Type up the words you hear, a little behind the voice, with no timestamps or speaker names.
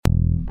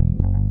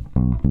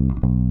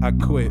I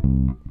quit.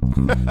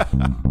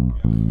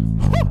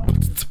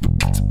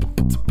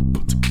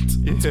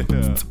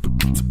 Yeah.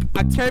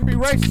 I can't be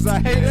racist. I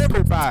hate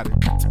everybody.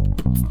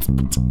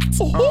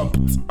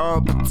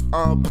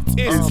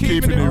 It's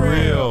keeping it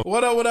real.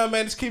 What up,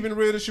 man? It's keeping it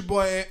real. It's your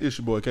boy Ant. It's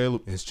your boy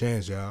Caleb. It's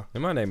Chance, y'all.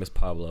 And my name is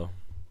Pablo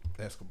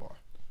Escobar.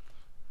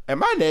 And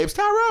my name's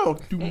Tyrone.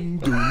 Doom,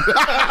 doom.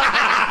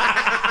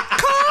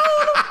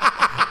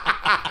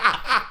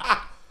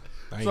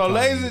 So,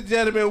 ladies and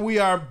gentlemen, we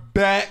are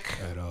back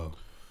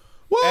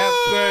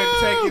after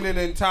taking an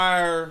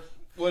entire,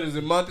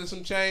 month and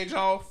some change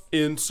off?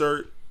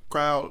 Insert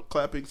crowd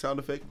clapping sound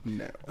effect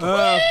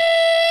now.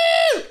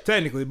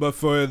 Technically, but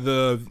for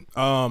the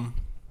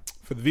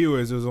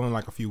viewers, it was only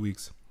like a few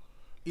weeks.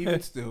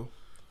 Even still.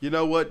 You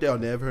know what? They'll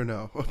never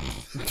know.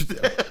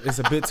 It's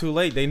a bit too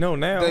late. They know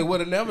now. They would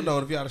have never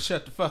known if y'all had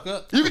shut the fuck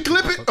up. You can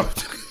clip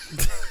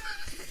it.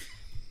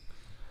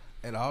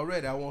 And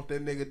already, I want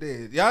that nigga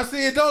dead. Y'all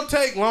see, it don't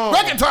take long.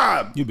 Record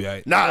time. You be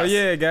alright. Nice. Oh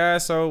yeah,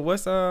 guys. So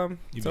what's what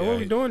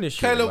we doing this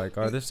year? Caleb, Like,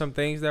 are there some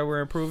things that we're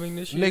improving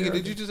this year? Nigga,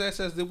 did you just ask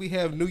us, did we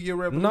have New Year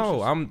resolutions?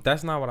 No,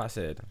 that's not what I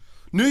said.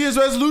 New Year's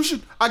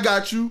resolution. I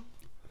got you.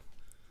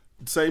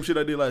 Same shit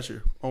I did last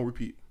year. On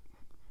repeat.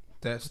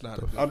 That's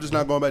not. I'm just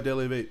not going back to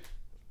Elevate.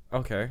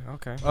 Okay.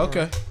 Okay.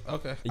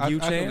 You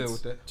I can live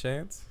with that.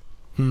 Chance?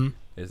 Hmm.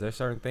 Is there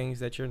certain things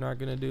that you're not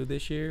gonna do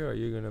this year, or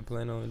you're gonna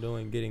plan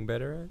on getting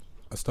better at?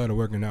 I started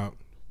working out.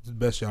 It's the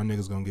best y'all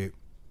niggas gonna get.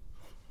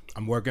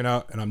 I'm working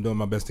out and I'm doing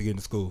my best to get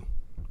into school.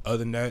 Other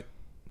than that,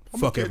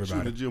 fuck You in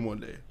everybody. the gym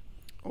one day.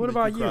 What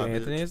about you,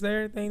 Anthony? Is there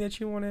anything that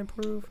you want to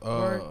improve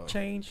or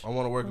change? I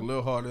want to work a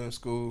little harder in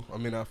school. I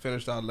mean, I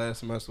finished out last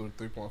semester with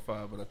 3.5,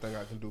 but I think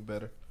I can do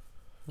better.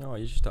 No,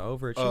 you're just an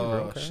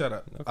overachiever. Okay. Shut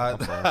up.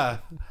 Okay,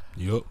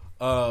 Yup.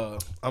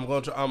 I'm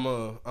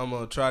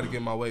gonna try to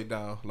get my weight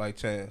down like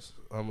Chance.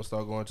 I'm gonna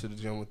start going to the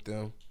gym with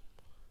them.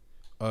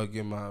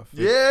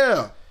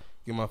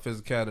 Get my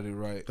physicality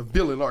right. The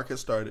villain arc has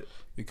started.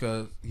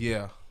 Because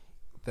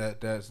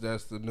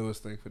that's the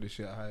newest thing for this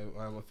year.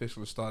 I'm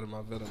officially starting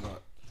my villain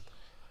arc.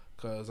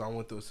 Cause I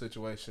went through a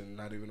situation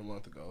not even a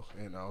month ago,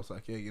 and I was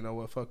like, yeah, you know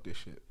what? Fuck this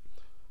shit.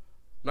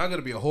 I'm not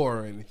gonna be a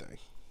whore or anything,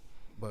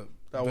 but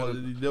That was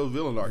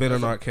villain arc.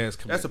 Villain arc has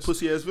That's commenced. a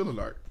pussy ass villain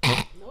arc.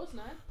 No, it's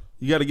not.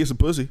 You got to get some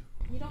pussy.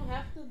 You don't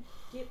have to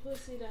get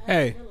pussy to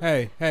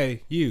have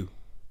Hey, you,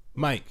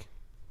 Mike,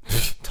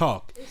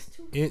 talk. It's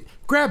too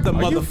Grab the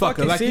Are you motherfucker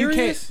fucking like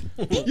serious?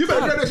 you can't. You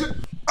better grab that shit.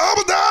 I'm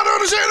a down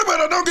on the shit, but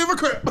I don't give a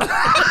crap. You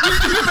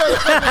better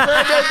grab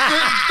that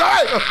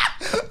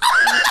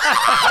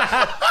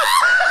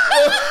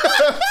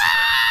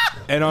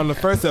shit. And on the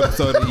first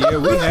episode of the year,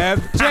 we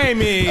have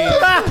Jamie.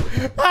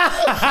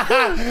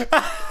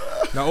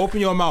 Now open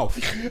your mouth.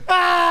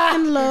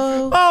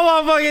 low.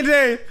 Oh my fucking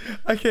day!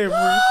 I can't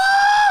breathe.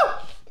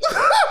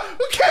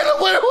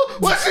 Caleb,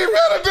 what's he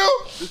gonna do?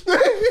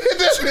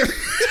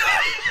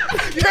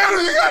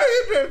 Caleb, you gotta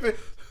hit that bitch.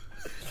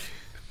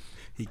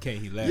 He can't.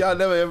 He laughed.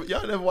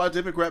 Y'all never watched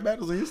epic rap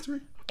battles in history?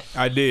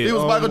 I did. It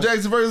was Michael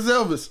Jackson versus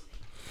Elvis.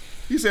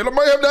 He said, I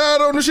might have died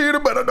on the shit,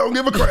 but I don't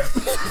give a crap.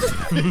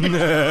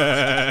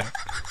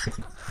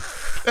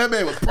 That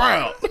man was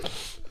proud.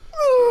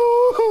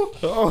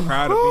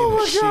 Proud of being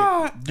a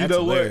shit. You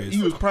know what?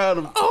 He was proud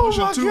of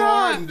pushing too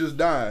hard and just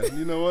dying.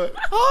 You know what?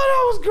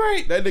 Oh, that was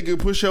great. That nigga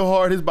pushed so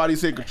hard, his body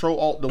said Control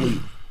Alt Delete.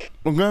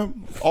 Okay?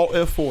 Alt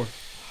F4.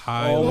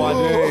 Oh my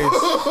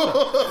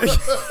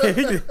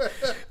days!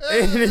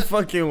 Any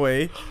fucking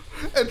way,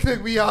 It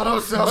took me out. I'm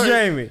sorry.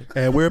 Jamie.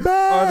 And we're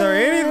back. Are there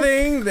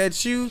anything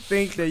that you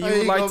think that you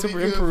would like to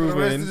improve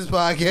in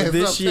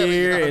this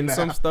year, and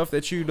some stuff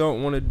that you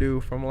don't want to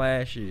do from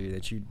last year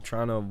that you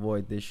trying to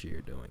avoid this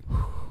year doing?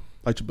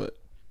 Light your butt.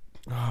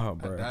 Oh, I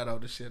bro. died on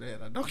the shit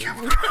and I don't give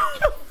a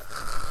crap.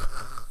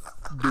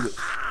 Do it.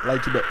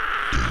 Light your butt.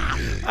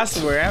 I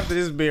swear, after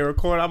this being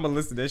recorded, I'm gonna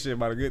listen to that shit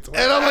about a good time.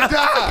 And I'm gonna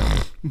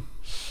die.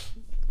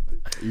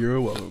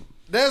 You're welcome.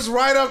 That's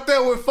right up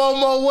there with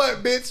FOMO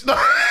what, bitch?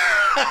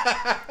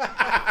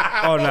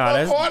 Oh nah,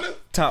 that's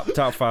top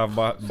five.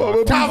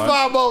 Top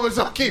 5 moments.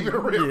 I'll keep it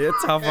real. Yeah,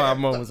 top 5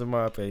 moments in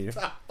my opinion.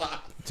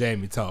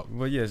 Jamie, talk.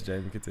 Well, yes,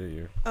 Jamie,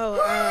 continue.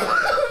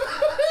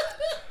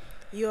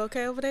 You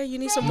okay over there? You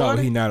need some No,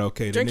 water? he not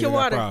okay. Drink The your nigga got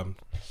water. problems.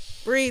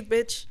 Breathe,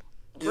 bitch.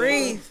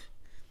 Breathe.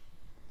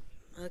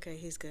 Okay,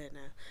 he's good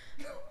now.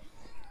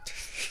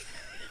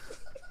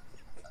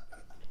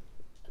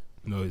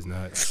 No, he's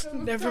not.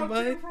 Never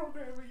mind.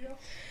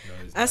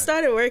 I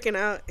started working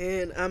out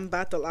and I'm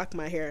about to lock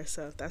my hair,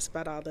 so that's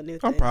about all the new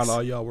things. I'm proud of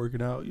all y'all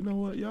working out. You know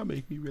what? Y'all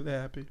make me really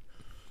happy.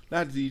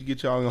 Not to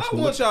get y'all on I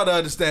some. want y'all to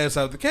understand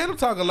something. Caleb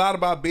talk a lot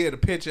about being a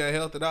picture of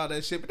health and all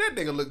that shit, but that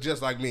nigga look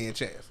just like me and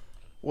Chance.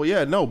 Well,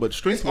 yeah, no, but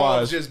strength His arms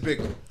wise, just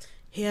bigger.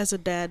 He has a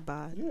dad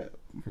bod. yeah.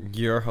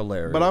 You're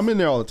hilarious. But I'm in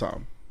there all the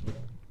time.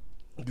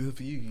 Good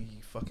for you, you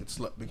fucking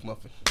slut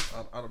McMuffin.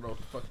 I don't know what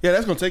the fuck. Yeah,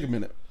 that's gonna take a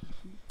minute.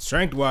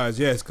 Strength wise,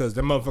 yes, because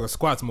that motherfucker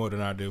squats more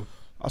than I do.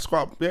 I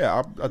squat,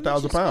 yeah,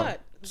 1,000 pounds,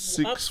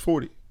 squat?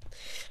 640.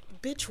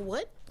 Bitch,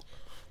 what?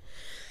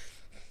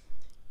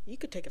 You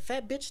could take a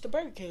fat bitch to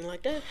Burger King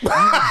like that. Nigga,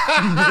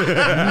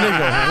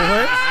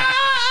 what?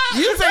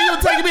 You say you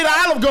were taking me to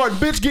Olive Garden,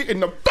 bitch, get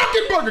in the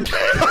fucking Burger King.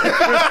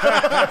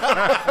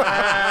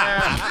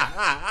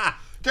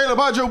 Caleb,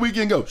 how'd your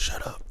weekend go?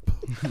 Shut up.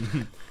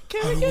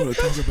 Can I don't want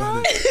to talk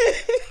about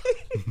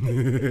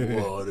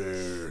it.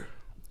 Water.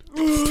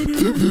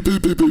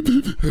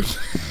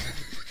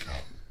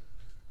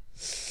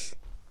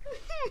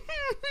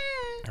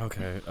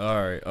 Okay,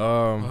 all right.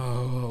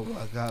 Oh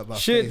my God, my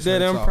shit face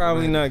that hurts I'm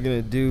probably already. not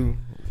gonna do.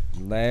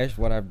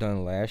 What I've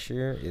done last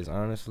year is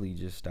honestly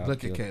just stop.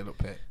 Look at Caleb,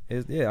 Pat.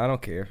 Yeah, I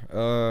don't care.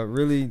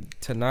 Really,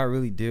 to not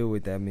really deal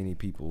with that many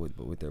people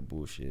with their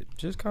bullshit.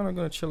 Just kind of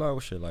gonna chill out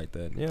with shit like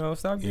that. You know,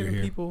 stop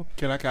giving people.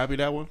 Can I copy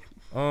that one?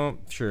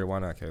 Sure, why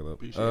not, Caleb?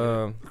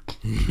 I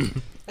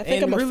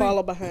think I'm gonna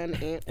follow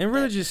behind Ant. And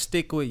really just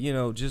stick with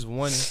just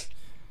one.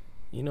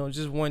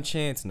 Just one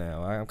chance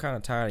now. I'm kind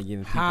of tired of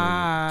giving people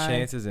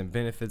chances and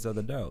benefits of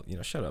the doubt.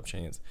 Shut up,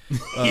 Chance.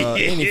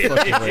 Any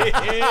fucking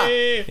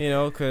way.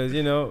 Because,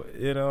 you know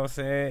what I'm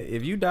saying?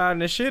 If you die in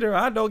the shitter,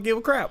 I don't give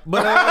a crap.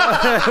 But,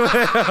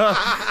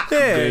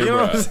 yeah, you know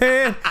what I'm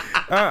saying?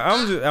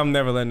 I'm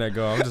never letting that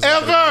go. I'm just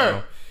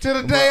ever to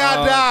the day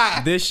I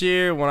die. This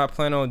year, what I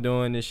plan on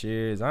doing this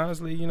year is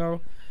honestly,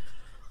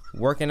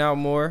 working out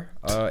more,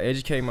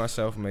 educating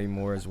myself maybe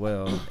more as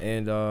well,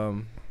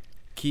 and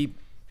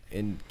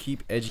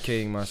keep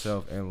educating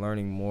myself and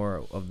learning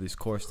more of this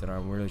course that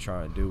I'm really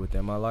trying to do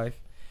within my life,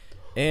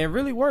 and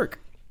really work.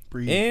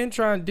 Breathe. And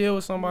try and deal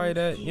with somebody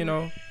that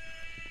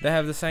that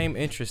have the same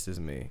interest as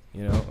me,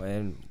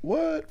 and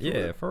what?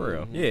 For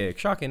real. Yeah,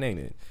 shocking, ain't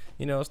it?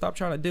 Stop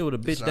trying to deal with a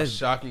bitch that's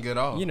shocking at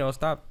all.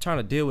 Stop trying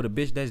to deal with a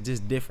bitch that's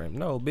just different.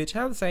 No, bitch,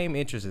 have the same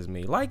interest as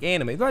me. Like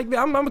anime. Like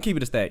I'm gonna keep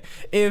it a stack.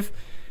 If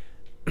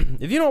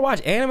you don't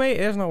watch anime,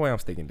 there's no way I'm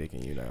sticking dick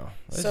in you now.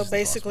 So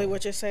basically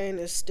what you're saying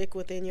is stick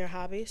within your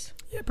hobbies?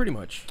 Yeah, pretty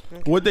much.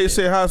 Okay. What they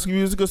say, High School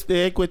Musical,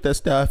 stick with the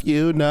stuff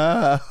you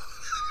know.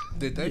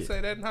 Did they say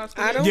that in High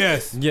School?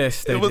 Yes,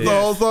 they it was did. the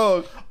whole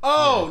song.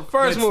 Oh,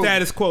 first movie.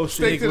 Status quo.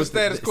 Stick to the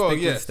status quo. Stick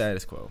to Yes. the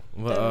status quo.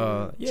 But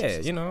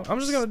I'm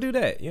just gonna do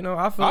that.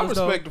 I feel I as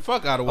though respect the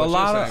fuck out of what a you're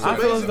lot saying. of.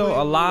 I feel as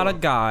though a lot of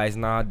guys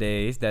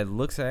nowadays that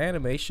looks at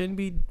anime shouldn't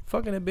be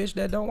fucking a bitch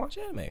that don't watch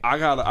anime. I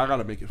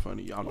gotta make it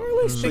funny,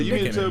 y'all. So you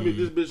mean to tell me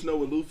this bitch know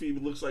what Luffy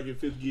looks like in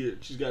 5th gear?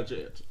 She's got a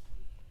chance.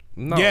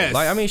 No,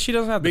 yes. She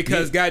doesn't have to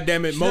because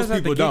goddamn it, most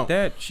people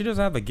don't. She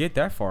doesn't have to get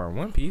that far in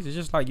One Piece. It's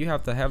just like you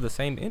have to have the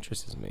same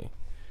interest as me.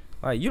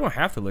 Like, you don't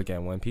have to look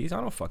at One Piece.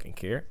 I don't fucking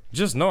care.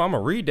 Just know I'm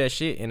gonna read that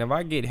shit, and if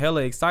I get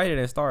hella excited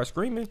and start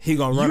screaming, he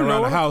gonna run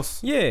around the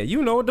house. Yeah,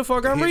 you know what the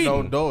fuck I'm reading.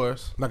 No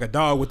doors. Like a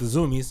dog with the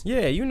zoomies.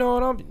 Yeah, you know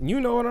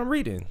what I'm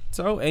reading.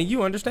 So, and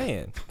you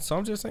understand. So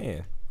I'm just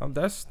saying,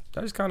 that's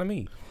kind of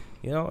me.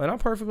 And I'm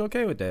perfectly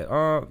okay with that.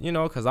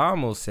 Because I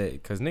almost said,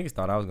 because niggas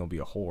thought I was gonna be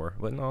a whore,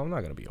 but no, I'm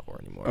not gonna be a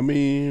whore anymore. I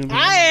mean,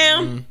 I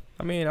am.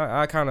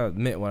 I kind of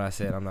meant what I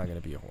said. I'm not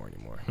gonna be a whore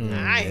anymore.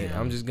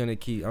 I'm just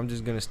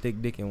gonna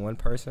stick dick in one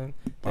person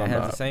that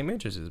has the same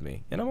interests as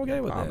me, and I'm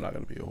okay with that. I'm not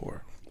gonna be a whore.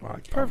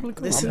 Perfectly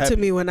cool. Listen to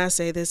me when I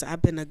say this.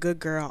 I've been a good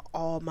girl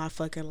all my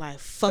fucking life.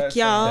 Fuck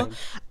y'all.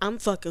 I'm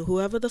fucking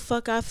whoever the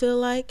fuck I feel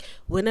like,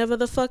 whenever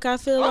the fuck I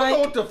feel like. I don't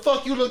know what the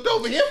fuck you looked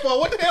over here for.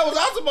 What the hell was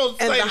I supposed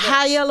to say? And the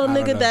high yellow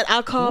nigga that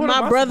I call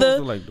my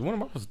brother. What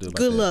am I supposed to do?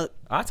 Good luck.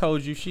 I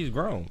told you she's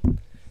grown.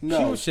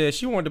 No. She said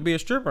she wanted to be a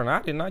stripper, and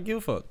I did not give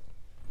a fuck.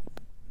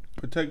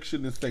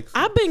 Protection is sexy.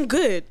 I've been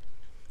good.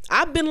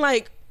 I've been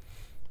like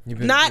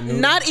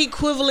not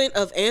equivalent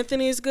of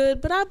Anthony's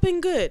good, but I've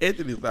been good.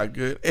 Anthony's not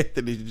good.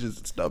 Anthony's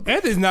just stubborn.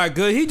 Anthony's not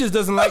good. He just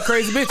doesn't like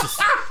crazy bitches.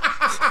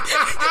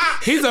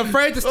 He's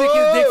afraid to stick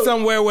his dick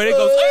somewhere where it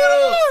goes.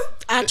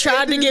 I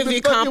tried to give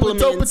you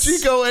compliments. Topo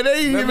Chico and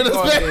they ain't even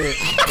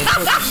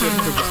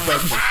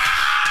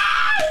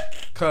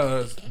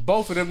Cause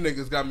both of them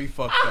niggas got me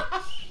fucked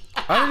up.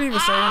 I didn't even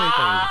say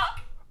anything.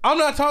 I'm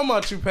not talking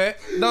about you, Pat.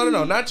 No,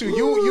 not you.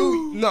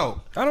 You,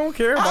 no. I don't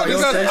care about your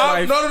sex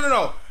life.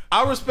 No.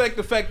 I respect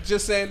the fact of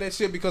just saying that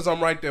shit because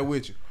I'm right there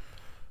with you.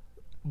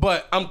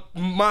 But I'm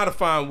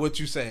modifying what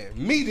you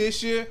saying. Me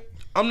this year,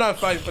 I'm not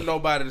fighting for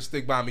nobody to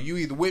stick by me. You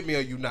either with me or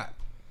you not.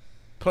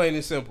 Plain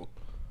and simple.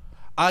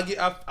 I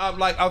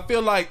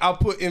feel like I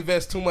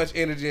invest too much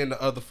energy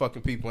into other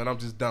fucking people, and I'm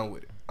just done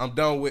with it. I'm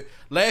done with.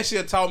 Last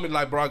year taught me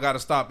like, bro, I gotta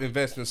stop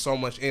investing so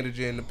much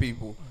energy into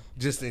people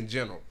just in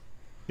general.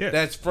 Yeah.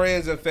 That's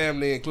friends and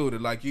family included.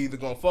 Like, you either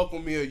gonna fuck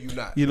with me or you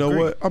not. You know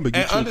what? I'm gonna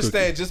get and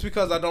understand, just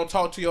because I don't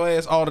talk to your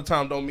ass all the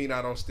time don't mean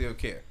I don't still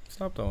care.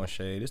 Stop throwing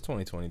shade. It's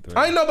 2023.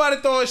 I ain't nobody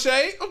throwing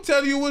shade. I'm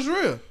telling you what's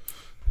real.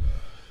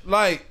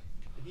 Like,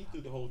 he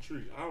threw the whole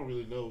tree. I don't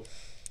really know.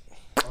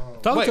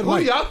 Wait, who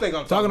do y'all think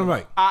I'm talking to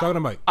Mike? Talking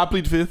to Mike. I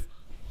plead the fifth.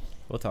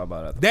 We'll talk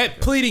about it.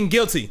 That pleading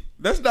guilty.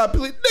 That's not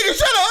pleading. Nigga,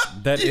 shut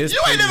up. That is.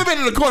 You ain't never been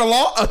in the court of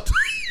law.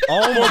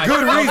 Oh my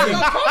good reason.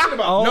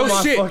 Oh no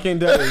my shit. fucking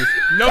days.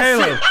 No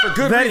Caleb, shit. For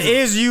good that reason.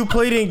 is you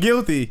pleading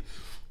guilty.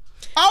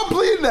 I'm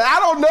pleading that I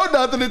don't know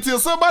nothing until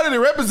somebody that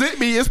represent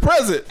me is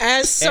present.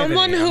 As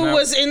someone Anthony, who I'm not-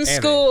 was in Anthony,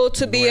 school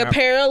to be a I'm-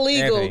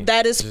 paralegal, Anthony,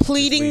 that is just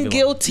pleading leave it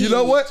guilty. You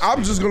know what?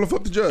 I'm just gonna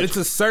fuck the judge. It's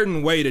a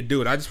certain way to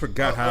do it. I just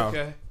forgot how.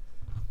 Okay.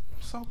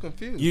 So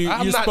confused. You-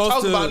 I'm you're not supposed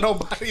talking to- about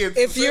nobody. In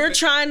If you're specific.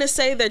 trying to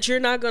say that you're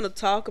not going to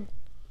talk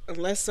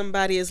unless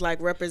somebody is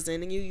like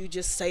representing you, you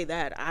just say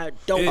that. I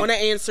don't It- want to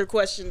answer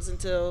questions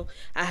until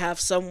I have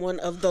someone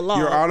of the law.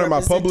 Your Honor, my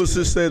representing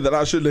publicist said that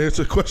I shouldn't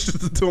answer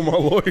questions until my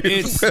lawyer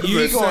is It's you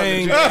present.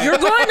 saying me. You're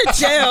going to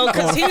jail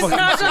because he's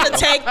not going to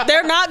take.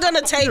 They're not going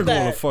to take You're going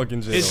to that.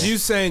 fucking jail. it's you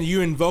saying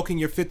you invoking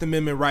your Fifth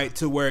Amendment right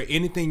to where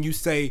anything you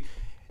say,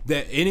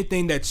 that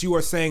anything that you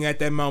are saying at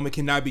that moment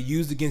cannot be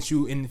used against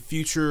you in the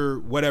future,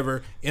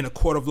 whatever, in a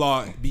court of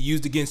law, be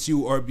used against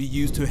you or be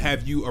used to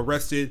have you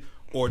arrested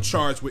or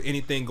charged with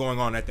anything going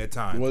on at that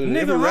time. Well, Nigga,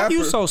 every how you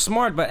rapper, so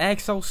smart but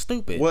act so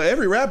stupid? well,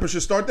 every rapper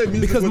should start their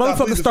music Because without motherfuckers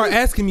pleading start the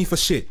fifth. asking me for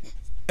shit.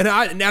 And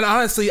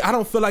honestly, I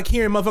don't feel like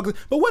hearing motherfuckers.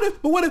 But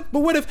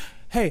what if,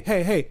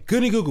 hey,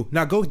 goody Google,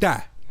 now go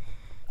die.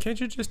 Can't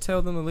you just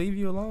tell them to leave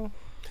you alone?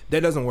 That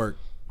doesn't work.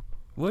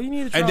 Well, you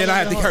need to try And then I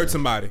have to harder. hurt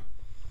somebody.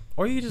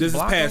 Or you just This is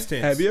block past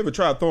them. tense. Have you ever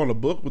tried throwing a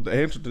book with the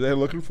answer that they're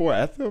looking for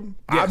at them?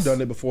 Yes. I've done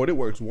it before. It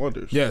works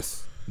wonders.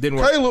 Yes. Didn't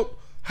work. Caleb,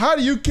 how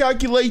do you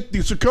calculate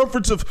the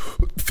circumference of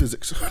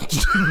physics?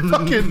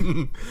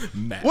 Fucking,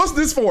 what's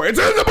this for? It's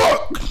in the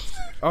book.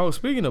 Oh,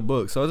 speaking of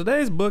books, so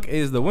today's book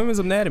is The Women's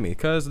Anatomy,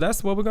 because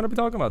that's what we're going to be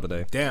talking about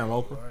today. Damn,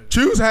 Oprah.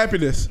 Choose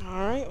happiness.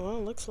 All right.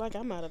 Well, looks like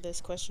I'm out of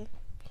this question.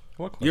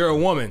 What? You're a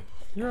woman.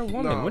 You're a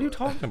woman. What are you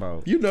talking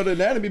about? You know the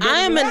anatomy. better I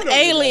am than an know the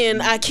alien.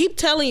 anatomy. I keep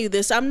telling you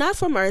this. I'm not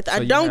from Earth. I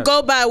you don't have-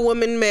 go by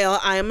woman, male.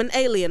 I am an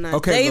alien. I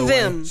Okay, they, Lil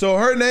them. So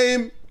her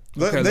name,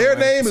 Okay, their Lil Wayne.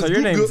 name is So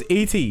your name is Google.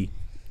 E.T.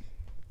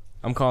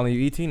 I'm calling you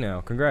E.T.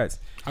 now. Congrats.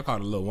 I call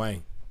it Lil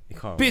Wayne. You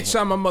call Bitch,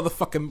 I'm a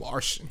motherfucking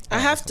Martian. I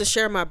have to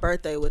share my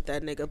birthday with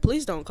that nigga.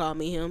 Please don't call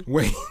me him.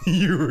 Wait,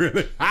 you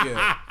really?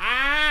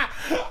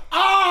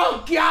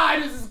 Oh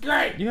God, this is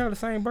great. You have the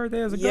same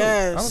birthday as a girl.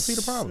 Yes. I don't see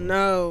the problem.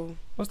 No.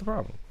 What's the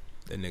problem?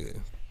 That nigga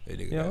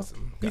You know, got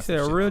some. he got said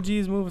some shit real on.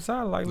 G's move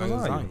aside like Like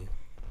lasagna. lasagna.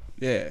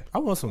 Yeah. I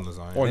want some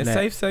lasagna. Or And nap.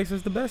 safe sex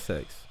is the best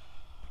sex.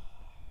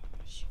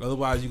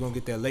 Otherwise, you're gonna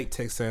get that late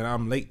text saying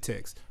I'm late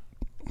text.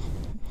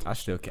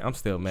 I'm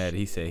still mad that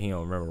he said he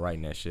don't remember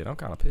writing that shit. I'm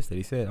kind of pissed that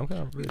he said. I'm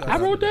kind of. I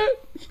wrote that.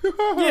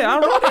 Yeah, I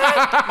wrote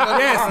that.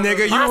 Yes,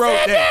 nigga, you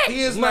wrote that.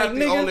 He is Like, not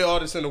the nigga. only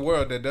artist in the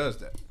world that does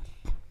that.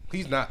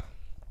 He's not.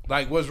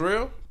 Like, what's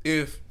real?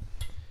 If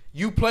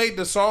you played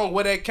the song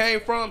where that came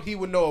from, he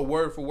would know it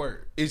word for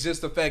word. It's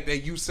just the fact that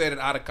you said it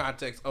out of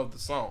context of the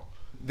song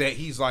that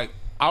he's like,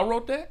 I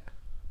wrote that.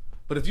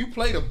 But if you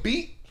played a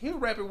beat, he'll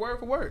rap it word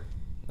for word.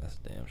 That's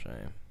a damn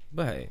shame.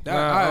 But hey,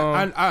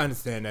 I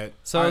understand that.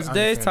 so I today's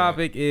understand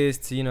topic is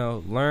to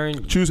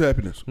learn. Choose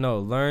happiness. No,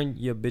 learn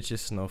your bitches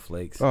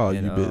snowflakes. Oh,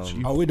 and, you bitch.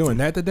 that. Are we doing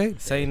that today?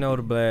 Say no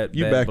to bad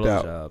You bad backed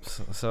out.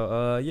 blowjobs.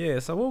 So yeah.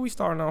 So what we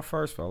starting off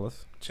first,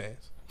 fellas?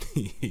 Chance.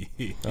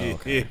 I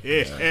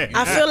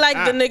feel like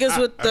the niggas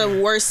with the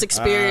worst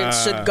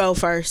experience should go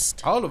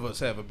first. All of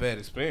us have a bad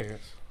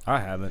experience. I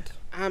haven't.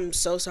 I'm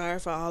so sorry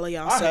for all of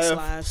y'all I sex have.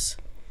 lives.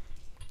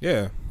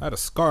 Yeah, I had a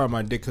scar on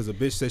my dick because a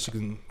bitch said she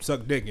can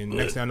suck dick, and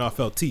next thing I know, I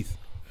felt teeth.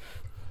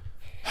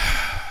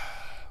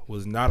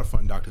 Was not a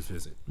fun doctor's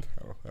visit.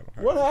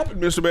 What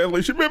happened, Mr.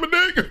 Manley? She remember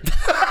nigga.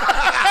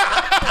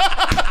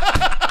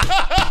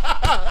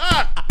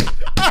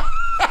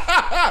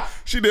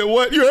 She did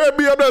what? You heard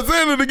me? I'm not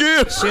saying it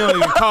again. She don't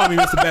even call me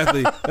Mr.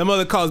 Bethley. That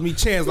mother calls me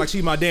Chance like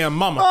she my damn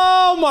mama.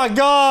 Oh my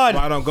god!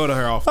 I don't go to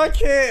her often. I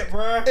can't,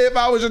 bro. If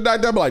I was your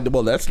doctor, I'd be like,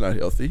 well, that's not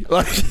healthy.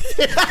 Like,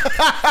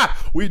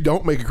 we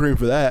don't make a cream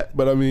for that,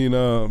 but I mean,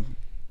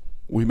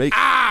 we make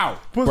Ow!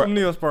 Put some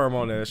Neosperm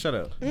on there. Shut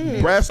up.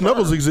 brass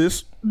knuckles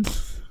exist.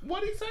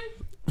 What did he say?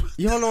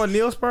 You don't know what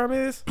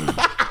Neosperm is?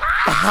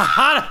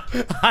 I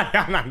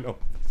don't know.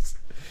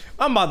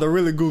 I'm about to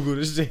really Google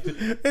this shit.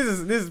 This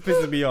is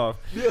pissing me off.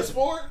 Yeah,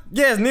 sport.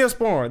 Yes,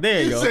 Neosporin.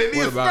 There you go. Say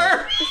What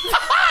about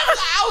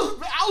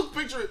I was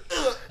picturing.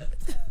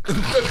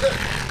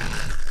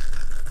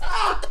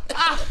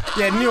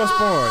 Yeah,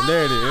 Neosporin.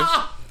 There it is.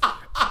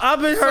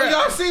 I've been So heard.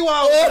 y'all see why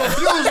I was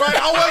confused, right?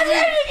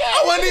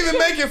 I wasn't even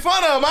making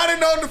fun of him. I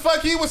didn't know what the fuck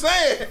he was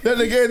saying. That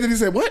nigga Anthony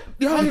said, "What?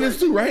 Y'all hear this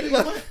too, right?"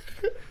 Like,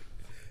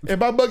 and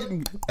my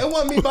bucket. It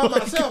wasn't me by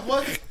myself,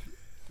 was it?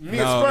 Me and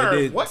No, sperm. it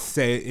did What?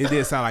 say it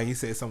did sound like he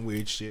said some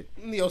weird shit.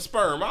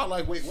 Neosperm. I was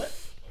like, wait, what?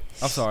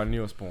 I'm sorry,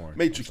 Neosporin.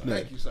 Matrix name.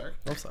 Thank you, sir.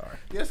 I'm sorry.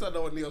 Yes, I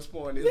know what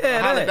Neosporin is.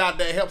 Yeah, How that- about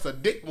that helps a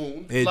dick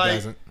wound? It Like,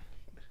 doesn't.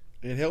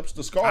 It helps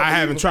the scar. I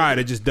haven't tried.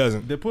 It just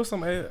doesn't. They put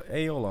some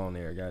Aola on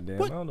there, goddamn.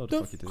 I don't know what the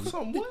fuck you do.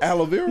 Some what?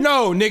 Aloe vera.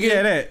 No, nigga.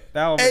 Yeah, that.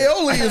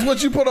 Aioli is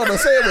what you put on a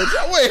sandwich.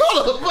 Wait,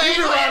 hold up. You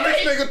been around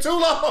this nigga too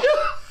long.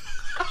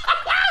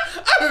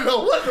 I don't know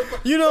what the fuck.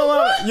 You know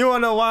what? You wanna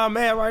know why I'm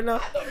mad right now?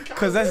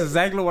 Cause that's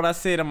exactly what I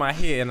said in my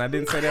head, and I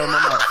didn't say that in my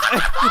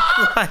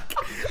mouth. Like,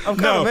 I'm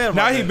kind No, of mad about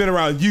now that. he been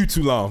around you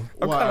too long.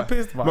 I'm kind of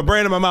pissed about My it.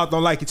 brain and my mouth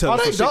don't like each other, Oh,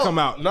 so they shit don't. come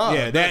out. Nah,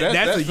 yeah, that's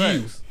that's a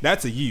you. facts.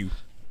 That's a you.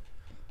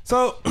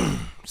 So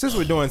since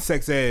we're doing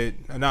Sex Ed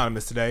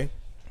Anonymous today,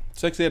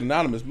 Sex Ed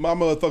Anonymous. My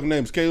motherfucking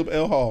name is Caleb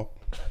L. Hall.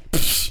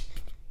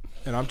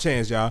 and I'm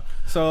Chance, y'all.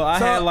 So I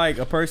had like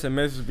a person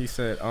message me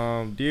said,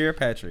 "Dear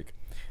Patrick,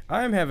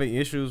 I am having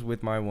issues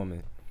with my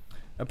woman.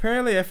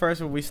 Apparently, at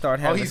first when we start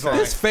having sex,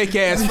 This fake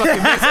ass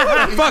fucking message.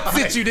 Who the fuck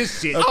sent you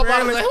this shit?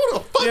 apparently, who the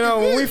fuck you know,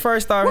 when we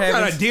first started What kind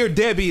having, of Dear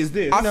Debbie is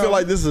this? I feel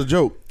like this is a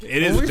joke.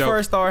 It is when a we joke.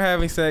 first started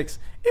having sex,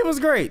 it was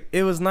great.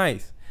 It was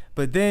nice.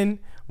 But then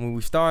when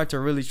we started to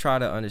really try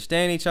to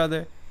understand each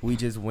other, we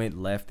just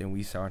went left and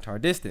we started our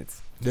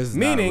distance. This is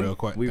Meaning, not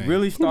a real we thing.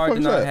 really started to fuck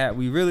is not that? have.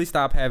 We really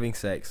stopped having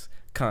sex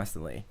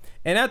constantly.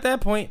 And at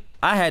that point,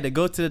 I had to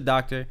go to the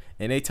doctor,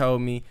 and they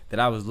told me that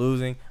I was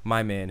losing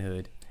my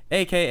manhood,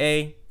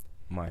 aka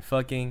my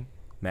fucking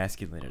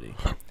masculinity.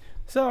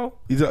 So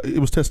It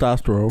was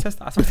testosterone.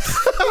 testosterone.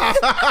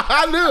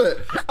 I knew it.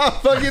 I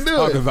fucking knew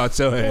Talking it. about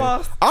your head.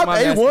 Lost I'm my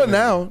A1 masculinity.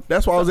 now.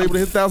 That's why I was able to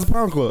hit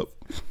 1,000-pound club.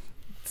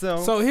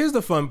 So here's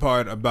the fun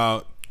part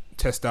about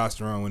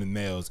testosterone in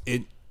males.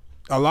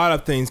 A lot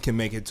of things can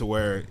make it to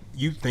where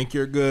you think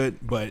you're good,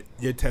 but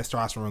your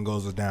testosterone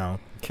goes down.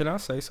 Can I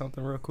say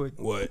something real quick?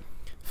 What?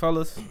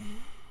 Fellas,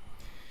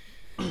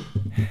 I'm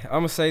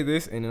gonna say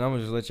this and then I'm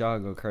gonna just let y'all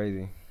go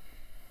crazy.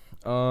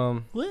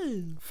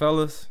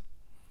 Fellas,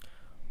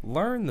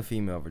 learn the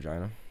female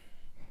vagina.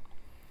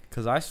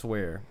 Cause I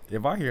swear,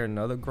 if I hear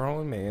another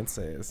grown man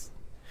says,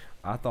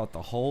 I thought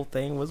the whole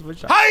thing was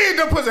vagina. I ain't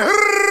the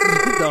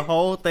pussy. The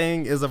whole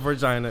thing is a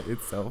vagina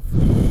itself.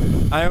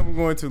 I am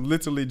going to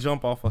literally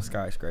jump off a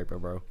skyscraper,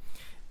 bro.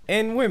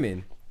 And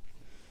women,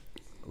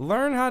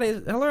 learn how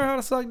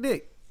to suck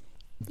dick.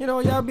 You know,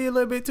 y'all be a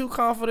little bit too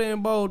confident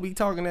and bold, be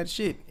talking that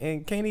shit,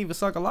 and can't even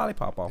suck a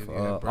lollipop off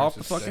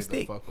the fucking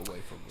stick.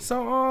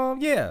 So,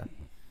 yeah.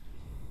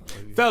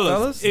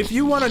 Fellas, if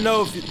you want to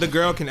know if the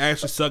girl can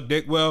actually suck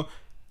dick well,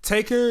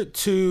 take her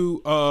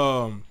to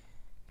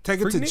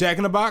Freaknik? Jack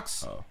in the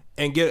Box Oh.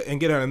 and get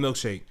her a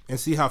milkshake and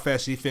see how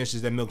fast she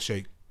finishes that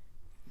milkshake.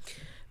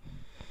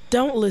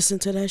 Don't listen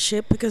to that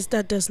shit because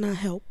that does not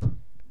help.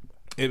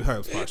 It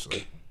hurts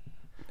partially.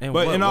 And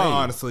But what in all way?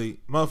 honesty,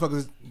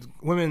 motherfuckers,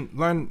 women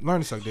learn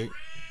to suck dick.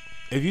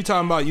 If you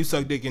talking about you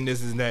suck dick and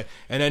this and that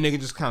and nigga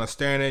just kind of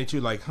staring at you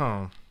like,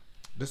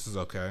 this is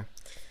okay.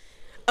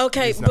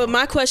 Okay, It's not. but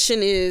my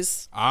question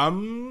is,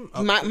 I'm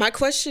my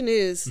question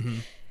is, Mm-hmm.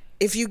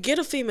 if you get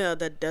a female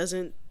that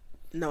doesn't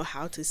know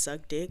how to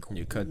suck dick,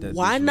 You cut that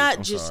why bitch loose. not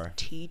I'm just sorry.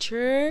 teach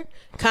her?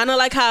 Kind of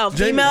like how a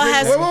female Jamie,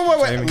 has,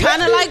 wait.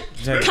 kind of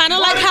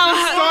like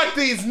how, Fuck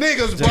these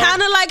niggas, bro.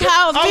 kind of like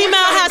how a female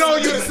I know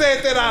you has.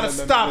 said that I'd have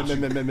stopped you.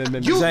 You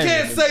Jamie.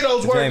 can't say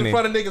those words Jamie. in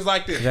front of niggas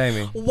like this.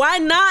 Jamie. Why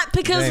not?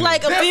 Because Jamie.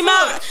 like a That's female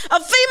what?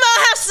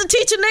 has to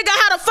teach a nigga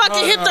how to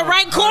fucking hit the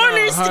right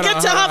corners to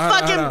get to her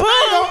fucking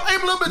boo. Hey,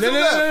 a little bit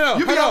No.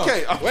 You be Hold on.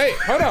 okay. Wait,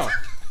 hold on.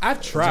 I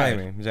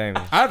tried. Jamie.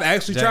 I've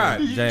actually Jamie.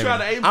 tried. You Jamie. try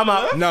to aim I'm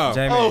out. No.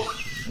 Jamie. Oh.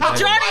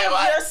 Majority of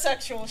your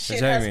sexual shit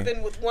Jamie, has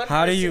been with one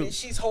how do person you- and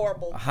she's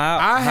horrible.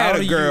 I had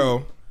a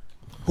girl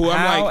who I'm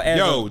How like, as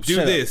yo, a- do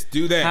shut this, up.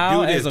 do that,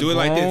 How do this, as a do it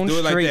like this, grown do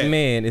it like straight that.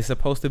 man is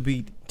supposed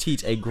to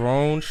teach a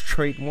grown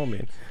straight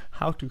woman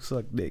how to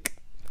suck dick.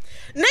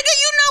 Nigga, you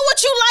know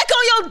what you like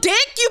on your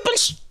dick? You've been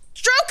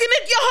stroking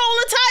it your whole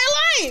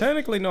entire life.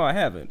 Technically, no, I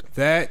haven't.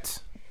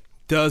 That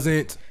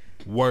doesn't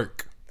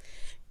work.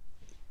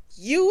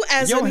 You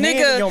as Your a hand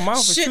nigga, and your mouth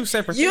is should- two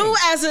separate you things.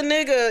 as a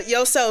nigga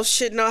yourself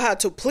should know how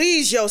to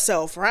please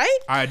yourself, right?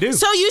 I do.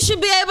 So you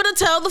should be able to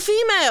tell the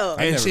female.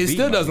 And never shit beat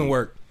still my doesn't meat.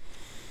 work.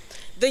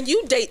 Then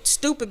you date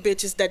stupid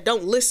bitches that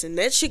don't listen.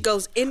 That shit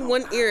goes in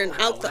one ear and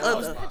out the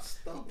other.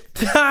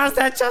 How's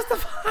that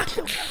justified?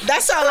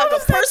 That sounds like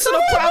a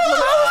personal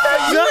problem.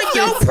 You and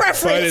your But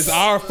preference. it's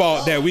our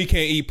fault that we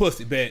can't eat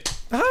pussy, bet.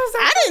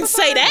 I didn't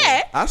say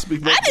that. I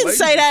speak. I didn't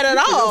say that at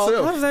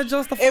all. How's that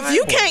justified? If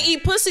you can't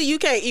eat pussy, you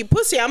can't eat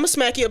pussy. I'm gonna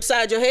smack you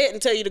upside your head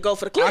and tell you to go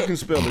for the I clit. can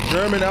spell the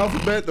German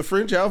alphabet, the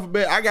French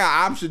alphabet. I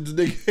got options,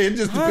 nigga. It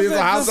just depends on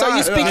that- how So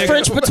you side- speak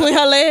French between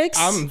her legs?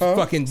 I'm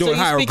fucking so doing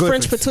you speak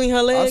French hieroglyphics. between her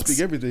I legs? speak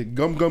everything.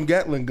 Gum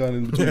Gatling gun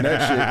in between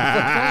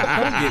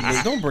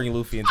that Don't bring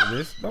Luffy into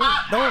this.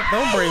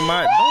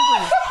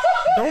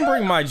 Don't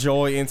bring my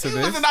joy into It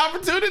was this. an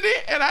opportunity,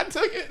 and I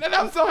took it, and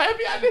I'm so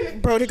happy I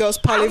did. Brody goes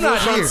I'm not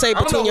here. say I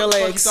don't between know your what the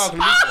fuck legs. you talking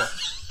to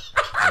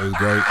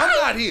me for. I'm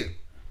not here.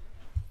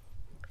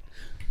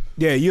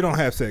 Yeah, you don't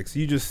have sex.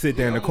 You just sit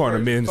there in the corner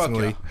Fuck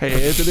menacingly y'all.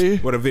 Hey, Anthony.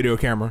 with a video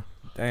camera.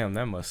 Damn,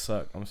 that must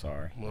suck. I'm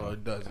sorry. Well,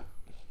 it doesn't.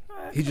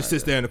 He just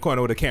sits there in the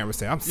corner with a camera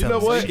saying, I'm You know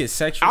selling what? You get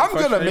sexually I'm gonna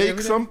frustrated make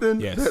every day?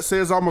 something Yes. that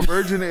says I'm a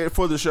virgin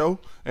for the show,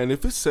 and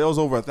if it sells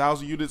over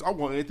 1,000 units, I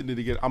want Anthony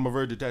to get "I'm a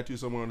virgin" tattoo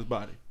somewhere on his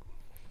body.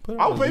 Put it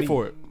I'll on pay his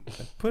for knee.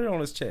 it. Put it on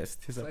his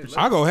chest. His upper chest.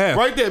 I'll go half.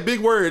 Right there, big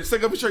word.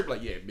 Stick up your shirt,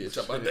 like, yeah, bitch.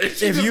 I'm about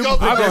that. If you- I'll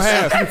go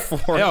half.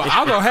 For Yo, it.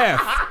 I'll go half.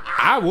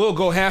 I will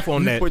go half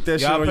on that. Put that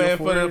shit Y'all on your paying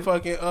for the forehead.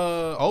 fucking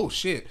oh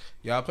shit.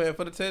 Y'all paying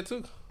for the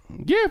tattoo?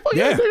 Yeah, fuck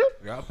Yeah. yeah,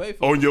 nigga. Y'all pay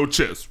for it. On your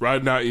chest,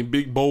 right now, in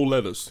big bold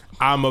letters.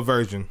 I'm a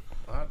virgin.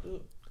 I do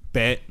it.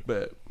 Bet.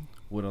 But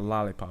With a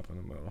lollipop in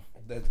the middle.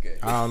 That's gay.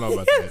 I don't know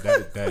about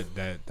that.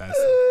 That's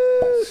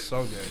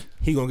So gay.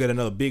 He gonna get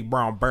another big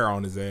brown bear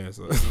on his ass.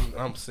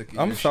 I'm sick of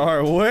I'm your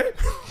sorry, what?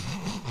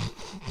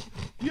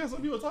 You got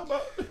something you want to talk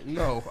about? shit.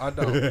 No, I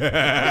don't.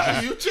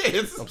 You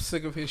chance. I'm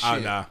sick of his shit. Oh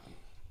nah.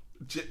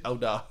 Oh,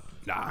 nah.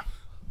 Nah.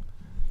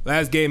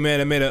 Last gay man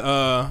that made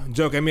a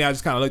joke at me, I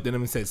just kind of looked at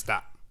him and said,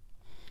 "Stop."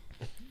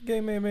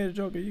 Gay man made a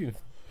joke at you.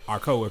 Our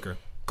coworker,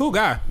 cool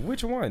guy.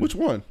 Which one? Which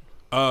one?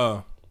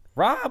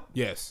 Rob?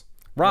 Yes,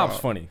 Rob's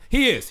funny.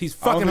 he is. He's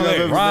fucking think I've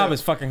hilarious. ever- Rob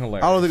is fucking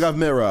hilarious. I don't think I've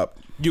met Rob.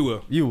 You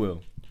will. You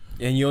will.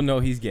 And you'll know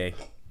he's gay.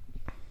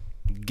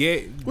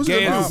 Gay What's as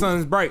good, the Rob?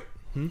 sun's bright.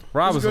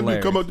 Rob is He's gonna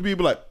hilarious. come up to me and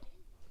be like,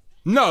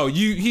 No,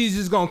 he's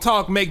just gonna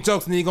talk, make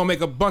jokes, and then he's gonna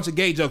make a bunch of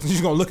gay jokes, and you're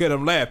just gonna look at him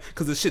and laugh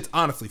because the shit's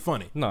honestly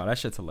funny. No, that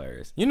shit's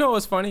hilarious. You know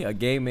what's funny? A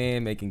gay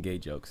man making gay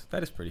jokes.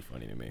 That is pretty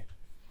funny to me.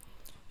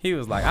 He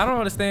was like, I don't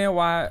understand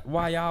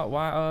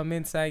why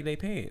men sag their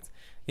pants.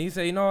 And he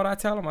said, you know what I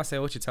tell him? I said,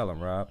 what you tell him,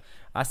 Rob?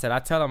 I said, I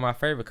tell him my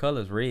favorite color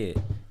is red,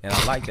 and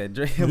I like that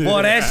drink.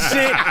 Boy, that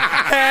shit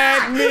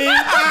had me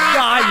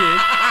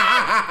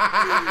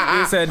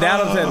dying. He said,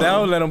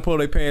 that'll let them pull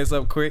their pants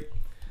up quick.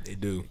 They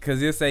do. Because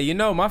he'll say, you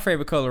know, my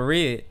favorite color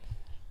red.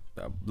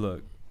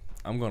 Look,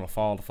 I'm going to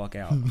fall the fuck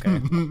out, okay?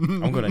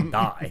 I'm going to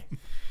die.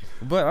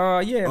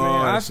 But, yeah, man,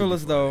 I that should feel be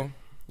as though,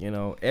 you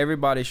know,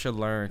 everybody should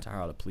learn to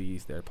how to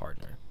please their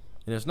partner.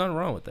 And there's nothing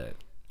wrong with that.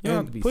 You don't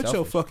have to be Put your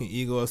selfish. fucking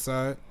ego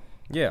aside.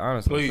 Yeah,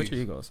 honestly, Please. put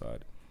your ego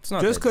aside. It's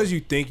not Just that because you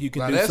think you can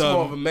Now, do that's more of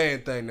a something.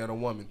 man thing than a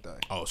woman thing.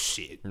 Oh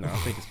shit. deep. No, I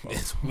think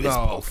it's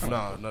both.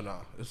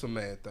 No. It's a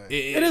man thing.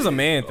 It is a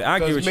man thing. I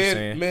get what Because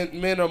you're saying.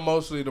 men are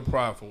mostly the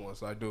prideful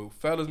ones. Like, dude,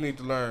 fellas need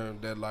to learn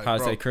that, like, How to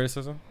bro, say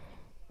criticism?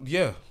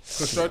 yeah,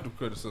 constructive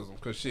criticism.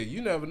 Because shit,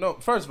 you never know.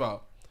 First of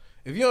all,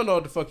 if you don't know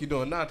what the fuck you're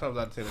doing, 9 times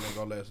out of 10 it ain't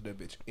gonna last with that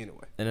bitch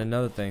anyway. And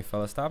another thing,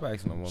 fella, stop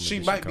asking a woman. She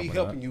this might shit be coming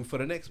helping up. you for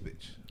the next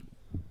bitch.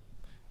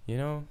 You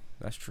know,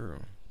 that's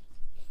true.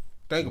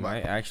 Think She about might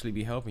it. actually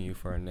be helping you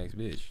for her next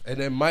bitch. And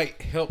it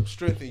might help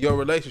strengthen your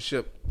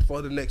relationship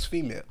for the next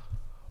female.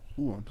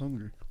 ooh, I'm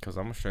hungry. Cause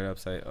I'm gonna straight up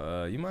say,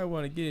 you might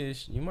want to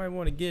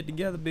get it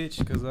together, bitch.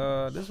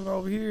 Cause this one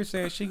over here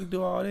saying she can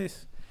do all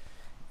this,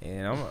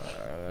 and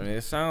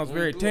it sounds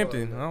very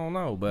tempting. I don't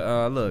know,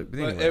 but look, but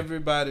But anyway.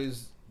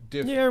 everybody's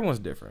different. Yeah, everyone's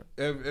different.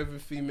 Every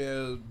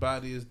female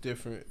body is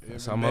different. Every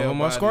Some of male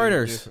them are body is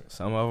squirters. different.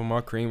 Some of them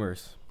are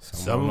creamers.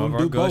 Some of of them them are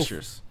do both.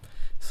 gushers.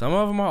 Some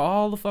of them are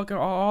all the fucking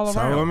all around.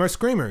 Some of them are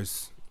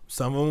screamers.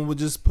 Some of them will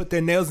just put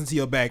their nails into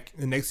your back,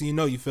 and next thing you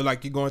know, you feel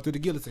like you're going through the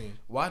guillotine.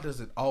 Why does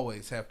it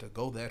always have to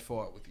go that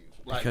far with you?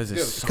 Like, Because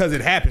it's so Because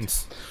it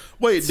happens.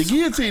 Wait, the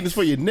guillotine is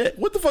for your neck.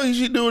 What the fuck is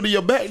she doing to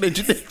your back that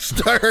your neck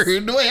stirred?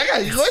 Wait, I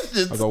got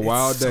questions. Like a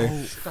wild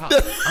day. stop.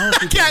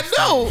 I can't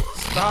know.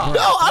 Stop.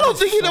 No, I don't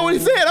think you know what he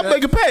said. I'm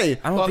making pay.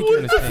 I don't think you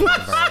understand, bro.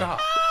 Stop.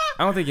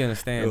 I don't think you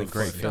understand the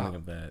great Stop. feeling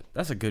of that.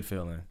 That's a good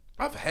feeling.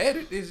 I've had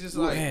it. It's just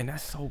like Man,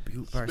 that's so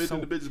beautiful. Spit So,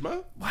 in the bitch's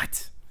mouth.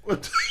 what?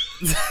 What?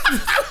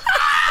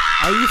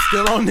 Are you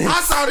still on this?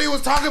 I thought he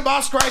was talking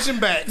about scratching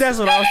back. That's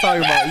what I was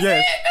talking about.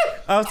 Yes,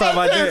 I was talking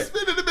about that.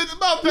 Spit in the bitch's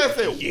mouth. That's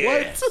it.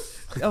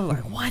 What? I was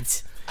like,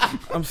 what?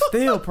 I'm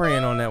still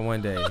praying on that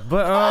one day.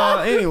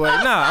 But anyway,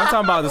 I'm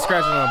talking about the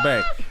scratching on the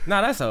back.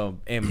 That's a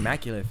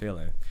immaculate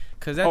feeling.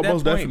 Cause at Oh, that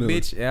most point, definitely.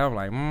 bitch, and I'm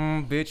like,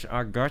 bitch,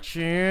 I got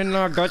you in.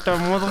 I got that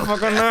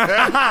motherfucker now.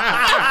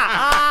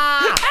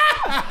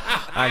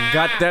 I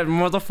got that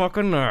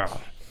motherfucker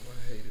now.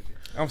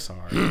 I'm sorry,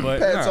 but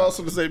Pat's nah.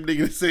 also the same nigga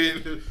that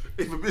said,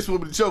 if a bitch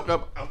want me to choke,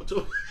 I'm a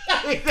choke.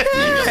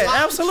 Yeah,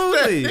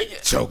 absolutely.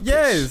 Choke.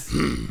 Yes.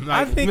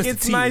 I think Mr.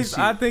 it's T and nice. shit.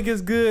 I think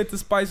it's good to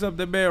spice up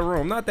the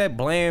bedroom. Not that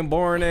bland,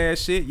 boring ass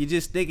shit. You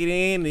just stick it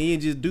in and you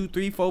just do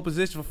 3-4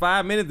 positions for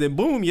 5 minutes, then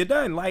boom, you're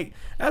done. Like,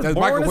 that's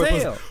boring as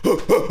microwave hell.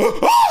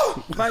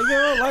 Like, you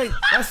know, like,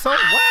 that's so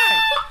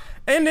whack.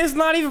 And it's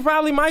not even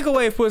probably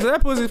microwave pussy.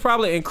 That pussy is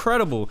probably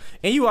incredible.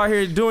 And you out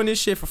here doing this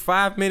shit for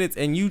 5 minutes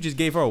and you just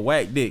gave her a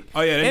whack dick.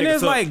 Oh, yeah, that and nigga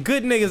there's suck. like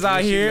good niggas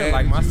out she here, mad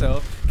like at you.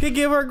 myself, could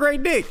give her a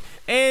great dick.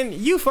 And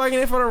you fucking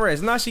it for the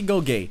rest. Now she go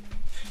gay.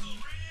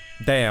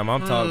 Damn,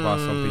 I'm talking about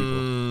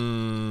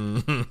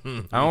some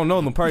people. I don't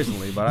know them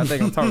personally, but I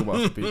think I'm talking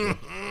about some people.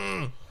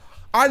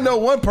 I know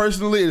one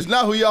personally. It's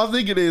not who y'all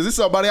think it is. It's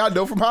somebody I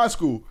know from high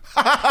school.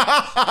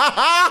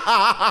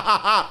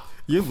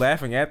 You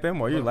laughing at them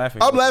or you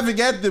laughing? I'm laughing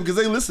at them because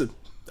they listen.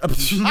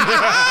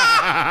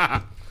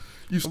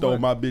 You stole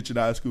my bitch in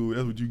high school.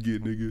 That's what you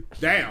get, nigga.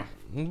 Damn.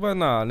 But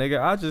nah,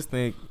 nigga, I just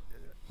think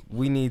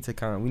we need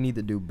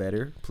to do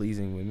better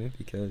pleasing women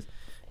because,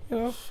 you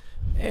know,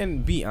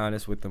 and be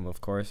honest with them, of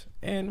course.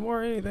 And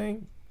more than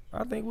anything,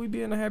 I think we'd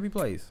be in a happy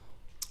place.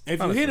 If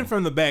you Honestly. hit it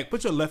from the back,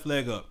 put your left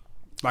leg up.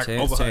 Like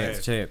Chance, over her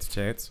chance.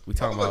 ass. We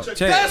talking about That's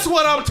chance. That's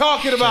what I'm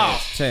talking about.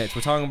 Chance.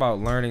 We're talking about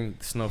learning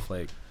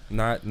snowflake,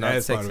 not That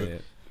is sex part of ed.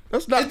 it.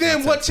 That's not. And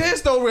then what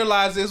Chance don't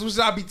realize is, which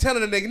I be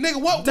telling the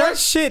nigga, what That work,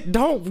 shit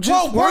don't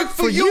just what work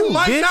for you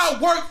might bitch. not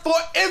work for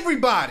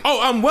everybody. Oh,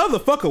 I'm well the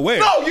fuck aware.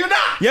 No, you're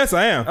not. Yes,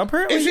 I am.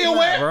 Apparently Is he you're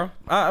aware? not,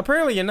 bro.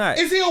 Apparently you're not.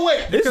 Is he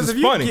aware? This Because is if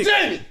you funny. get-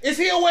 Jamie, is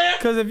he aware?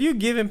 Because if you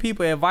giving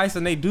people advice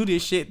and they do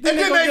this shit, then And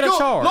they then gonna they get do. a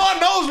charge. Lord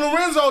knows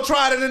Lorenzo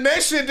tried it, and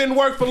that shit didn't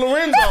work for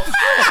Lorenzo.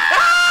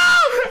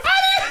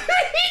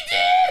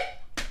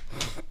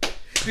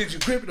 Did you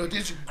grip it or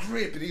did you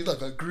grip it? He's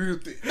like, I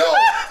gripped it. No,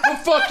 the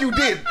fuck you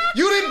did.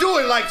 You didn't do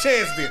it like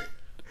Chance did.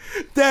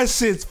 That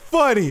shit's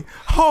funny.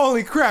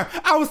 Holy crap.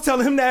 I was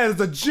telling him that as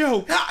a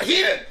joke.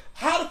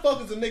 How the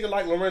fuck is a nigga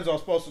like Lorenzo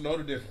supposed to know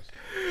the difference?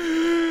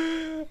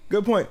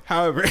 Good point.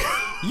 However,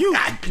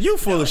 You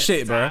full of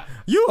shit, bro.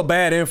 You a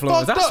bad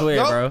influence. Fucked I up, swear,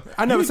 yo. bro.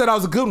 I never said I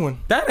was a good one.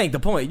 That ain't the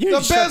point. You The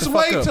need to shut best the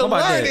fuck way up. to How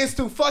about learn that? is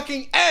to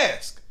fucking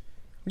ask.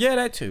 Yeah,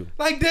 that too.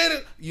 Like, Daddy,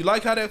 you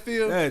like how that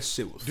feels? That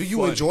shit was Do you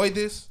funny. enjoy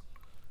this?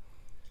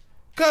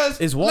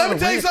 Cause Is let me water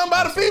tell you wet? something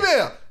about a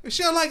female. If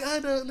she don't like, I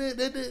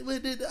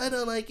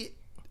don't like it.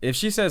 If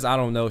she says I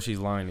don't know, she's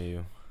lying to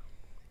you.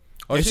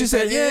 Or If she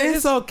said, yeah,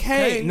 it's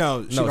okay.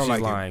 No, she no, don't she's like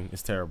it. lying.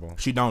 It's terrible.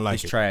 She don't like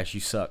It's it. trash. You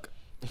suck.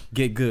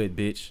 Get good,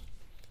 bitch.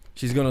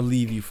 She's gonna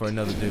leave you for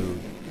another dude.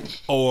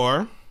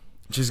 Or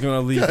She's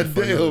gonna leave you God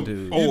for another damn.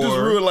 dude. You just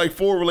Or- ruined like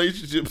 4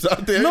 relationships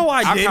out there. No, I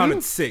I didn't.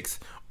 counted 6.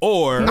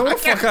 Or No, the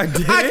fuck I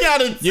did. I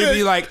counted you'd 6.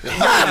 be like,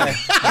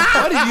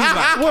 what do you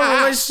like? What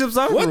relationships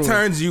I What ruined?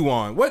 turns you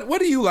on? What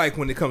do you like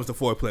when it comes to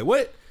foreplay?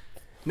 What?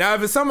 Now,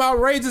 if it's some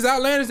outrageous,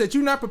 outlandish that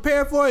you're not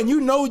prepared for, and you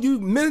know you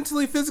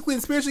mentally, physically,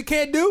 and spiritually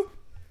can't do,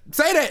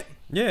 say that.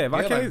 Yeah, if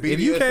I Yeah, can't, like if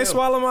you can't BDSM.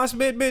 swallow my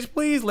spit, bitch,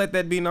 please let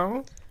that be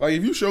known. Like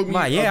if you show me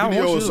Like, yeah, a I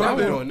video want or you to- I I'm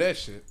something, doing that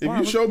shit. if Why? you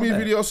What's show me a that?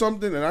 video or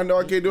something and I know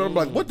I can't do it, I'm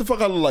like, what the fuck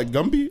I look like,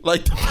 Gumby?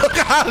 Like the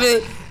fuck out of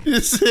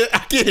it. I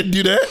can't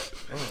do that.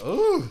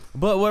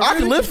 But what I can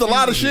really lift a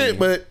lot of confuses shit, me-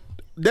 but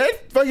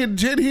that fucking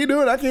shit he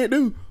doing, I can't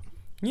do.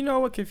 You know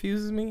what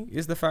confuses me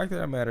is the fact of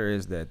the matter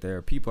is that there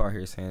are people out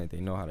here saying that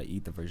they know how to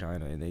eat the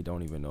vagina and they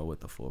don't even know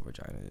what the full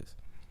vagina is.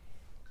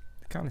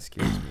 It kind of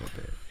scares me a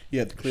bit. You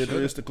have the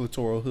clitoris, the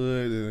clitoral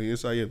hood, and the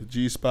inside you have the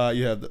G spot.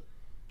 You have the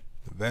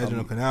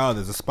Vaginal canal.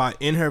 There's a spot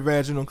in her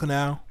vaginal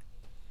canal.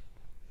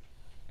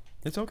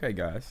 It's okay,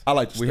 guys. I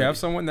like to We study. have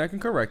someone that can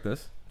correct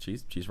us.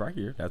 She's right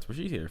here. That's what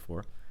she's here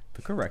for,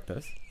 to correct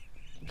us.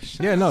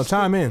 Yeah, no,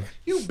 chime in.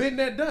 You been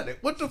there, done it.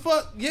 What the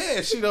fuck?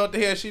 Yeah, she done.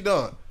 Yeah, she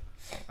done.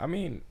 I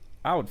mean,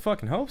 I would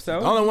fucking hope so.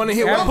 I only wanna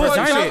hear Have one But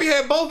person. vagina- Tommy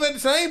had both at the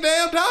same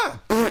damn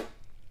time.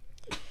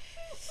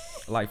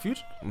 Like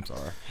Future. I'm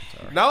sorry.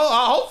 No,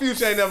 I hope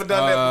Future ain't never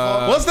done that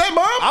before. What's that,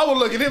 mom? I would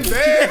look at him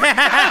very.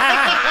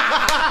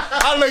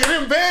 I look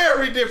at him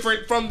very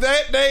different from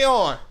that day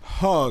on.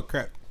 Oh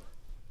crap.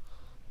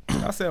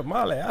 I said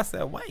Molly. I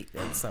said wait.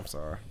 I'm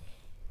sorry.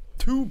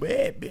 Too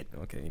bad, bitch.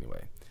 Okay,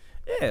 anyway.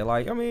 Yeah,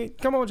 like I mean,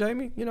 come on,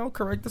 Jamie. You know,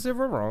 correct us if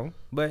we're wrong.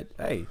 But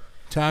hey,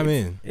 Chime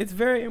in. it's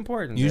very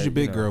important. Use that, your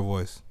big you know, girl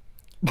voice.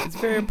 It's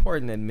very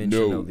important that men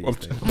should know these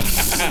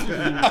things.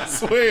 I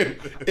swear.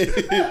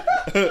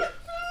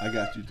 I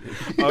got you,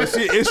 Jay. Oh,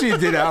 if she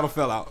did it, I'd have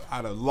fell out.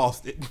 I'd have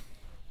lost it.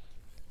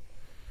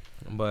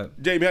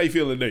 But Jamie, how you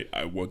feeling today?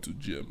 I want to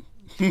gym.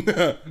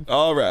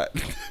 All right.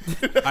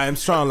 I am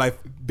strong like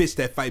bitch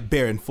that fight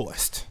bear in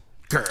forest.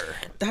 Grr.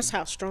 That's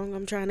how strong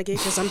I'm trying to get.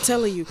 Because I'm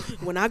telling you,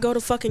 when I go to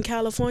fucking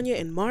California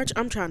in March,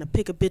 I'm trying to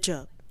pick a bitch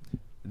up.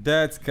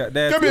 that's Come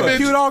here, bitch.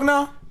 Cute dog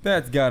now?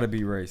 that's gotta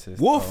be racist.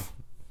 Wolf.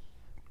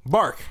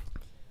 Bark.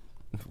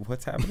 though.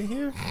 What's happening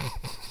here?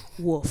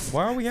 Wolf.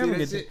 Why are we having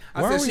That's a? it.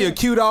 Why I are said we she a having-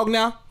 cute dog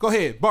now. Go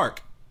ahead,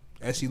 bark.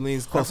 As she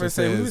leans I closer, was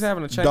saying, we was says,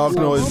 having a check. Dog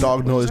noise,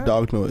 dog noise,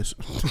 dog noise.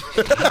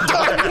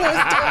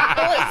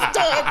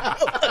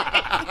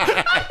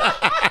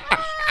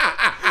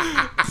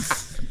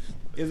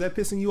 "Is that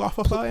pissing you off,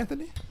 about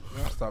Anthony?"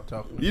 Stop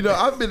talking. You know,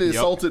 I've been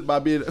insulted by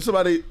being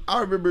somebody. I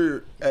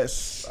remember it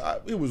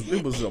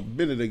was a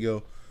minute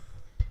ago.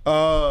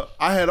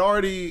 I had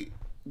already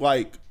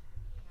like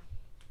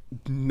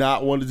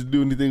not wanted to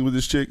do anything with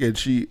this chick, and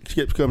she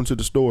kept coming to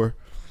the store.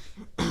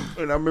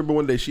 And I remember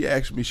one day she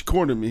asked me, she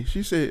cornered me.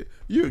 She said,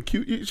 "You're a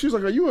cute." She was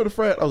like, "Are you in a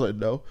frat?" I was like,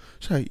 "No."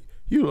 She's like,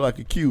 "You look like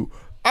a Q."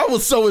 I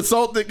was so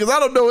insulted because I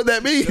don't know what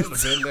that means.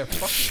 Been there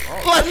fucking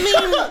wrong. Like, I mean,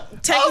 I was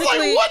technically,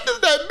 like, what does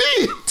that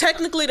mean?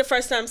 technically, the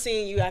first time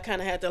seeing you, I kind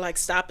of had to like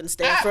stop and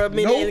stare for a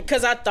minute Nope.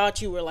 because I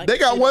thought you were like. They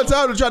got you one know.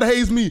 time to try to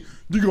haze me.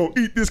 You gonna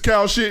eat this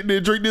cow shit and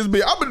then drink this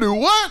beer? I'm gonna do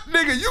what,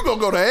 nigga? You gonna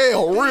go to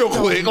hell real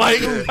quick? Like,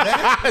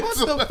 What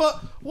the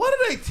fuck? What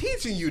are they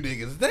teaching you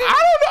niggas? They, I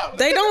don't know.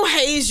 They don't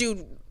haze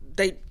you.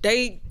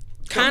 They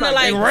kind of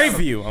like. and rape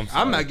you. I'm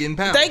sorry. I'm not getting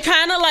pounded. They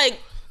kind of like.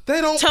 They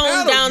don't Tone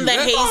paddle down you. the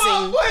That's-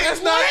 hazing. Wait,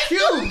 that's not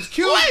cues.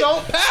 Cues What?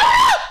 don't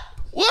paddle.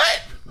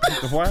 What?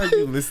 Why are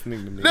you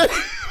listening to me?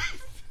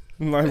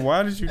 Like,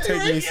 why did you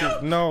take me?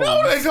 No,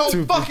 No, they don't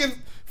stupid fucking.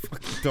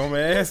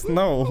 dumbass.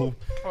 No.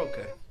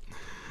 Okay,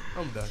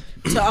 I'm done.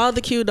 To all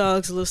the Q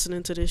dogs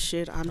listening to this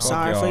shit, I'm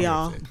sorry for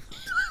y'all.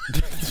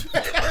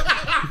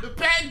 The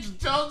package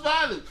chose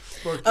violence.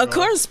 Of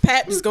course,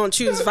 Pat is gonna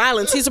choose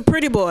violence. He's a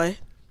pretty boy.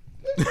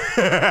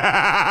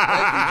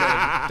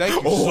 Thank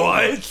you.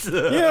 What? You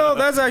know,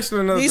 that's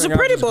actually another He's a thing I've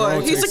pretty just grown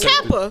boy. to He's a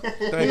accept.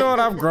 Kappa. You know what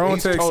I've grown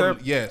He's to totally-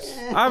 accept? Yes.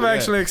 I've Yeah.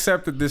 actually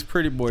accepted this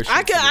pretty boy shit.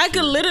 I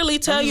could literally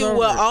tell I'm you just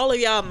what over it. all of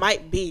y'all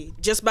might be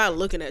just by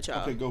looking at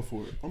y'all. Okay, go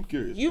for it. I'm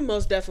curious. You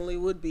most definitely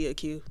would be a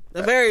Q.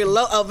 A very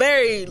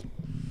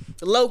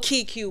low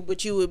key Q,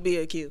 but you would be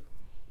a Q.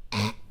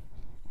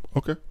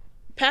 Okay.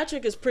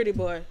 Patrick is pretty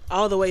boy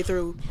all the way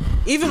through.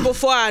 Even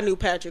before I knew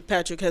Patrick,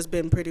 Patrick has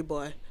been pretty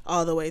boy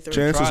all the way through.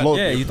 Chances Tried. los.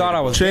 Yeah, you thought I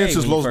was Chances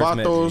gay when you los first met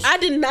me. vatos. I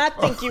did not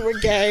think you were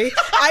gay.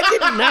 I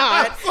did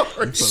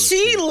not.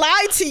 She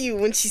lied to you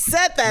when she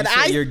said that.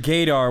 You said your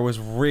gaydar was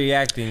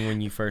reacting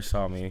when you first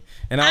saw me,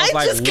 and I was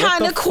like, just "What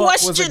kind the of fuck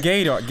was a question.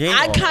 gaydar?"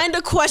 I kind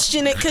of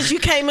question it because you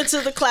came into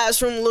the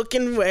classroom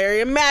looking very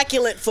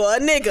immaculate for a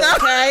nigga.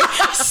 Okay,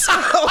 so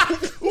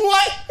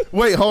What?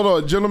 Wait, hold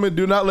on, gentlemen.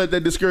 Do not let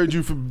that discourage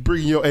you from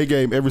bringing your A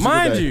game every single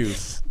Mind day. you,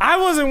 I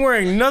wasn't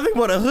wearing nothing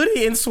but a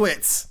hoodie and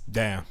sweats.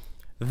 Damn.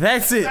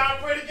 That's it. Not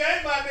a pretty game,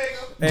 my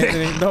nigga.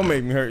 Anthony, don't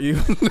make me hurt you.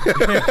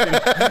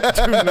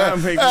 Anthony, do not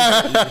make me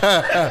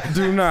hurt you.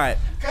 Do not.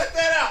 Cut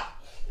that out.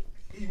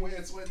 He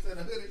wearing sweats and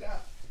a hoodie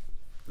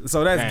now.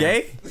 So that's Damn.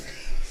 gay?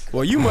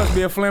 Well, you must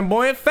be a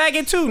flamboyant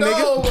faggot too, No,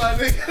 nigga.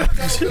 my nigga.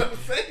 That's what I'm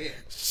saying.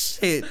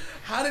 Shit.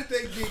 How did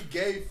they get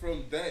gay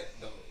from that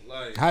though?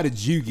 Like, How did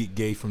you get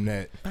gay from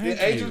that? did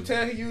Angel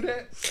tell you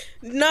that?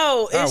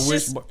 no, I it's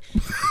wish. just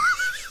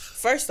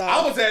first I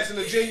off, was asking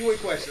a genuine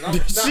question. I'm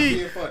not She,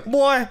 being funny.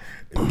 boy,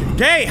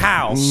 gay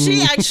how?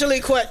 she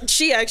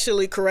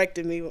actually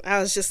corrected me. I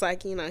was just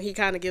like, he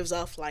kind of gives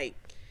off like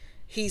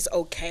he's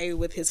okay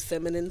with his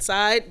feminine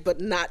side, but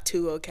not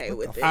too okay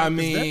with it. I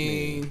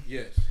mean,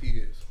 Yes, he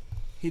is.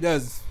 he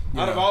does.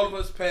 Out of all of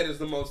us, Pat is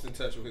the most in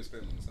touch with his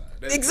feminine side.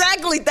 That's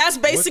Exactly. That's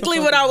What the basically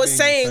fuck what I is was being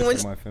saying in when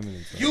touch with my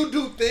feminine side? You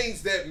do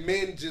things that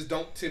men just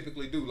don't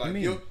typically do. Like I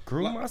mean, you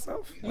groom like,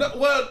 myself? No,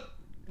 well,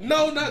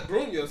 no, not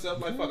groom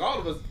yourself. Like fuck, all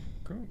of us.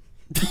 Groom.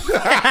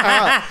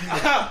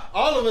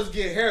 All of us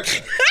get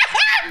haircuts.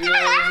 You know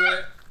what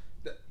I'm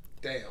saying?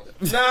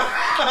 Damn. Nah.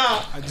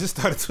 I just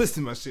started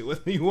twisting my shit.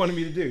 What do you wanted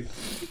me to do?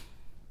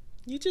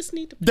 you just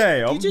need to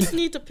Damn. you just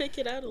need to pick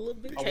it out a little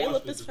bit. Caleb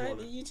watched it is this fine.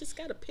 morning. You just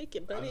gotta pick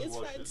it, buddy. It's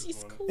fine.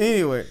 She's cool.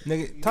 Anyway,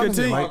 Nigga, talk to me,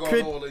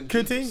 continue. Mike.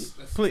 Continue.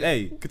 Please,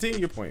 hey, continue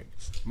your point.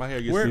 My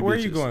hair gets Where three are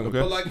you bitches, going with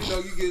Okay. But like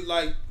you get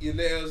like your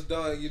nails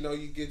done.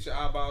 You get your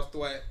eyebrows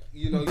thwacked.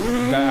 You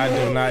I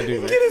do not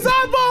do that. His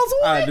eyeballs.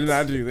 I do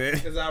not do that.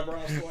 his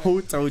eyebrows thwacked.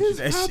 Who told you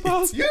that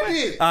shit? You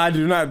did. I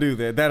do not do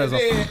that. That is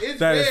It's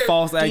that is very-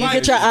 false like, accusation.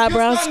 get your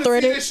eyebrows you're starting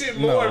threaded? to see this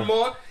shit more No. and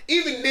more.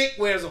 Even Nick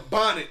wears a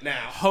bonnet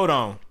now. Hold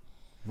on,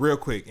 real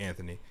quick,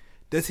 Anthony.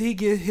 Does he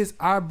get his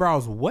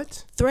eyebrows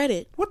what?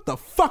 Threaded. What the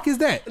fuck is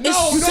that?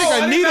 No, you no, take I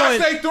a did needle not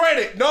and say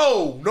threaded.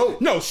 No.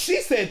 no, she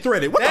said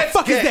threaded. What That's the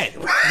fuck is gay.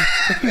 that?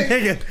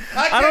 Nigga,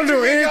 I can't don't do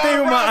you get your anything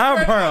with my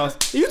eyebrows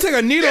eyebrows. You take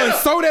a needle and Yeah.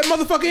 sew that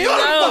motherfucker in? What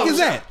the fuck is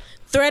that?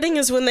 Threading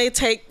is when they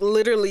take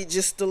literally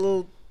just a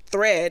little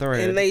thread, Thread.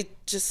 and they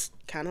just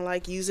kind of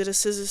like use it as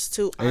scissors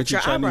to Ain't arch your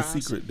your Chinese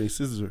eyebrows. secret? They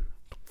scissor.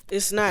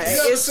 It's not.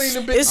 never seen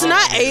them It's bitches?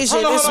 not Asian.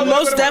 Hold on, It's hold on,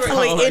 most wait.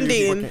 definitely Hold on,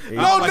 Indian.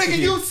 No, like nigga, to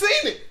you seen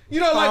it. You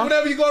know, like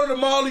whenever you go to the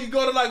mall or you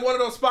go to like one of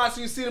those spots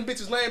and you see them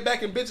bitches laying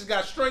back and bitches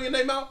got string in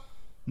their mouth.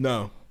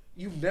 No.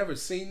 You've never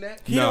seen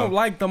that? He No. don't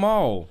like them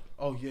all.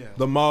 Oh yeah.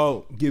 The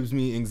mall gives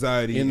me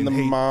anxiety In and the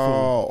hateful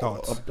mall,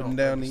 thoughts. up and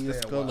down in your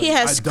skull. He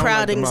has I don't crowd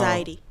like them all.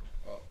 anxiety.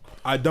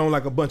 I don't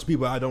like a bunch of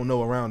people I don't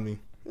know around me.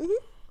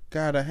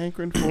 Got a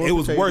hankering for It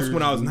was worse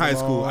when I was in high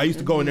potatoes school. I used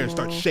to go in there and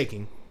start mall.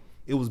 shaking.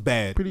 It was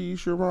bad. Pretty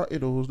sure raw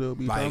it'll they'll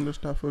be Like, time to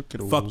stop for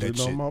kiddos. fuck that in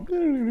the shit. mall.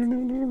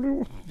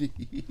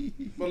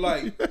 But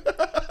like,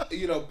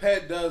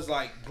 Pat does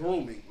like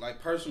grooming,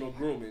 like personal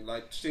grooming,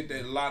 like shit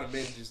that a lot of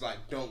men just like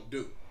don't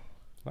do.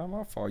 Not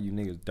my fault. You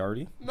niggas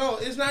dirty. No,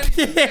 it's not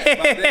even that.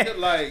 My nigga.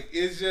 Like,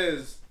 it's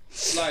just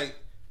like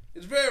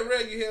it's very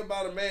rare you hear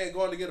about a man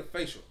going to get a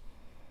facial.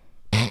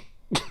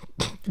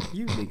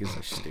 You niggas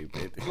are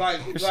stupid. Like,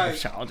 You're like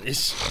so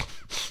childish.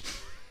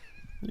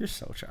 You're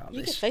so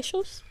You get childish.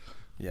 facials?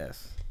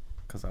 Yes,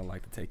 because I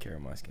like to take care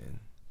of my skin.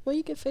 Where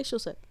you get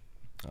facials at?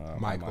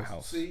 At Michael. my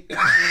house. see.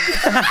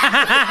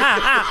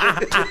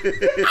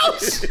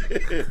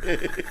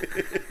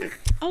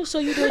 Oh, so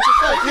you do it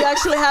yourself? You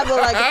actually have a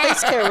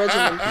face care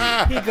regimen.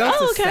 He goes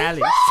Oh,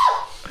 okay.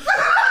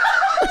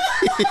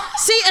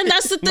 See, and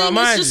that's the thing.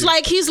 mind It's just you,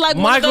 like he's like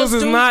Michael's one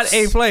is of those not a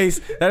dudes-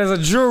 place. That is a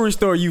jewelry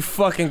store, you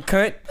fucking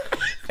cunt.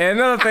 And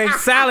another thing,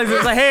 Sally's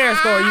is a hair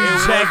store, you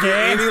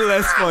jackass. Any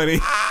less funny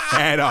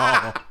at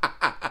all.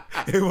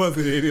 It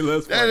wasn't any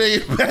less That funny.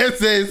 nigga Pat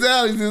say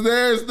Sally's is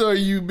hair store,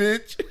 you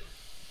bitch.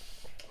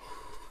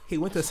 He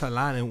went to the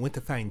salon and went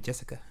to find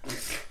Jessica.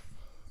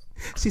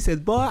 She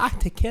said, "Boy, I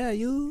take care of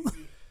you."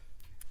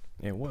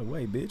 In what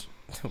way, bitch?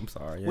 I'm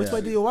sorry. Which yeah.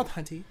 way do you want,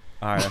 hunty?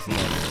 All right, that's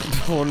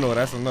enough. Oh no,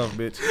 that's enough,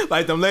 bitch.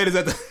 Like them ladies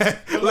at the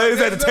But, ladies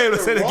like, at the there's table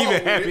nothing said to give you a wrong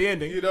with happy it,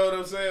 ending. You know what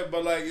I'm saying?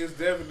 But like, it's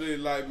definitely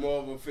like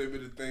more of a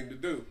feminine thing to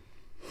do.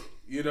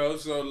 You know,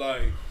 so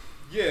like,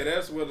 yeah,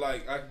 that's what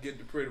like I can get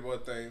the pretty boy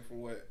thing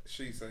from what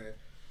she's saying.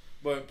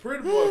 But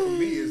pretty boy for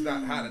me is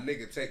not how the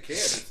nigga take care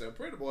of himself.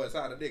 Pretty boy is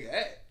how the nigga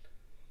act.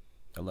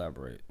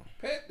 Elaborate.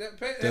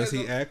 Does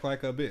he act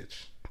like a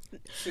bitch?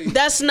 See,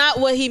 That's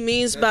not what he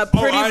means by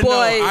pretty I boy.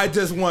 know. I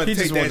just want to He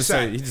take just that wanted to shot.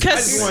 say it. He just I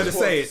just wanted to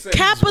say it.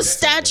 Kappa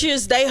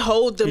statues, they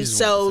hold just wanted to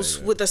themselves say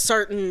that. with a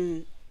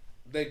certain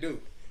They do.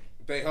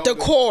 They hold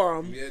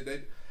decorum. Yeah,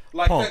 they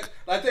like Punk.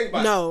 think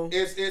about No.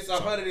 it. It's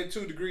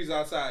 102 degrees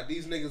outside.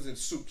 These niggas in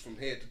suits from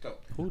head to toe.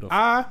 Who the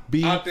I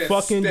be Out there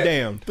fucking stepping.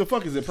 damned. The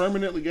fuck is it?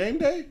 Permanently game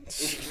day?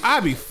 I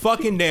be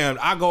fucking damned.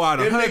 I go out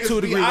Them 102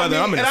 niggas be- degree weather.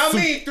 I'm in a I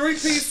suit. mean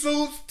 3-piece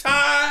suits,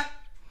 tie,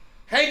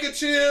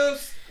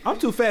 handkerchiefs, I'm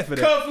too fat for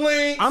that.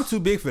 cufflinks. I'm too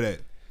big for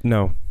that.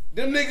 No.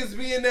 Them niggas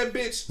be in that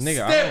bitch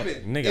Nigga,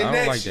 stepping. I in don't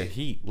that like shit. the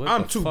heat. What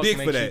I'm the too fuck big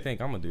makes for you that. think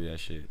I'm gonna do that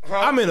shit?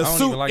 I'm in a I don't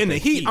suit even like in the the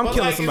heat. heat. I'm But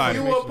killing like, somebody.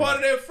 if you were a part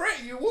of that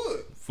frat, you would.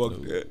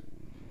 Fuck that.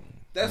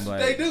 That's I'm what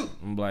like, they do.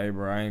 I'm like, hey,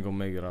 bro, I ain't gonna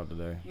make it out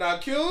today. Now,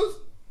 Q's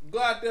go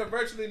out there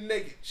virtually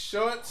naked.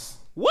 Shorts,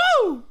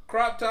 Woo!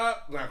 crop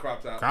top, not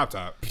crop top. Crop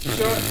top.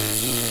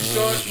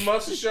 Shorts,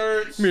 muscle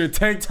shirts, You mean a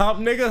tank top,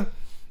 nigga?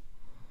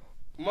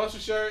 muscle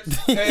shirts,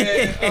 and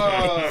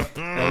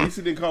At least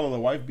he didn't call it a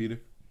wife beater.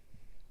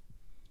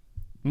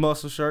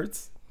 Muscle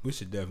shirts. We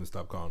should definitely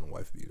stop calling them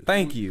wife beaters.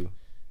 Thank you.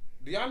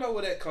 do y'all know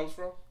where that comes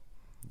from?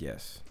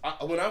 Yes.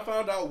 When I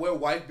found out where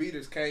white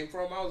beaters came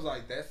from, I was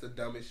like, that's the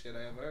dumbest shit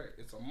I ever heard.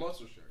 It's a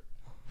muscle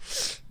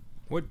shirt.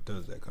 Where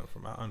does that come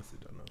from? I honestly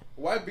don't know.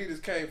 White beaters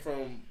came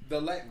from the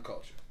Latin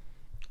culture.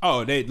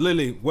 Oh, they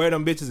literally wear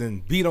them bitches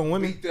and beat on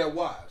women? Beat their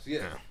wives,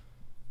 yeah.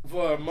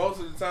 For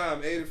most of the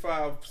time,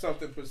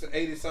 80-something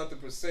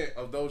percent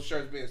of those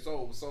shirts being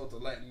sold was sold to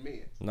Latin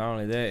men. Not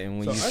only that, and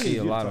when So you I need see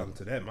you a lot talking of,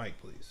 to that mic,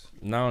 please.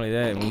 not only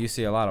that, when you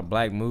see a lot of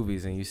black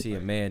movies and you see a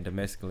man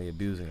domestically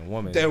abusing a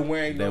woman, They're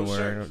wearing those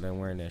shirts. They're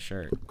wearing that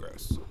shirt.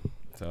 Gross.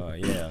 So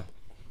yeah,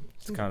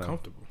 it's kind of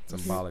Comfortable.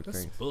 symbolic That's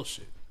things.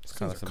 bullshit. It's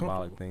kind of Things are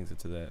symbolic comfortable. things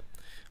into that.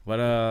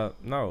 But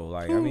no,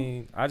 like I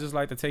mean, I just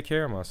like to take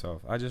care of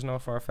myself. I just know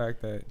for a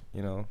fact that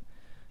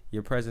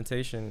your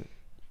presentation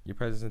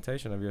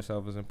of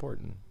yourself is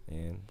important,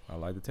 and I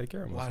like to take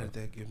care of Why myself.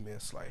 did that give me a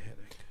slight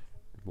headache?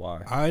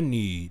 Why? I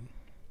need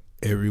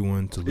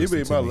everyone to It listen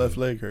made to my me. left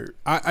leg hurt.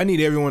 I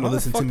need everyone to Why the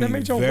listen fuck to that me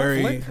made your left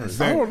very, leg hurt?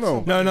 very. I don't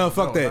know. No,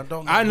 fuck No, I that.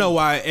 don't know. I know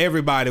why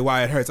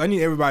it hurts. I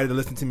need everybody to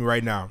listen to me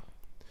right now.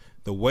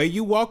 The way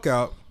you walk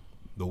out,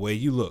 the way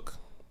you look,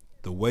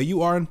 the way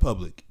you are in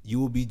public, you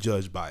will be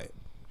judged by it.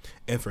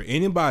 And for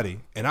anybody,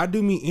 and I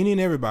do mean any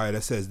and everybody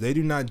that says they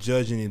do not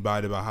judge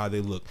anybody by how they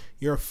look,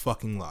 you're a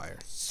fucking liar.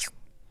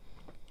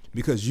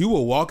 Because you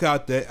will walk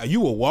out there, you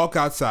will walk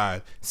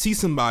outside, see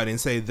somebody and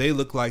say they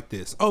look like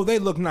this. Oh, they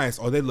look nice,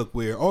 or they look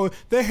weird, or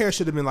their hair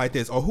should have been like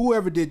this, or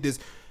whoever did this.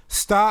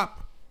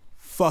 Stop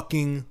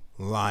fucking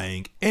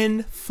lying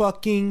and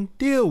fucking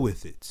deal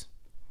with it.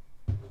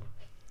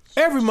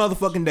 Every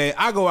motherfucking day,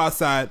 I go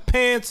outside,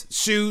 pants,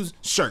 shoes,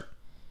 shirt.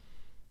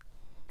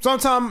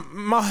 Sometimes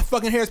my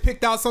fucking hair is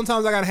picked out.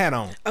 Sometimes I got a hat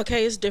on.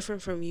 Okay, it's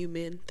different from you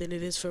men than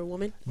it is for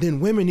women. Then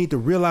women need to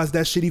realize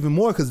that shit even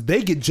more because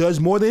they get judged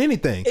more than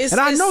anything. And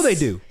I know they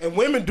do. And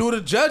women do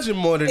the judging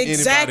more than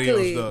Exactly.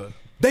 anybody else does.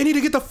 They need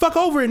to get the fuck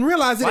over it and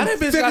realize it. Why and that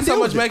bitch fucking got so deal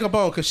much with it. makeup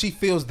on? Because she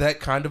feels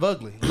that kind of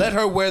ugly. Let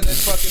her wear that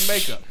fucking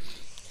makeup.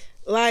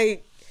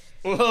 Like,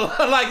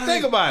 Like,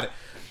 think about it.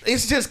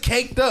 It's just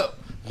caked up.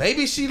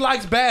 Maybe she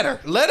likes batter.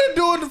 Let her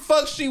do what the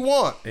fuck she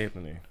want.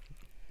 Anthony,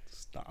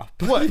 stop.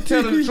 What?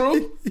 Tell her the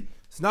truth.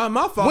 It's not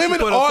my fault. Women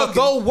she put a are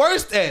fucking- the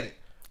worst at it.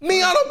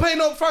 Me, I don't pay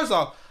no. First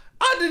off,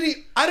 I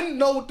didn't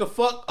know what the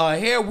fuck a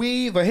hair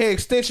weave, a hair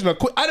extension, or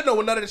I didn't know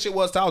what none of that shit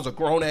was till I was a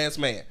grown ass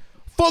man.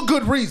 For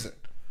good reason.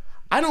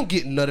 I don't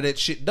get none of that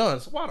shit done.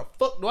 So why the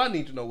fuck do I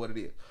need to know what it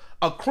is?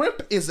 A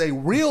crimp is a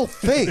real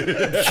thing.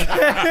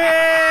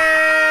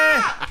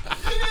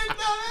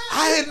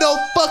 I had no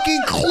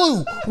fucking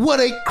clue what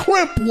a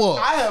crimp was.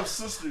 I have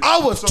sisters. I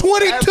was so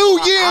 22 that's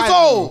why years I knew.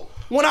 old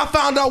when I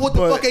found out what the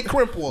But- fuck a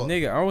crimp was.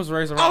 Nigga, I was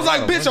raised around. I was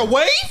like, lot of bitch, a women.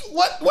 wave?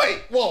 What?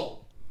 Wait, whoa.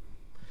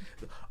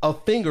 A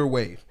finger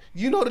wave.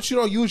 You know that you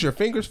don't use your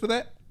fingers for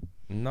that?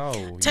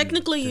 No.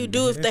 technically you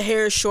do if the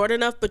hair is short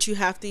enough, but you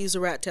have to use a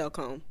rat tail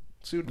comb.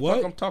 See what the What?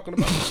 fuck I'm talking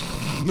about?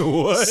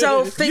 What?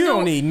 So You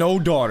don't need no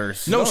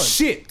daughters. no None.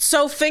 shit.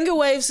 So finger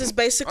waves is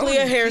basically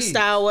I a don't need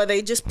hairstyle where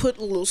they just put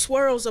little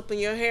swirls up in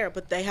your hair,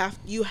 but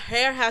your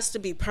hair has to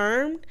be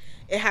permed.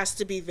 It has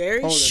to be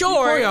very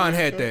short. Corian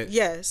had that.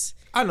 Yes.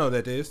 I know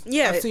that is.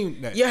 Yeah. I've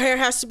seen that. Your hair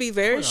has to be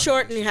very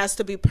short and it has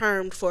to be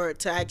permed for it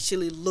to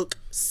actually look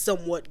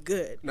somewhat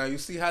good. Now, you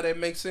see how that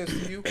makes sense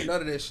to you?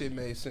 None of that shit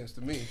made sense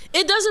to me.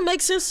 It doesn't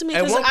make sense to me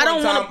At because one I point don't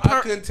in time, want to I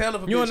couldn't tell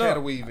if a You bitch want had a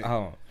to weave in.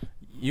 Hold on.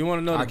 You want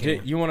to know I the?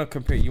 can't. You want to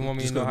compare? You want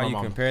me to Just know go how to you my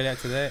mama. compare that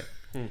to that?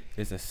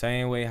 It's the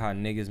same way how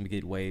niggas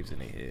get waves in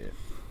their head.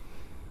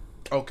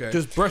 Okay.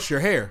 Just brush your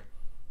hair.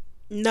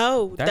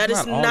 No, That's that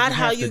is not all not you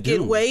how have you to get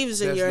do.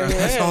 waves in That's your not-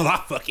 That's all hair. I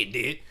fucking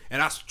did.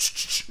 And I.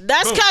 That's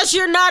Boom. because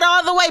you're not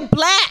all the way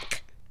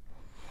black.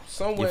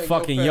 Somewhere You in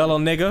fucking your yellow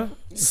family- nigga.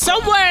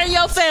 Somewhere in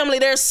your family,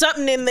 there's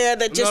something in there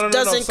that just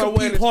doesn't Somewhere in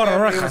compete. his Puerto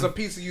family, Rican. It was a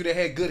piece of you that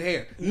had good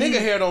hair. Nigga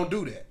hair don't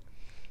do that.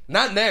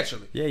 Not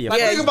naturally. Yeah, yeah. Like,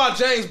 Yeah. think about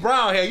James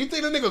Brown hair. You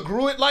think the nigga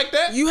grew it like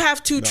that? You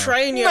have to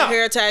train your No.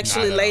 hair to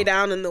actually Not at lay all.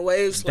 down in the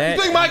waves. That-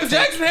 You think Michael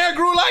Jackson hair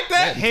grew like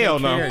that? Hell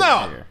no. Care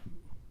No. there.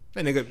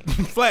 That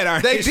nigga flat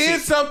iron. They his did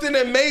shit. something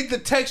that made the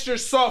texture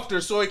softer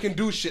so it can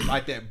do shit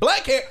like that.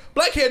 Black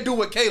hair do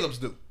what Caleb's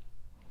do.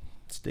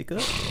 Stick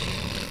up.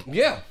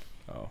 Yeah.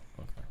 Oh,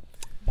 okay.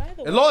 By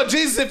the way, And Lord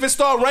Jesus, if it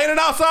start raining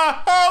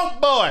outside, oh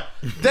boy,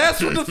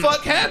 that's what the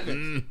fuck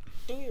happened.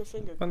 do your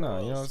finger But no, you know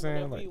what I'm curls saying?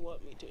 whenever Like- you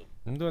want me to.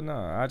 But no,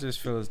 I just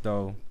feel as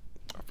though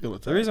Feel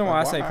it the reason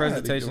why I say had to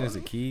presentation do is the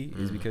it. key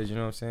is because you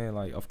know what I'm saying.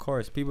 Like, of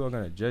course, people are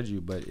gonna judge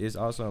you, but it's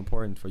also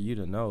important for you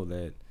to know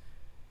that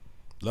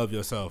Love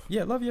yourself.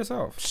 love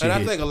yourself. And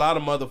I think a lot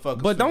of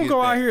motherfuckers. But don't forget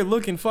go out that. here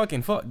looking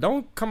fucking fuck.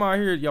 Don't come out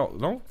here, yo.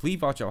 Don't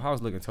leave out your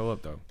house looking toe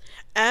up though.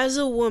 As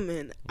a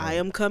woman, I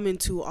am coming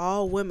to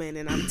all women,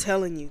 and I'm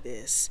telling you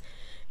this: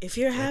 if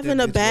you're having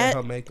That a bitch wear bad,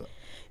 her makeup.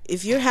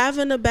 if you're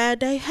having a bad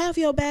day, have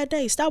your bad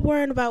day. Stop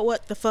worrying about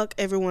what the fuck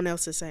everyone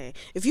else is saying.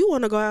 If you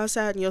want to go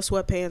outside in your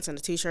sweatpants and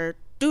a t-shirt,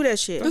 do that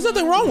shit. There's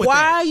nothing wrong with Why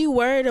that. are you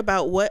worried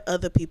about what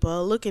other people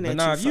are looking But at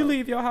nah, you if you for?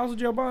 leave your house with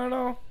your bonnet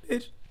on,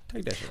 bitch,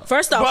 take that shit off.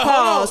 First off, But hold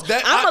on, pause.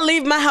 that- I'm gonna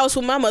leave my house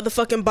with my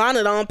motherfucking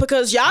bonnet on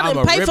because y'all I'ma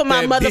didn't pay rip for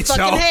my that bitch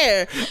motherfucking off.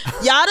 hair.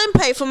 Y'all didn't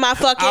pay for my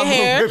fucking I'ma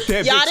hair. rip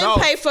that Y'all bitch didn't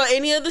off. pay for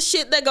any of the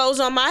shit that goes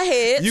on my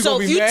head. You So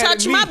gonna if be you mad at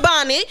touch me. my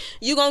bonnet,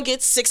 you gonna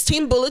get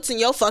 16 bullets in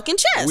your fucking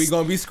chest. We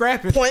gonna be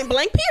scrapping. Point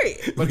blank. Period.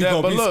 We But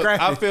gonna be look,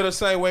 scrapping. I feel the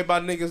same way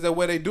about niggas that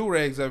wear their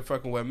do-rags every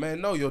fucking way. Man,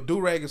 no, your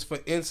do-rag is for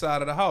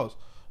inside of the house.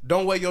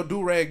 Don't wear your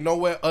do-rag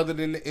nowhere other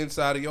than the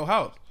inside of your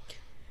house.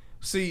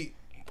 See,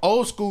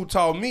 old school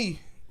taught me,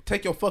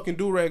 take your fucking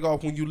do-rag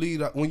off when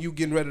you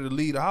getting ready to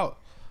leave the house.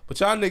 But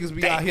y'all niggas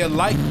be out here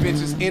like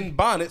bitches in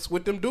bonnets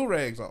with them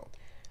do-rags on.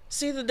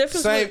 See the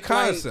difference. Same with,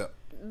 concept.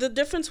 Like, the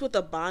difference with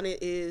a bonnet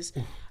is,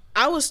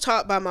 I was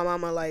taught by my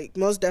mama, like,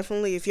 most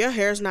definitely, if your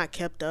hair's not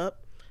kept up,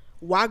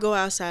 why go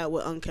outside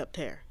with unkept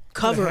hair?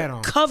 Cover hat it.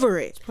 on. Cover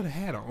it. Put a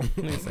hat on.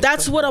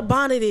 That's what a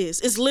bonnet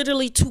is. It's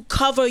literally to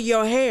cover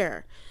your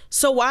hair.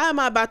 So why am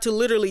I about to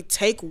literally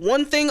take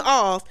one thing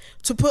off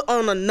to put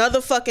on another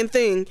fucking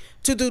thing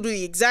to do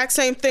the exact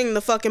same thing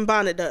the fucking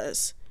bonnet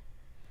does?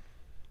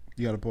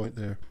 You got a point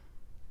there.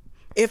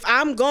 If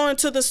I'm going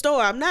to the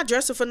store, I'm not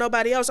dressing for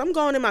nobody else. I'm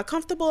going in my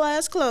comfortable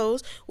ass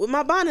clothes with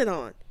my bonnet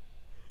on.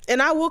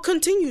 And I will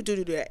continue to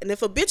do that. And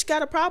if a bitch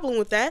got a problem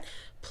with that,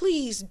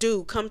 please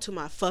do come to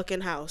my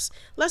fucking house.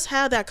 Let's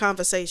have that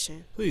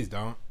conversation. Please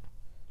don't.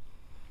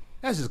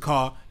 That's just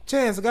called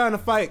Chance. I got in a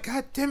fight.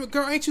 God damn it,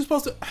 girl. Ain't you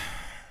supposed to?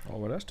 Oh,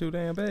 well, that's too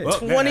damn bad. Well,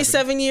 that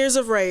 27 years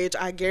of rage.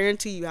 I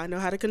guarantee you, I know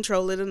how to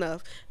control it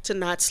enough to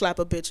not slap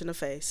a bitch in the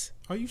face.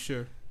 Are you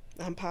sure?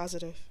 I'm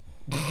positive.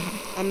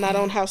 I'm not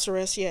on house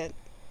arrest yet.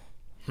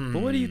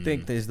 But what do you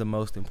think is the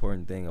most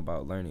important thing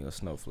about learning a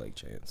snowflake,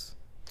 Chance?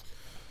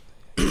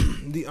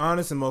 The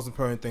honest and most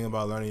important thing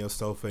about learning your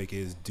snowflake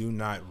is do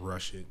not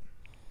rush it.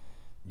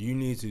 You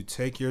need to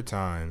take your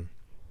time.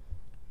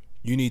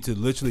 You need to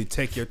literally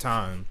take your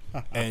time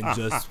and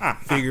just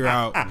figure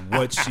out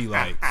what she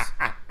likes.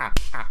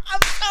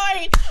 I'm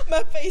sorry.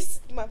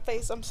 My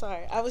face. I'm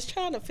sorry. I was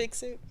trying to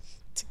fix it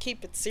to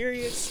keep it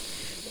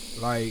serious.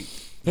 Like,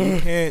 you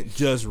can't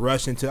just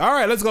rush into, all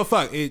right, let's go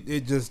fuck.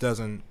 It just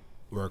doesn't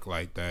work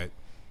like that.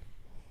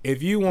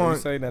 If you Are you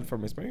want, saying that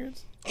from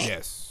experience?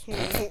 yes.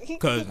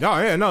 Because,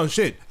 no,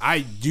 shit.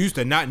 I used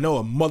to not know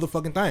a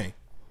motherfucking thing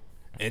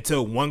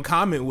until one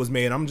comment was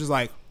made. I'm just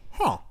like,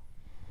 huh.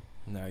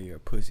 Now you're a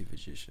pussy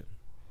magician.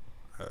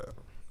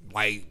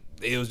 Like,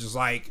 it was just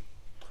like,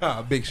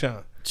 Big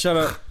Sean. Shut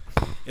up.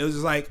 it was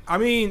just like, I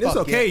mean, it's Fuck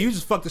okay. yeah. You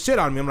just fucked the shit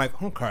out of me. I'm like,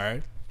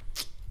 okay.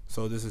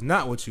 So this is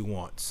not what you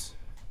want.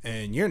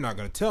 And you're not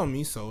going to tell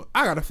me, so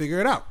I got to figure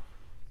it out.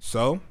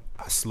 So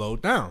I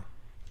slowed down.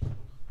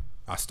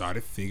 I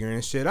started figuring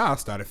shit out. I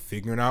started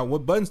figuring out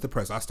what buttons to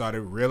press. I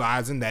started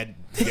realizing that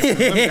different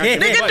women got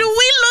different Nigga, do buttons.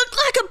 we look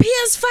like a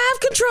PS5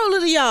 controller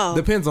to y'all?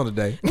 Depends on the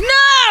day.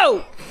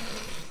 No!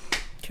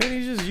 Can't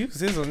he just use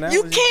his analogy?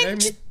 You can't.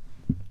 Jamie?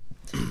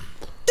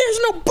 There's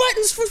no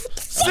buttons for.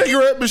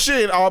 Cigarette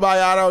machine. All by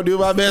I don't do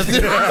my best.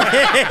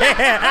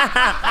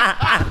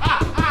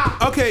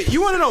 Okay,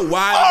 you want to know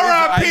why?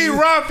 R.I.P.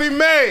 Rafi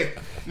May.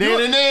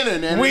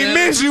 We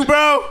miss you,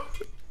 bro.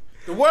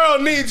 The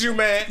world needs you,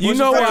 man. You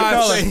know why I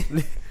color? say.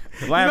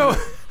 You know,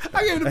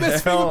 I gave the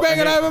best finger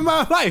banging I ever in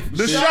my life.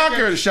 The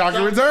shocker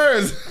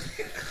returns.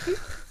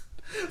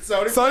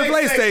 Sony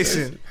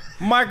PlayStation.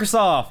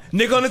 Microsoft.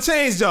 Nigga on the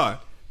change jar.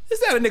 Is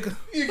that a nigga?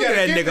 You Look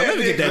at that gotta nigga. get Let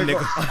me get that that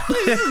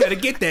nigga. You gotta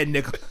get that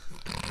nigga.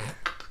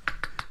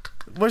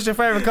 What's your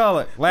favorite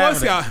color?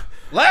 What's Lavender. y'all?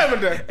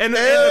 Lavender. And the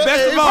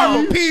best of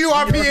all,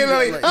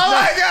 P-U-R-P-N-A. Oh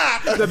my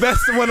God. the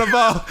best one of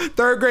all,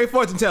 third grade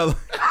fortune teller.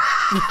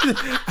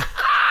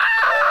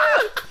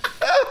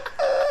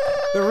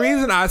 The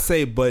reason I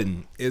say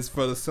button is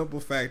for the simple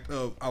fact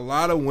of a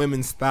lot of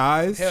women's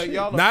thighs, Hell,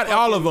 y'all are not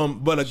all of fucking- them,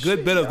 but a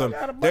good bit of them,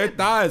 their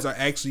thighs are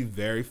actually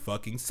very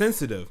fucking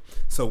sensitive.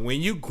 So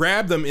when you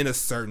grab them in a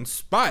certain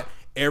spot,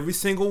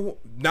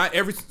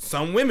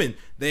 some women,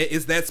 there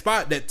is that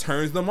spot that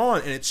turns them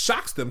on and it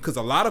shocks them because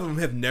a lot of them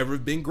have never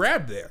been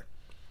grabbed there.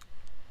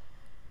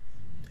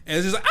 And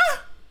it's just like,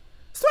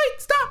 sweet,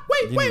 stop,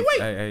 wait.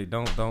 Hey,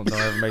 don't ever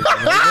make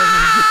that.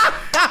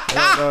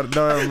 Don't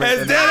ever make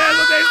That's that's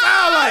what they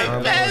sound like.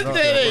 Don't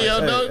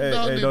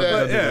do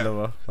that.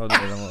 Don't do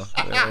that no more.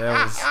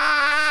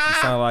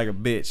 You sound like a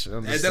bitch.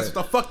 And that's what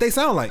the fuck they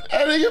sound like.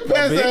 That nigga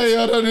past that,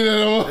 yo, don't do that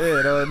no more.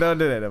 Yeah, don't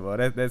do that no more.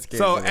 That's scary.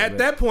 So at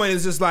that point,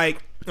 it's just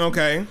like,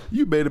 okay.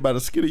 You made it by the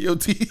skin of your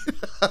teeth.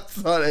 I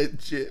saw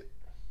that shit.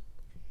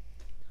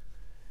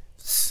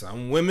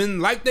 Some women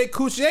like their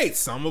coochie ate.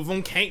 Some of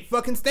them can't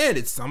fucking stand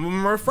it. Some of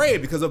them are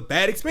afraid because of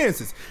bad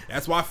experiences.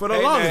 That's why for the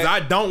longest, I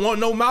don't want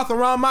no mouth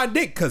around my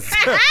dick because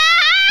fuck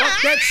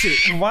that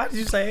shit. Why did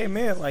you say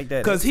amen like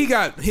that? Because he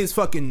got his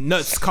fucking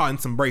nuts caught in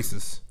some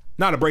braces.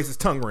 Not a braces,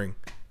 tongue ring.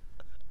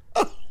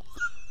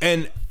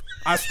 And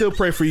I still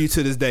pray for you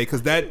to this day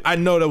because that I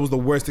know that was the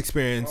worst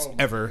experience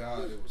ever.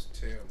 God, it was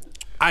terrible.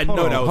 I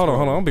know that was Hold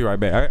on. I'll be right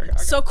back.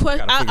 So,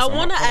 I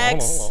want to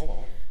ask. Hold on.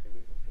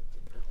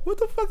 What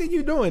the fuck are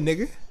you doing,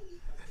 nigga?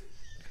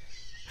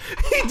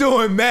 He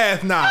doing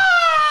math now.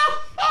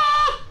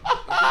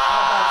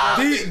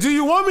 Do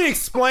you want me to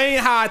explain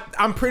how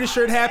I'm pretty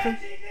sure it happened?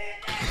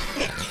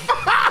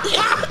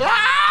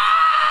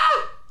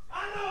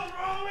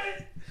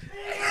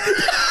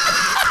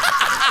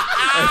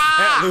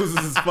 That loses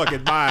his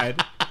fucking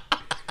mind.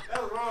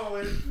 That's wrong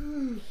with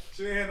it.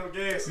 She ain't had no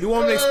gas. You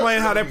want me to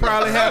explain how that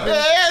probably happened?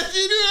 Yes,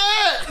 you do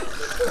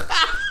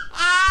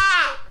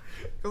that.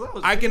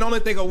 I can only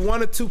think of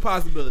one or two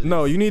possibilities.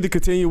 No, you need to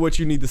continue what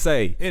you need to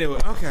say. Anyway,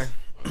 okay.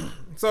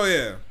 So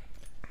yeah,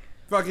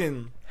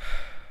 fucking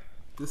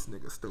this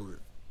nigga stupid.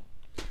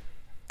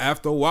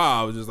 After a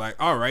while, I was just like,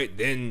 all right,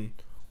 then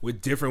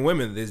with different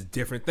women, there's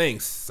different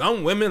things.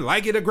 Some women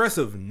like it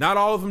aggressive. Not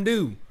all of them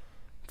do.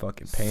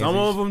 Fucking pansies. Some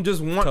of them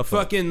just want Tough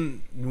up.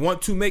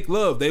 want to make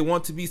love. They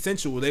want to be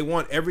sensual. They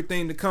want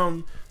everything to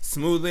come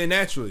smoothly and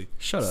naturally.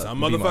 Shut up.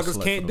 Some You be my motherfuckers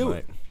slut can't for do the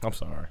it. night. I'm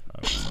sorry.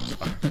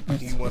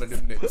 He one of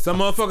them niggas. Some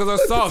motherfuckers are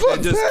soft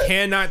and just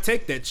cannot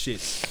take that shit.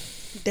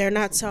 They're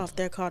not soft.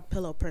 They're called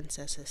pillow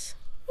princesses.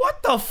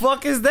 What the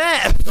fuck is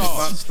that?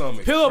 My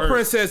stomach. Pillow hurt.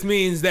 princess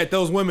means that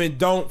those women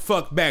don't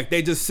fuck back.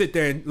 They just sit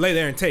there and lay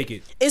there and take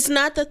it. It's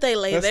not that they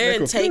lay That's there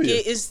and take necrophilia.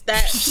 it. It's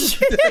that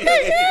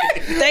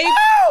they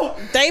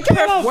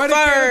What did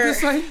Karen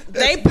just prefer say?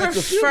 they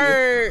That's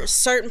prefer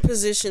certain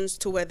positions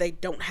to where they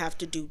don't have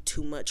to do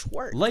too much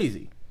work.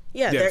 Lazy.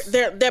 Yeah, Yes.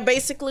 they're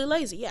basically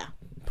lazy. Yeah.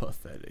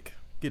 Pathetic.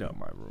 Get out of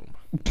my room.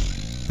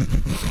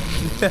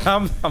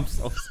 I'm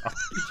so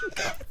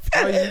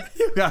sorry.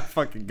 You gotta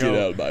fucking go.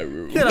 Get out of my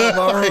room. Get out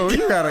of my room.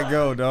 You gotta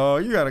go,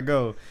 dog. You gotta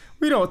go.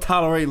 We don't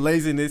tolerate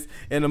laziness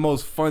and the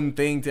most fun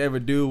thing to ever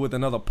do with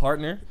another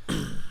partner.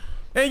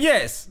 And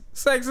yes,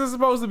 sex is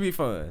supposed to be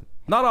fun.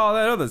 Not all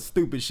that other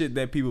stupid shit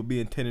that people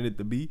be intending it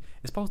to be.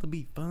 It's supposed to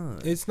be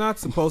fun. It's not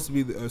supposed to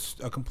be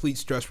a complete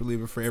stress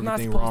reliever for It's not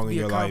everything supposed wrong to be in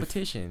your a life.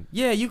 competition.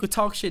 Yeah, you could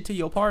talk shit to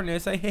your partner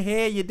and say,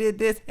 hey, you did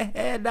this.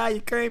 Hey, now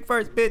you came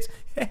first, bitch.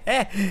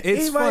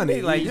 It's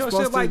funny. Like, You're you know,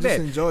 supposed shit to like just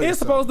that. enjoy It's yourself.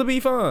 supposed to be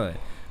fun.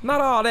 Not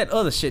all that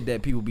other shit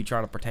that people be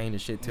trying to pertain to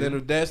shit to. Then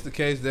if that's the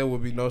case, there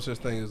would be no such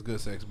thing as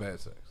good sex, bad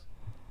sex.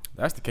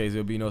 That's the case.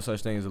 There'll be no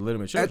such thing as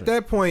illegitimate children. At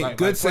that point,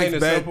 good plain sex,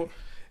 and bad. simple,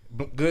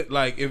 good.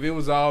 Like if it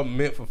was all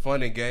meant for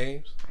fun and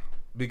games,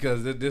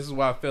 because this is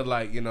why I feel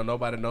like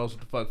nobody knows what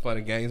the fuck fun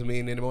and games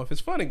mean anymore. If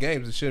it's fun and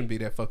games, it shouldn't be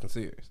that fucking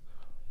serious.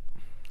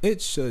 It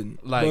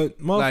shouldn't. Like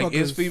but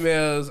it's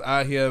females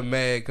out here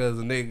mad because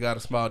a nigga got a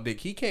small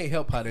dick. He can't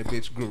help how that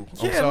bitch grew.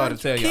 I'm sorry to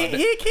tell y'all.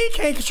 He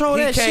can't control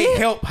He that can't shit.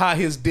 help how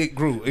his dick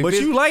grew. If But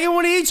it's- you like it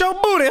when he eat your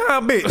booty, huh,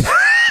 bitch?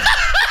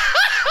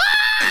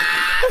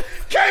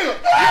 Caleb,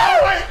 you all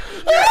right?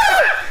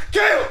 Yeah.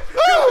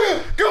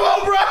 Caleb, come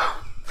on, bro.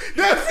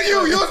 That's for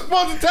you. You're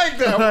supposed to take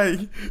that. Like,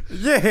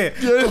 yeah.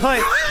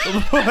 Like,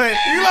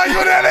 You like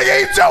when that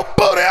nigga eat your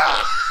booty?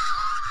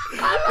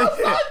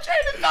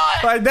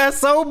 like that's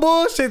so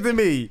bullshit to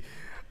me.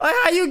 Like,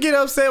 how you get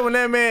upset when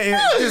that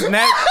man just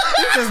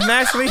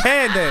naturally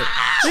had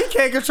that? He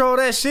can't control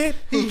that shit.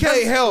 he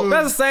can't help.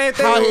 That's the same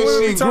thing How when his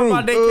we shit talking grew.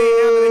 about they can't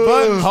handle it.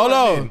 But hold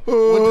on,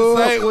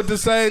 with the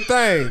same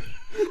thing.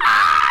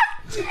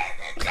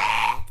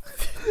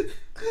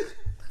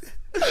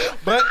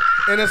 But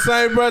in the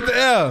same breath of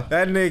air,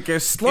 That nigga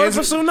slurp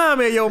for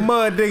tsunami in your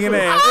mud digging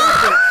ass.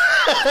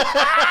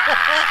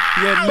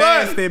 You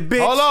nasty bitch.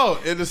 hold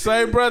on. In the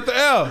same breath of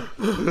air,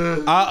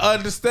 I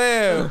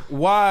understand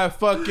why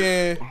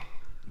fucking.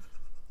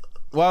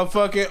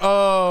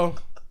 I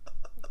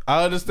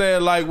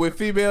understand like with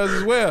females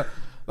as well.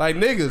 Like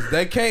niggas,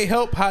 they can't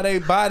help how they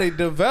body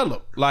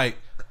develop. Like,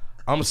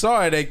 I'm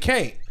sorry, they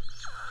can't.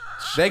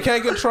 They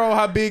can't control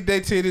how big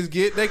their titties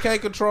get. They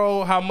can't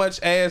control how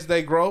much ass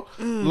they grow.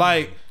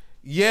 Like,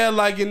 yeah,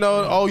 like you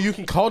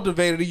can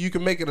cultivate it. You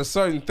can make it a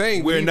certain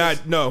thing. We're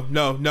not. No.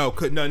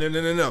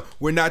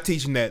 We're not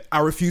teaching that. I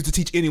refuse to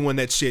teach anyone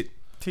that shit.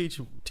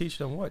 Teach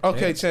them what? Okay,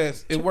 Chance?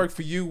 Chance, it worked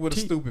for you with a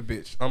stupid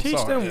bitch. I'm Teach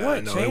sorry. them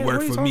what? No, Chance? it What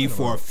worked are you for me talking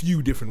for a about?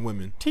 few different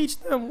women. Teach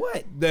them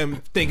what?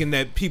 Them thinking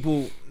that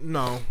people,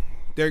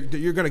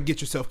 you're gonna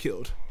get yourself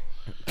killed.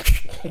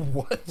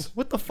 What?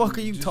 What the fuck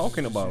are you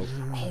talking about?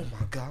 Oh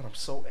my God, I'm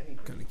so angry.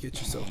 Gonna get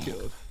yourself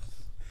killed.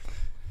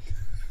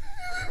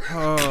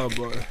 Oh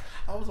boy.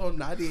 I was on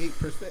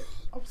 98%.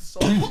 I'm so.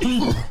 Oh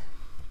my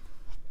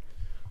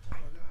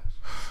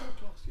gosh, so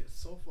close yet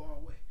so far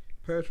away.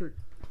 Patrick,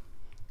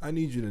 I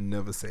need you to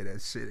never say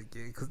that shit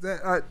again, cause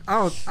I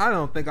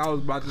don't think I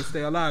was about to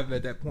stay alive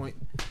at that point.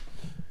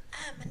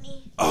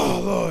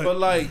 Oh Lord. But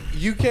like,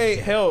 you can't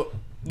help.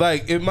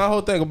 Like, if my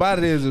whole thing about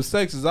it is, if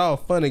sex is all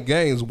fun and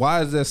games,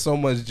 why is there so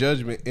much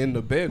judgment in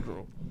the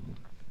bedroom?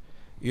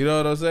 You know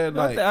what I'm saying?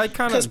 Like, I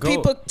kind Because of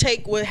people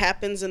take what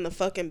happens in the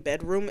fucking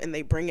bedroom and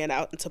they bring it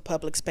out into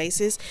public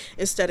spaces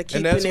instead of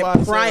keeping and that's it why I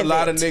say private. a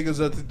lot of niggas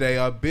of today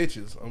are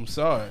bitches. I'm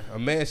sorry. A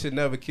man should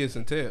never kiss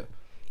and tell.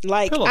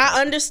 Like, Pillow talk.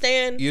 I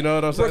understand. You know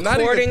what I'm saying? Not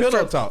even recording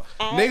pillow for- talk.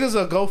 Niggas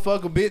will go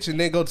fuck a bitch and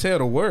then go tell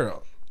the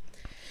world.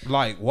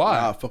 Like, why?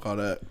 Nah, fuck all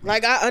that.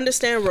 Like, I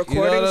understand You know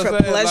recording what I'm for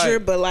saying? pleasure,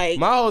 Like, but like,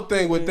 my whole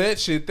thing with that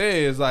shit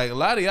there is like, a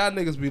lot of y'all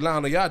niggas be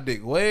lying on y'all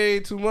dick way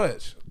too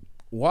much.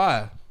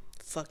 Why?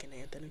 fucking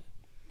Anthony.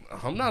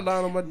 I'm not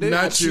lying on my dick.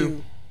 Not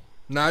you.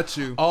 Not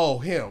you. Oh,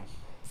 him.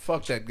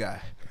 Fuck that guy.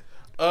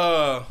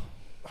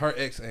 Her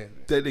ex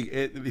Anthony. That nigga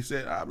Anthony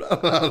said, I'm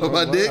not on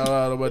my dick. I'm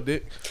not on my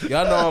dick.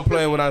 Y'all know I'm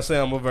playing when I say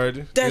I'm a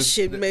virgin. That It's-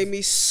 shit made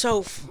me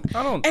so.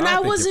 I don't. And I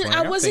don't think wasn't. you're I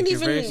playing. wasn't think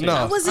you're very even. No,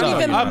 I wasn't no,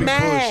 even I be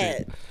mad.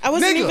 bullshit. I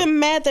wasn't Nigga, even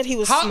mad that he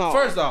was small.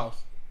 First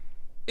off,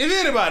 if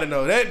anybody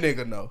know, that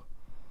nigga know.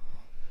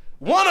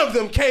 One of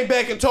them came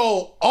back and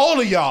told all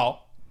of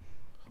y'all.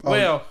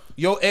 Well,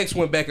 your ex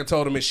went back and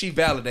told him, and she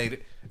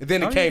validated. And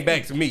then it came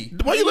back to me.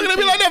 Why you looking at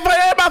me like that?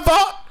 That ain't my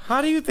fault.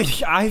 How do you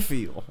think I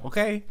feel?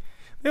 Okay,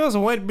 there was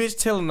one bitch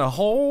telling the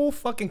whole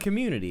fucking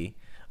community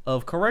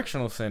of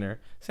correctional center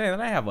saying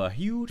that I have a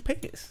huge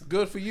penis.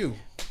 Good for you.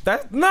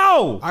 That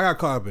no, I got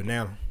caught up in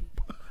now.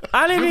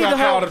 I didn't You need got the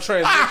whole called a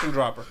transition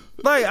dropper.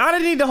 like I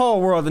didn't need the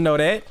whole world to know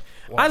that.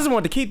 I just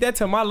wanted to keep that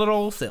to my little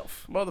old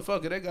self.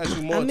 Motherfucker, that got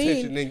you more I mean,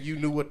 attention than you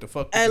knew what the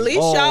fuck to at do. least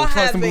y'all trust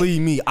have and it.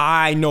 believe me,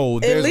 I know.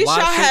 At There's a least lot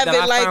y'all of shit have that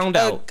it I like found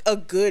out. a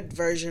good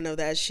version of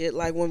that shit.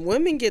 Like when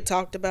women get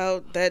talked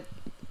about, that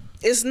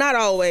it's not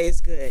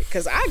always good.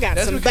 Cause I got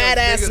That's some because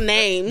badass niggas-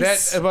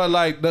 names. But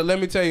like, let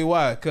me tell you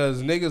why.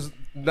 Cause niggas,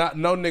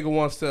 no nigga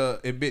wants to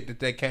admit that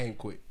they came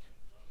quick.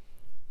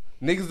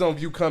 Niggas don't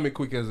view coming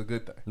quick as a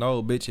good thing.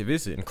 No, bitch, if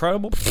it's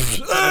incredible,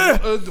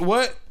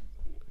 What?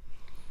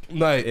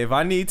 Like, if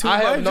I need two I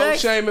have life no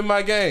jacks, shame in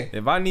my game.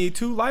 if I need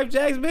two life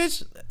jacks,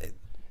 bitch,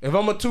 If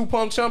I'm a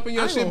 2-pump chump in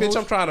your shit, bitch,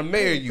 I'm trying to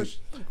marry you.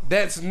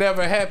 That's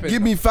never happened.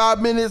 Give me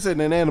 5 minutes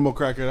and an animal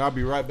cracker, and I'll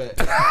be right back.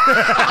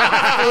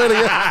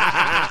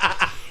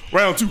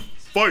 Round 2,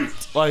 fight.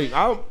 Like,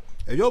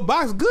 If your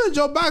box good,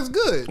 your box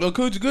good. Your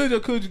coochie good, your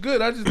coochie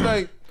good. I just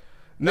like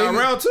Now niggas-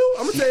 round 2,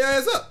 I'm gonna tear your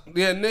ass up.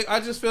 Yeah, I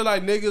just feel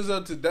like niggas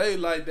of today,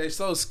 like they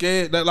so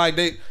scared that like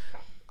they.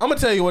 I'm gonna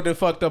tell you what they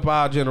fucked up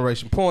our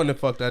generation. Porn that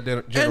fucked our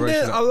generation And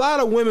then up. a lot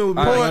of women would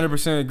be I like,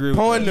 100% agree with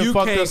Porn that. that you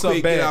fucked can't us up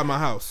quick bad. get out of my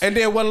house. And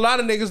then what a lot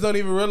of niggas don't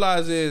even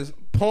realize is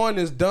porn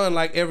is done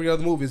like every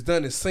other movie. It's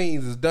done in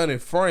scenes. It's done in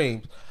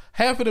frames.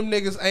 Half of them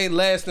niggas ain't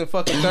lasting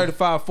fucking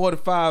 35,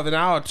 45 an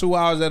hour, 2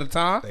 hours at a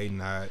time. They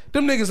not.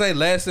 Them niggas ain't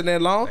lasting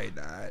that long. They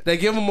not. They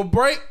give them a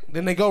break,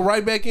 then they go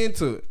right back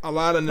into it. A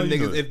lot of them you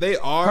do niggas, it? if they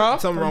are, Huh?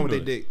 something wrong with you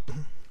their do dick.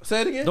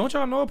 Say it again. Don't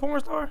y'all know a porn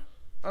star?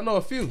 I know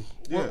a few.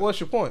 Yeah. What's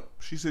your point?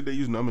 she said they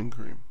use numbing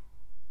cream.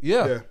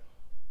 Yeah. Yeah.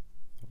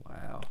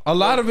 Wow. A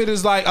lot of it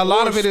is like a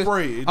lot Or of it is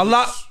spray. It a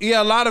lot. just-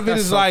 Yeah, a lot of it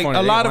That's is so like funny.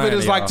 a They lot of it lying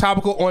is to like y'all.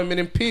 topical ointment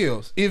and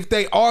pills. If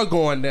they are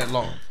going that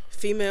long,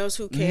 Females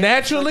who can't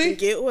Naturally? fucking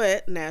get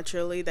wet,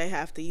 naturally they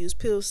have to use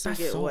pills to That's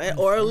get so wet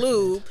or a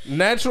lube.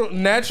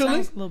 naturally. Sounds a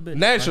little bit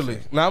Now I'm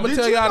gonna Did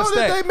tell you you how to know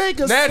that stack. they make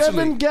a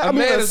Naturally, a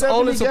man is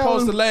only 70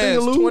 supposed to gallon thing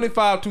of last lube?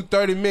 25 to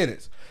 30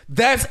 minutes.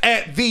 That's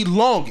at the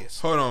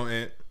longest. Hold on,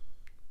 Ant.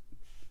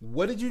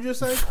 What did you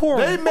just say?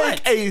 They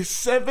make a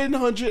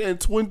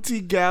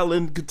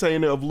 720-gallon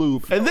container of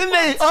lube, and then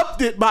they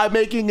upped it by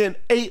making an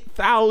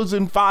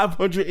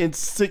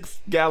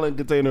 8,506-gallon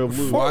container of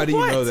lube. Why do you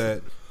What? know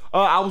that?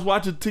 I was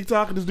watching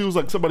TikTok, and this dude was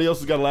like, "Somebody else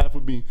has got to laugh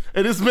with me."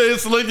 And this man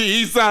selected the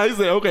east side. He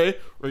said, "Okay,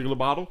 regular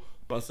bottle,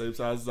 about the same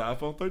size as the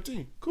iPhone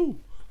 13. Cool.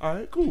 All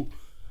right, cool."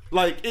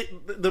 Like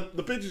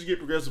the pictures get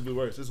progressively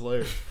worse. It's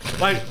hilarious.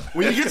 Like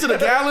when you get to the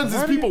gallons,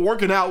 it's people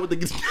working out with the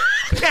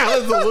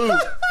gallons of lube.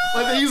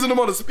 Like they're using them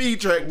on a speed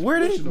track.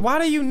 Why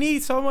do you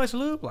need so much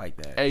lube like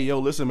that? Hey, yo,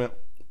 listen, man.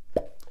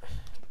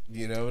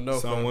 You never know.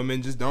 Some fam.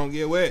 women just don't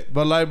get wet.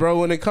 But like, bro,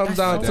 when it comes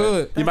down to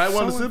it, You might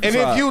want to and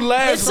if you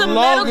last It's a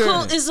longer,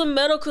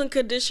 medical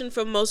condition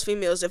for most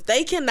females. If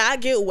they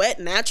cannot get wet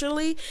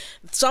naturally,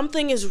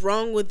 something is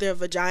wrong with their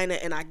vagina,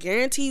 and I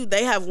guarantee you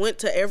they have went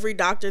to every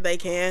doctor they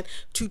can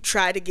to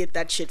try to get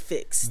that shit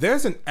fixed.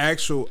 There's an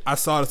actual, I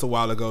saw this a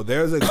while ago.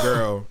 There's a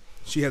girl,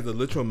 she has a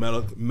literal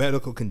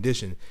medical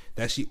condition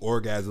that she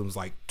orgasms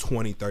like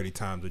 20, 30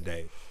 times a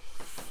day.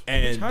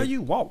 And How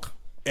you walk?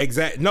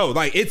 No,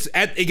 like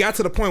it got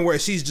to the point where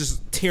she's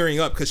just tearing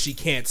up because she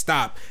can't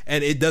stop,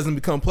 and it doesn't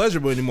become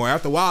pleasurable anymore.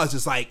 After a while, it's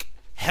just like,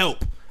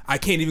 help! I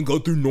can't even go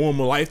through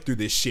normal life through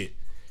this shit,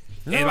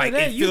 and like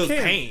it feels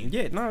pain.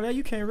 Yeah, no, that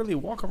you can't really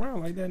walk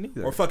around like that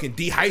neither. Or fucking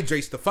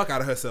dehydrates the fuck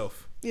out of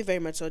herself. You very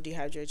much so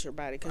dehydrate your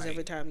body because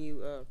every time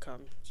you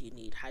come, you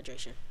need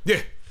hydration.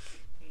 Yeah.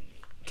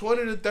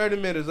 20 to 30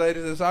 minutes,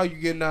 ladies. That's all you're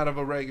getting out of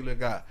a regular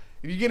guy.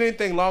 If you get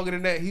anything longer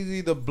than that, he's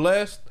either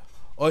blessed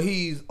or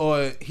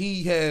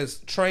he has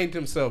trained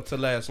himself to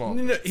last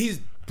longer. No, he's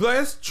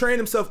blessed, trained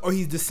himself, or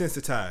he's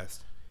desensitized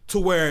to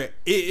where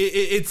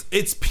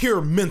it's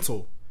pure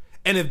mental.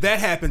 And if that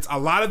happens, a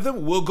lot of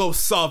them will go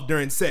soft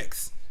during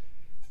sex.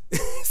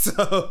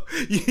 So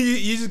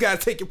you just gotta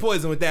take your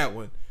poison with that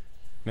one.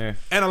 Yeah.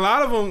 And a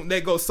lot of them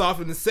that go soft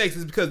in the sex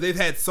is because they've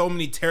had so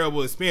many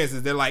terrible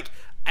experiences. They're like,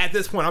 at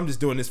this point, I'm just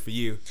doing this for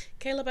you.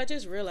 Caleb, I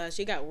just realized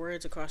you got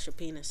words across your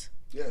penis.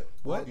 Yeah.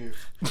 What?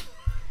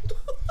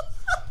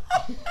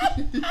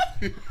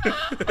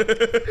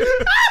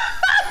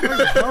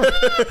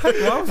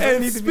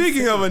 And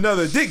speaking of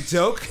another dick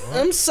joke,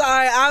 I'm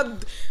sorry.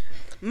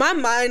 My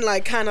mind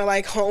kind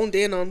of honed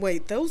in on,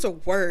 wait, those are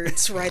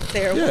words right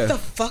there. Yeah. What the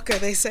fuck are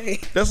they saying?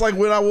 That's like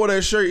when I wore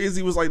that shirt.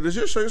 Izzy was like, "Does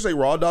your shirt say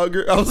Raw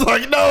Dogger?" I was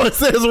like, "No, it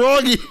says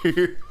wrong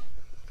here."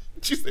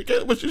 She said,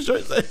 "What's your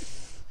shirt say?"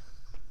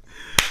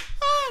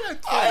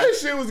 That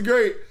shit was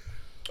great.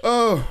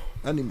 Oh,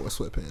 I need more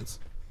sweatpants.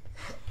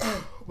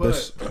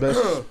 But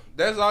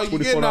that's all you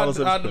getting out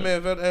the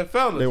man. And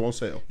fellas, They won't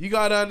sell. you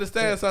gotta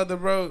understand something,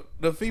 bro.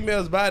 The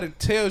female's body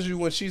tells you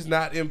when she's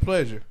not in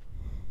pleasure.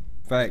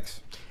 Facts.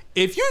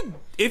 if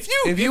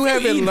you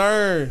haven't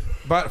learned,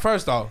 but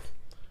first off,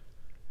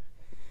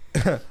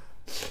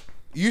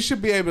 you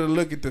should be able to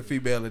look at the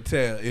female and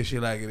tell if she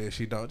like it or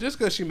she don't. Just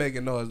because she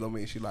making noise don't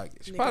mean she like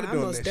it. She probably I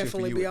doing most that shit for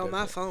definitely you. be at on that my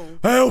point. phone.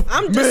 Help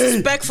I'm me.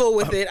 disrespectful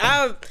with it.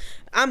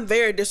 I'm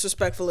very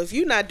disrespectful. If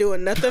you're not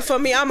doing nothing for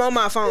me, I'm on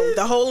my phone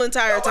the whole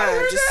entire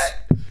time.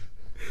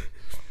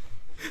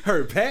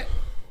 her Pat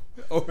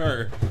or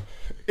her.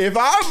 If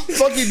I'm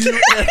fucking you,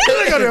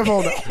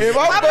 if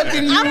I'm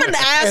fucking you, I'm an and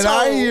asshole.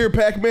 I hear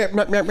Pac-Man,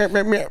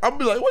 I'll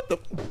be like, what the?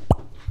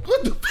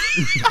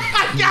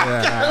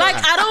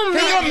 I don't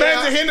Can you mean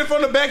imagine hitting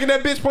from the back of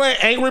that bitch playing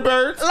Angry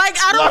Birds?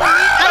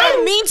 I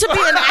don't mean to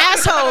be an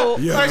asshole.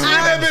 Like she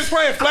that bitch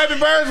playing Flappy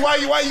Birds while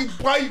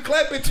you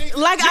clapping.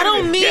 I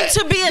don't mean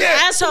to be an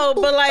asshole,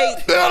 but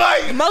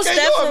most can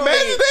you definitely,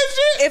 imagine that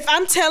shit? if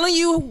I'm telling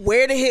you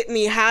where to hit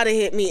me, how to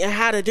hit me, and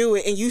how to do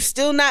it, and you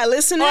still not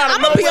listening,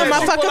 I'm gonna be on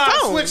my fucking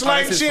phone. Switch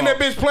like she and that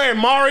bitch playing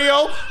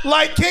Mario.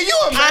 Like, can you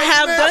imagine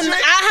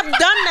I have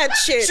done that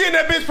shit. She and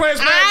that bitch playing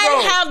Smash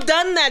I Bros. have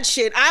done that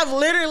shit. I've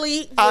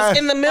literally was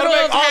in the middle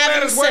of all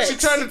having that is where she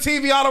sex. turned the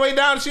TV all the way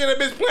down. She and that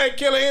bitch playing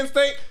Killer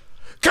Instinct.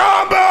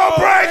 Combo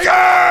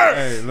breaker.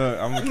 Hey,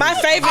 look, My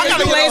favorite is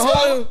Blaze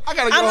Blue. I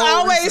gotta go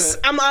home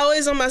I'm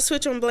always on my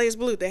Switch on Blaze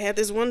Blue. They had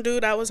this one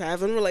dude I was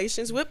having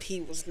relations with. He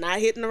was not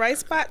hitting the right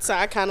spot, so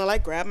I kind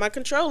of grabbed my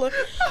controller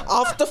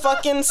off the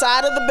fucking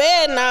side of the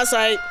bed, and I was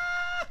like,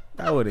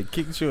 I would have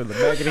kicked you in the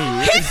back of the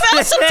head. he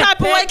felt some type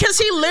of way because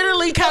he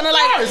literally kind of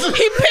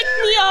he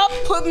picked me up,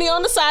 put me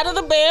on the side of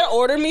the bed,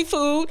 ordered me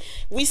food.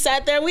 We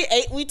sat there, we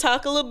ate, we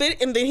talked a little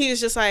bit, and then he was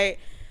just like,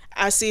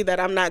 I see that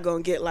I'm not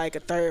going to get a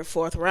third,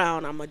 fourth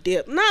round. I'm a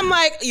dip. And I'm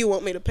like, you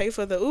want me to pay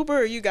for the Uber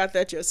or you got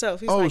that yourself?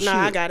 He's like, nah,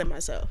 I got it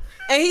myself.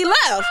 And he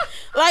left.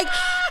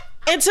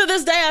 And to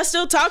this day, I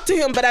still talk to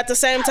him, but at the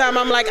same time,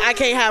 I'm like, I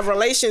can't have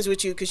relations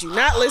with you because you're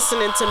not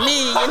listening to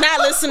me. You're not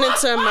listening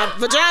to my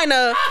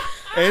vagina.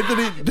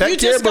 Anthony, that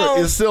camera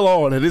is still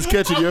on and it's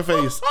catching your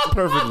face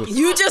perfectly.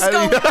 You just go.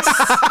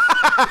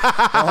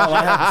 All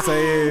I have to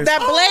say is That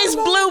Blaze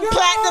Blue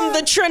Platinum,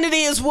 the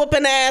Trinity is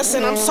whooping ass,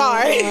 and I'm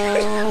sorry.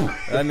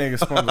 that nigga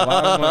spent a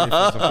lot of money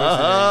for some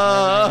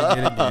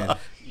pussy that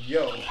he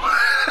never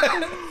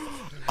get again.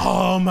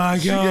 Oh my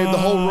god! She gave the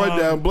whole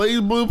rundown.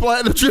 Blaze Blue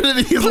Platinum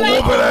Trinity is a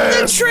whooping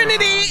The ass.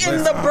 Trinity in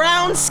the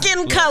brown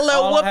skin color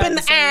all I had whooping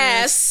to say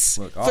ass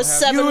is- for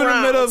 7 You in rounds.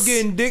 the middle of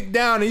getting dick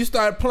down and you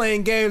started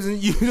playing games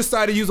and you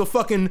decided to use a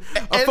fucking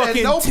at no point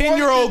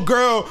 10-year-old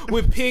girl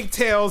with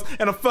pigtails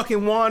and a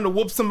fucking wand to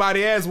whoop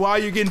somebody's ass while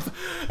you're getting.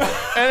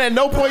 And at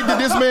no point did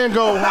this man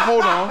go,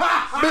 hold on.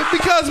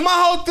 Because my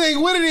whole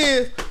thing with it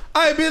is,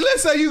 hey, bitch,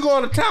 let's say you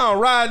going to town,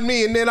 ride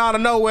me, and then out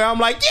of nowhere, I'm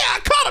like, yeah, I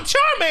caught a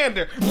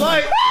Charmander.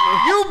 Like,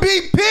 you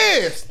be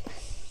pissed.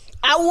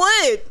 I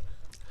would.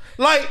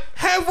 Like,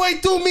 halfway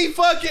through me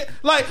fucking,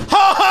 like,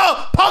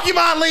 ho,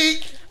 Pokemon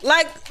League.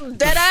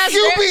 Dead ass.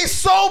 You be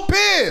so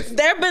pissed.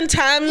 There have been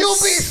times. You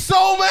be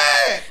so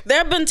mad. There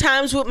have been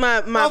times with If I'm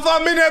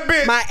in that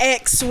bitch, my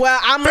ex where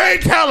I'm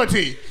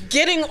fatality.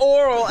 getting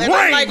oral and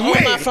I'm Rain on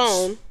my wins.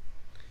 phone.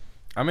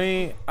 I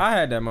mean, I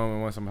had that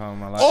moment once upon in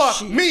my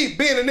life. Or me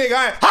being a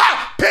nigga,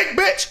 pick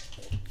bitch.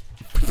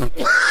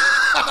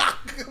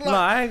 No,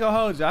 I ain't gonna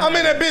hold you. I'm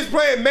in that bitch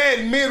playing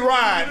Madden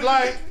mid-ride.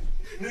 Like,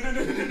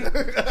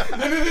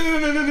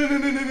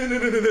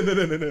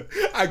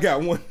 I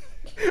got one.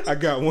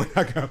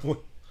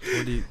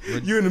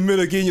 You in the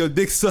middle of getting your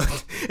dick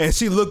sucked, and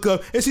she look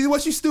up and she,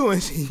 what you doing?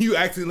 You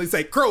accidentally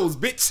say, crows,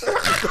 bitch.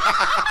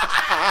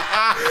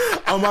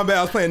 Oh, my bad,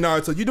 I was playing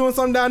Naruto. You doing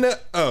something down there?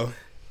 Oh,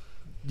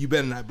 you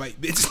better not bite,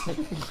 bitch.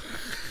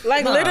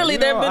 Like, literally,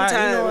 there have been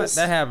times. You know what?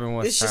 That happened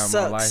one It just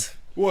time in my sucks. life.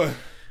 What?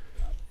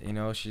 You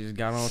know, she just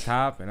got on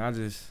top, and I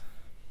just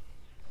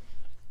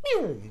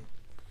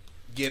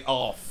Get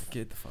off.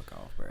 get the fuck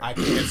off, bro. I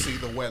can't see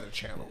the Weather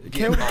Channel.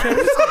 Can we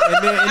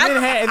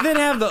and then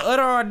have the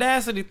utter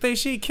audacity to think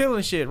she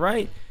killing shit,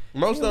 right?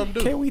 Most of them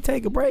do. Can we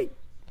take a break?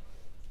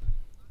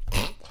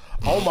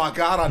 Oh my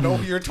God, I know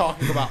who you're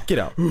talking about. Get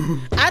out.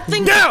 I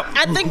think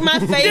my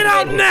favorite. Get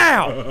out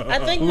now. I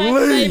think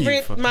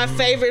my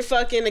favorite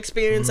fucking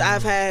experience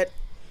I've had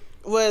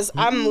was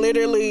I'm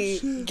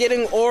literally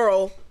getting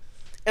oral,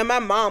 and my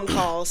mom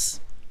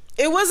calls.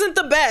 It wasn't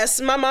the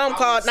best. My mom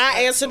called, and I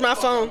answered my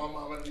phone.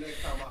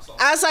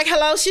 I was like,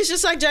 "Hello." She's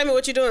just like, "Jamie,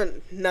 what you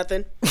doing?"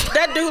 Nothing.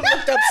 That dude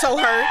looked up so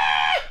hurt.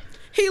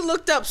 He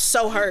looked up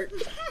so hurt.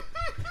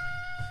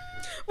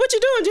 What you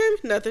doing, Jamie?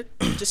 Nothing.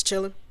 Just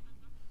chilling.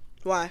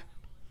 Why?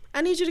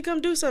 I need you to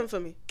come do something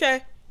for me.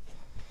 Okay.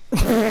 You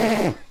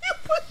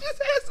put his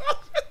ass on.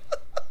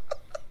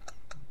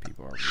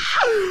 People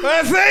are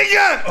Let's take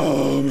it.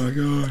 Oh my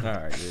God.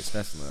 all right, bitch.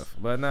 That's enough.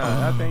 But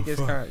nah, I think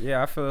it's kind of,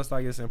 I feel it's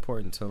like it's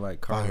important to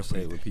like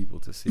conversate with people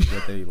to see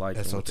what they like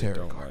and what they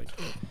don't like.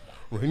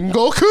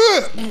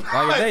 Rengoku.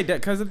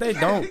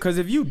 Like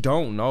if you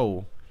don't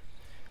know,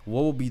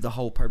 what will be the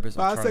whole purpose of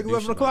 5 trying to seconds do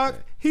left on shit the like clock.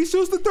 that? He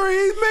shoots the three.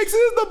 He makes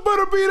it the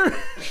butter beater.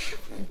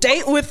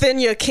 Date within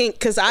your kink,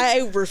 because I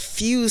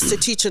refuse to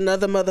teach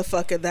another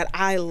motherfucker that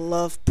I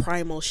love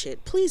primal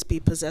shit. Please be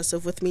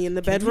possessive with me in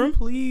the Can you bedroom.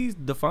 please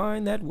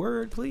define that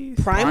word, please?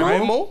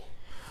 Primal?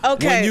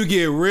 Okay. When you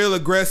get real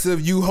aggressive,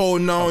 you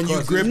holding on,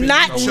 you gripping,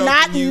 not you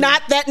choking,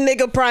 not that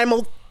nigga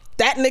primal.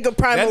 That nigga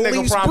primal That nigga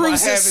leaves probably have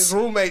his bruises.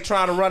 roommate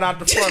trying to run out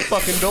the front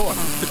fucking door.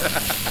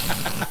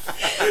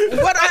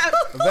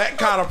 That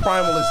kind of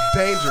primal is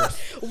dangerous.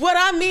 What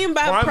I mean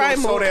by Primal primal,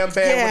 is so damn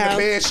bad yeah. when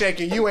the bed's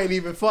shaking, you ain't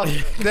even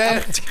fucking.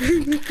 That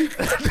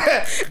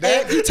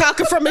You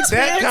talking from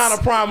experience? that kind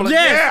of primal is.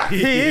 Yes, Yeah,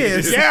 he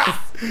is. Yeah.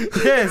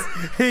 Yes,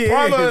 he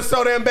Primal is. is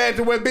so damn bad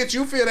to where, bitch,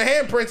 you feel the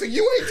handprints and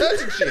you ain't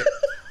touching shit.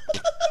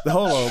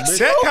 Hold on, bitch.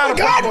 That kind of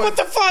God, primal. what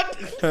the fuck?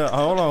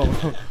 Hold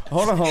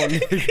on,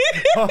 nigga.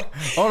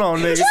 Hold on,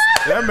 nigga.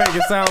 That make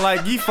it sound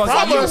like you fucking.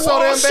 Primal is so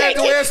damn bad shake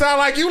to where it sound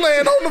like you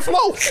laying on the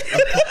floor.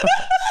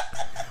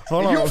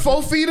 Hold on, You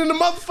 4 feet in the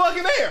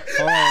motherfucking air.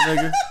 hold on,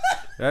 nigga.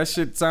 That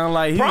shit sound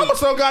like he. Primal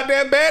so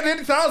goddamn bad that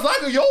it sounds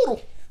like a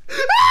yodel.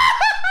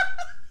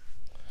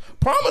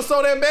 Primal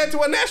so damn bad to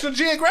a National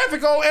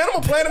Geographic on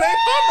Animal Planet ain't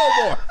fun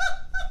no more.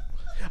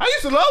 I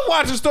used to love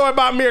watching a story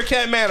about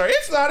Meerkat Manor.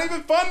 It's not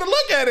even fun to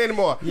look at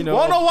anymore. You know-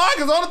 Wanna know why?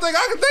 Because the only thing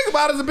I can think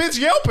about is a bitch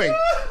yelping.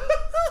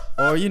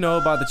 Or you know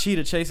about the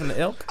cheetah chasing the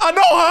elk. I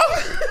know,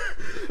 huh?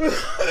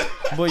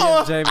 But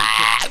yeah, Jamie.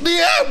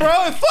 Yeah, bro,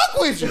 and fuck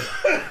with you.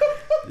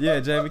 Yeah,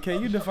 Jamie.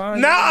 Can you define?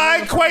 Now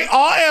I equate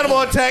all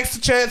animal attacks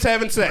to chance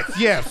having sex.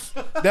 Yes,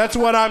 that's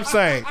what I'm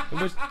saying.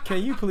 But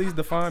can you please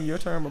define your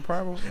term of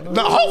primal?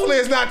 Now, hopefully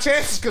it's not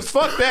chances, because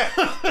fuck that.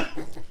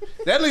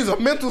 That leaves a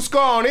mental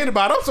scar on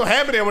anybody. I'm so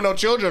happy there were no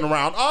children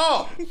around.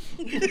 Oh,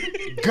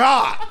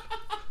 God.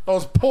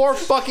 Those poor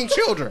fucking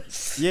children.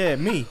 Yeah,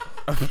 me.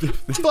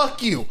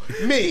 Fuck you.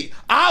 Me.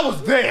 I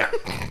was there.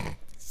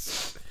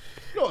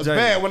 You know it's Jamie.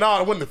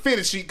 bad when the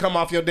fitted sheet come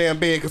off your damn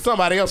bed because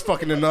somebody else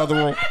fucking in the other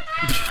room.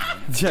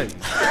 Jamie.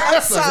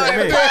 I'm sorry,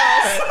 Jamie. bro.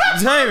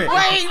 Jamie.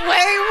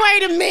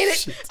 Wait a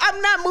minute.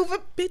 I'm not moving.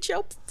 Bitch,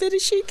 your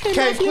fitted sheet came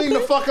Can't off your clean the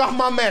bed. fuck off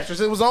my mattress.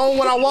 It was on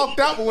when I walked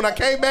out, but when I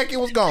came back, it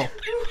was gone.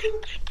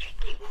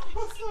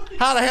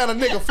 How the hell a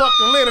nigga fuck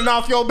the linen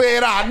off your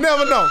bed? I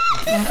never know.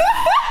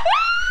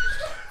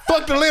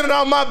 Fuck the linen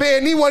off my bed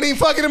and he wasn't even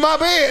fucking in my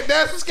bed.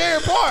 That's the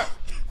scary part.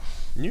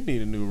 You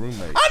need a new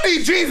roommate. I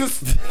need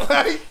Jesus.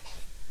 Like,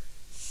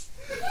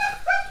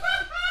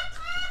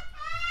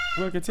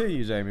 Well,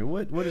 continue, Jamie.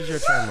 What is your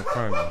term of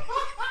primal?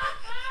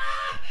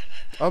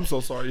 I'm so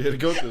sorry you had to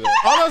go through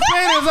that. all I'm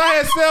saying is I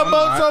had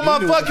sailboats on my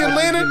You knew fucking what the fuck you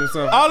linen. was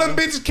getting All them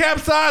yourself bitches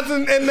capsized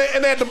and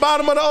at the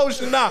bottom of the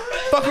ocean. Nah,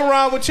 fuck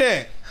around with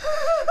Chad.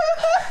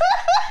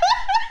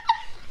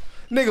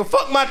 Nigga,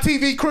 fuck my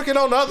TV crooked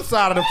on the other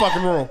side of the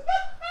fucking room.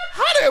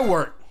 How that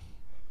work?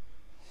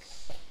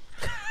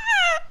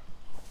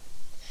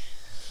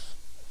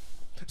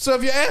 So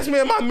if you ask me,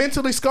 am I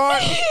mentally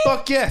scarred?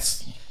 Fuck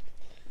yes.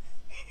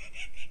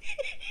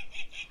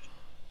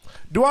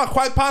 Do I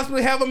quite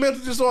possibly have a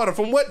mental disorder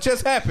from what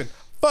just happened?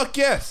 Fuck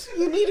yes.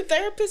 You need a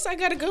therapist? I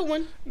got a good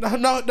one. No,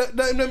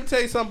 let me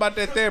tell you something about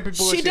that therapy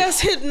bullshit. She does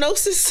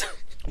hypnosis.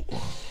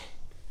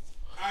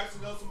 I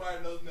actually know somebody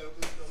that knows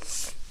medical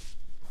stuff.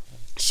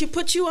 She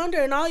put you under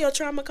and all your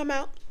trauma come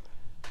out.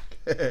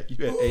 You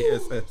had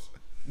ASS.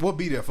 We'll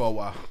be there for a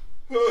while.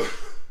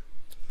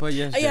 But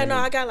yes, Yeah, no,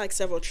 Jamie, I got like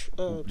several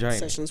Jamie.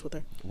 sessions with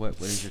her.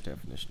 what is your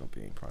definition of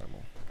being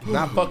primal?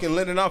 Not fucking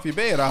linen off your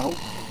bed, I hope.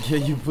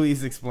 Can you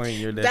please explain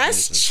your definition?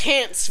 That's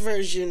Chance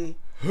version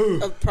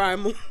of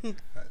primal.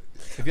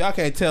 If y'all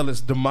can't tell,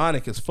 it's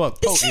demonic as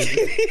fuck. Poke, is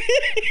it?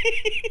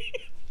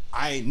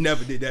 I ain't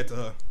never did that to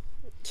her.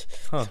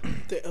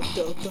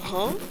 The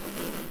huh?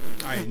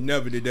 I ain't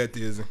never did that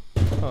to Izzy.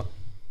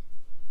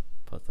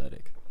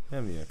 Pathetic.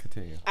 Let me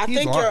continue. I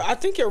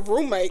think your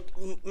roommate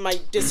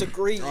might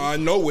disagree. I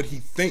know what he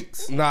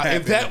thinks. Nah, if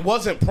happened. that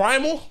wasn't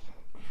primal,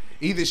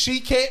 either she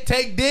can't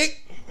take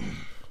dick,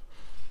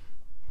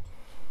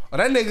 or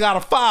that nigga got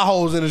a fire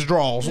hose in his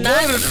drawers. 9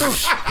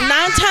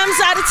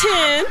 times out of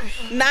 10,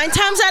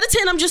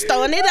 I'm just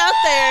throwing it out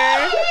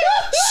there.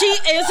 She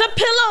is a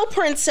pillow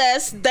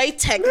princess. They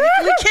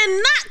technically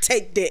cannot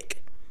take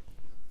dick.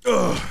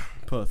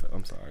 Perfect.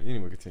 I'm sorry. You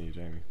need to continue,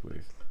 Jamie,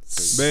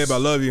 please. Babe, I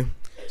love you.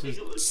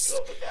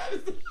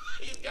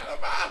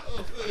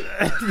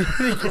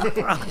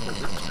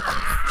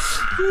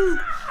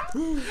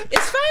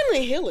 It's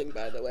finally healing,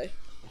 by the way.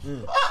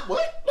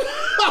 What?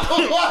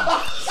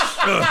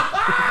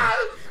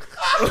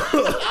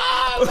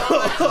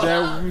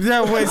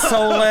 That went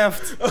so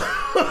left.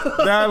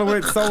 That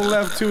went so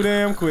left too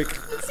damn quick.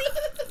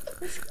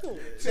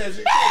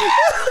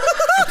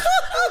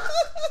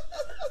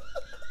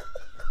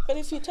 But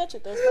if you touch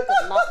it, there's like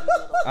a knot in the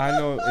middle. I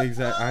know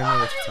exactly. I know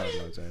what you're talking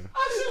about, Jamie. I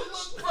should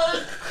look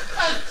first.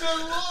 I should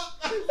look.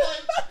 I was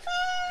like,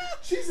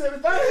 she said,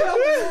 if I help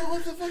you,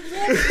 what the fuck is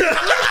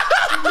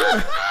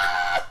happening?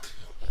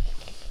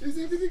 Is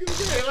everything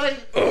okay?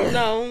 Like,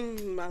 No,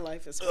 my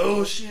life is.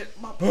 oh shit,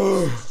 my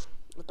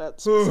But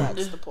that's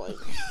besides the point.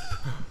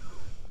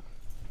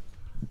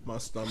 My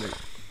stomach.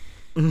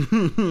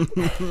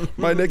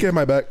 My neck and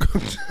my back.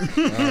 All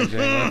right,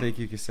 Jamie, I think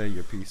you can say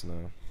your piece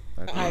now.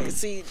 I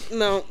see.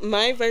 No,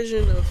 my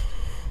version of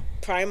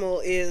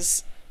primal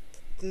is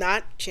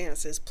not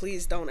chances.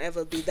 Please don't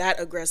ever be that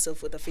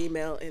aggressive with a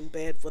female in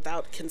bed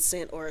without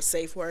consent or a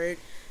safe word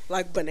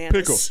like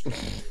bananas,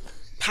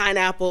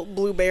 pineapple,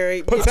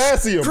 blueberry,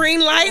 Potassium.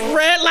 green light,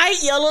 red light,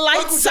 yellow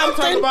light, talking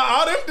something.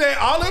 about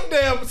all them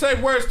damn safe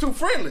words too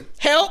friendly.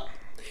 Help,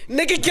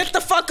 nigga, get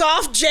the fuck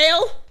off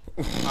jail.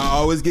 I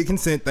always get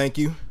consent, thank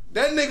you.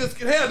 That niggas,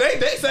 hell, they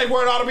say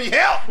word ought to be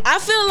help. I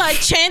feel like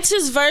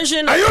Chance's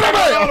version of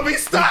Ought to be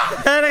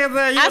stopped.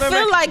 I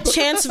feel like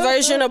Chance's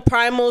version of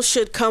primal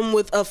should come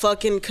with a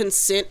fucking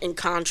consent and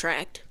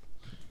contract.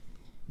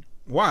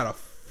 Why the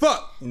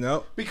fuck? You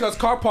know? Because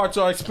car parts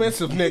are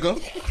expensive,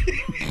 nigga.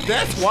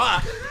 That's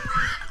why.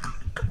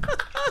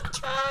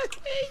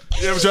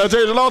 You ever try to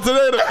change the law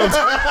today?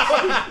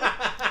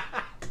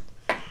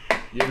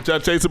 You ever try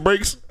to change some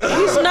brakes?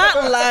 He's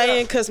not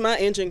lying because my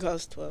engine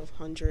costs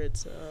 $1,200.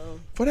 So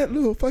For that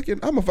little fucking,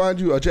 I'm gonna find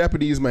you a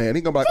Japanese man.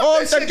 He gonna be like,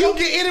 oh, thank you. You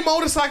get any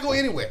motorcycle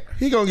anywhere.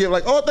 He gonna get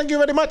like, oh, thank you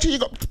very much. Here you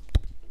go.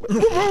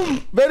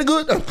 Very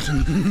good.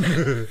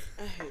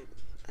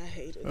 I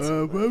hate it.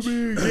 So much.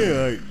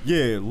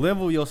 Yeah,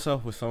 level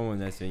yourself with someone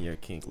that's in your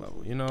kink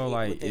level. You know,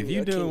 like Within if you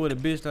your dealing kink. with a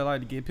bitch that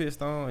like to get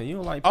pissed on and you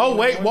don't like. Oh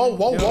wait, pissing whoa, on,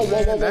 whoa, you know whoa,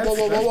 what I'm whoa, saying? whoa,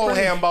 whoa, whoa, whoa, whoa,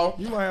 Hambo.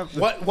 You might have to.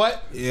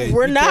 What? Yeah,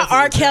 We're be not careful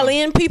R. with them.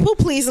 Kelly and people,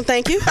 please and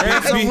thank you.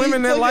 There's some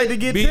women that like to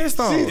get Be, pissed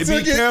on. be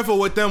careful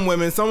with them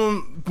women.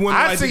 Some women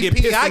I like to see get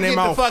P. pissed I in their get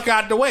the mouth. fuck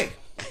out the way.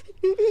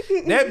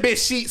 That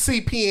bitch she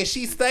CP and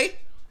she stay.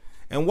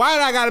 And why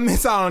did I gotta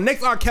miss out on the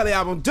next R. Kelly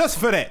album just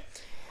for that?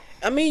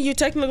 I mean, you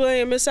technically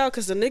didn't miss out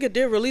because the nigga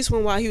did release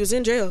one while he was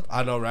in jail.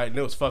 I know, right? And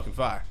it was fucking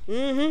fire. So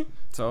I'm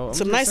Some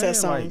just nice ass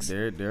saying, like, songs.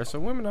 there are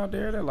some women out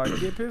there that like to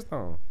get pissed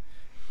on,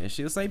 and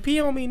she'll say "pee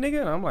on me,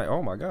 nigga," and I'm like,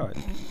 oh my god,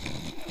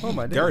 oh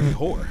my Dirty dirty.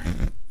 whore.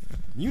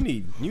 You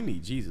need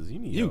Jesus. You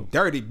need You help.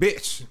 dirty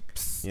bitch.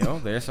 You know,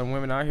 there's some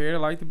women out here that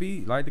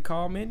like to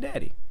call men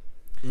daddy,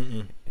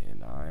 and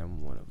I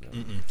am one of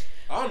them.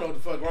 I don't know what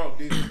the fuck wrong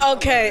with these.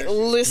 Okay,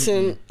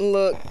 listen,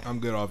 look. I'm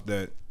good off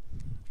that.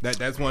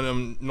 That's one of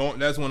them. No,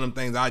 that's one of them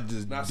things I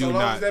just Not do so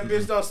long not. as that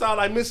bitch don't sound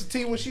like Mr.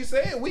 T when she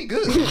said, we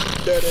good.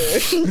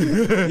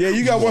 Yeah,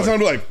 you got one time to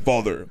be like,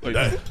 father. Like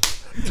that.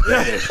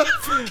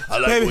 I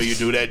like the way you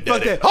do that,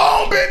 Fuck daddy. that.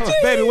 Home, bitch.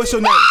 Baby, what's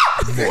your name?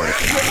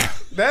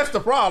 That's the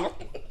problem.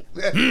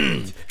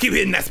 Keep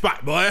hitting that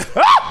spot, boy.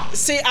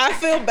 See, I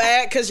feel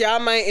bad because y'all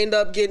might end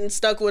up getting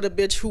stuck with a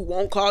bitch who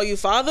won't call you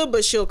father,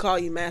 but she'll call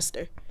you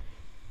master.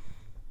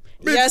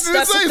 Yes,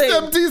 that's the thing.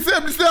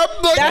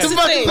 1777. Like, That's the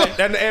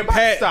thing. And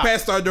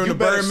Pat started doing You the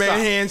better Birdman stop.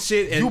 hand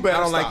shit, and You better I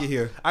don't stop. like it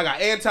here. I got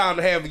and time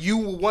to have you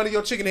with one of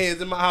your chicken heads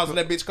in my house and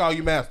that bitch call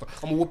you master.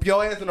 I'm gonna whoop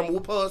your ass and I'm gonna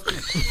whoop hers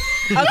too.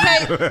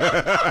 Okay,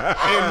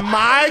 In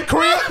my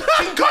crib,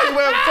 she can call you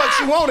whatever the fuck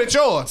she want at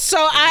yours. so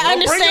I Don't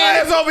bring your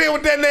understand. ass over here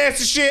with that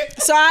nasty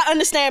shit. So I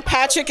understand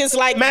Patrick is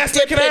like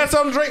Master, can I have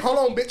something to drink? Hold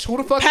on, bitch. Who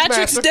the fuck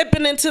Patrick's is Master?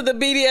 dipping into the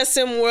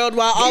BDSM world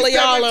while all of He's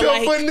y'all stepping are to a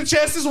foot like in the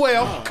chest as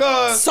well.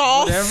 Cause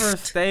soft. Whatever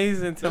stays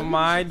into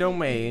my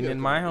domain in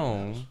my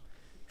home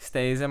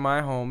stays in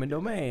my home and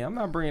domain. I'm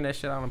not bringing that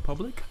shit out in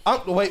public.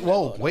 Wait.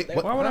 What?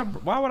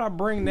 Why would I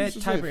bring that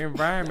type of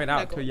environment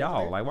out to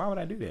y'all? Like, why would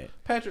I do that?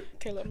 Patrick,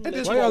 Caleb, at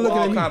this Why point, y'all we're looking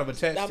all at me? kind of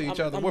attached to each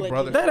other. We're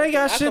brothers. That ain't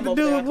got I shit come to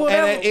over do there, with I what,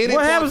 come over there.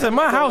 what happens in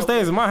my house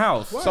stays in my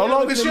house. So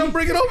long as she don't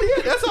bring it over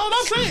here, that's all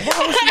I'm saying.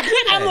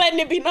 I'm letting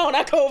it be known.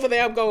 I go over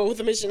there. I'm going with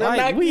the mission. I'm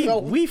Like, not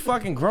going. we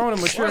fucking grown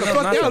and mature What the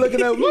enough fuck not y'all to.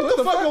 looking at? What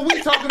the fuck are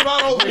we talking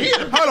about over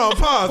here? Hold on,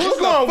 pause. Who's What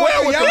the going fuck where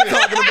are with y'all the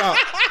talking about?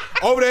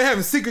 Over there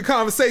having secret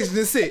conversations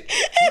and shit.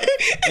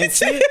 And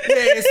shit?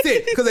 Yeah, and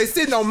shit. Because they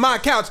sitting on my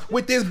couch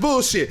with this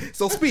bullshit.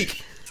 So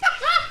speak.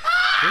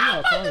 What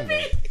y'all talking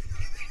about?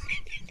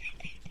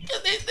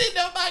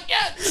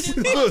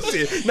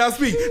 Bullshit. Now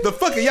speak. The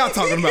fuck are y'all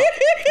talking about?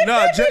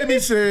 Nah, Jamie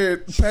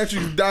said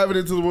Patrick's diving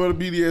into the world of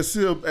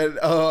BDSM and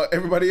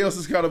everybody else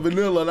is kind of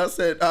vanilla. And I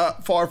said,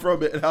 far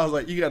from it. And I was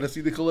like, you got to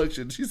see the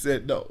collection. She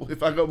said, no.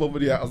 If I come over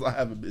the house, I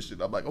have a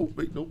mission. I'm like, oh,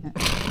 wait, no.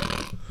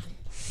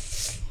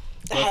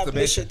 I have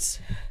missions.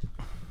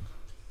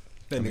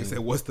 That nigga said,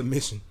 what's the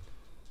mission?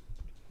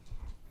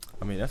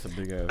 I mean, that's a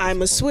big ass.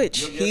 I'm a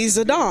switch. He's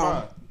a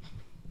dom.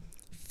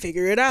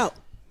 Figure it out.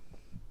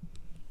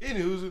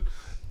 Anywho,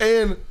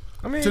 and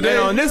I mean, today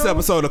And on this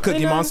episode of Cookie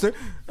Ain't Monster,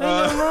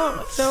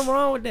 nothing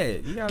wrong with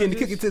that. You gotta getting the just-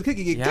 cookie to the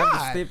cookie get you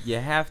have, to God. you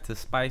have to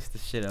spice the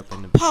shit up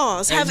in the.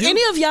 Pause. Have you-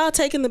 any of y'all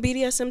taken the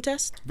BDSM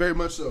test? very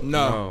much so.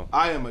 No.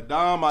 I am a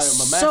dom. I am a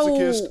So-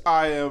 masochist.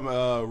 I am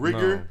a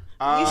rigger.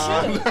 No. You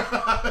should.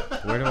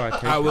 Where do I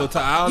take? I will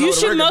tie. I don't know You what a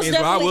should rigor most means,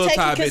 but I definitely will take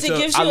tie it because bitch it up.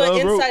 gives I you love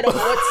an rope. insight of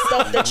what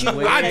stuff that you.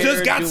 Where I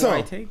just got do some.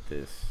 I take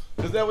this?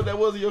 Is that what that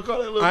was in your car?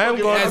 That little I am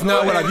fucking- going. That's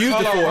not what I've used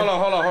it for. Hold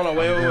on.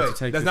 Wait. I'm going to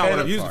take That's this not what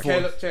to I've the used it park. for.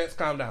 Caleb, Chance,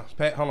 calm down.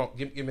 Pat, hold on.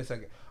 Give me a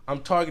second.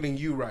 I'm targeting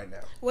you right now.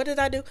 What did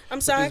I do?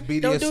 I'm sorry.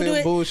 this Don't do BDSM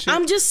it. bullshit.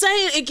 I'm just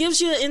saying it gives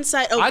you an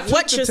insight of I took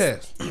what the you're.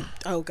 test,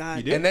 Oh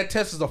God. and that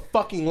test is a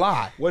fucking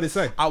lie. What did it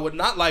say? I would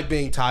not like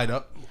being tied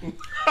up.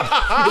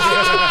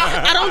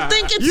 I don't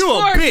think it's You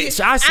a for bitch.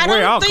 I swear,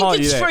 don't I'll think call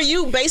it's you that. for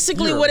you.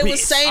 Basically, You're a what it was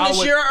bitch. saying I is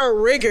would- you're a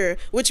rigger,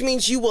 which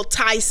means you will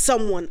tie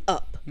someone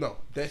up. No,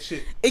 that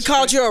shit. It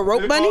called you a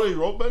rope They call bunny. you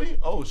rope bunny?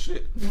 Oh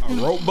shit. A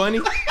rope bunny?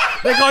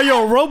 They call you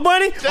a rope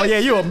bunny? Oh yeah,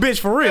 you a bitch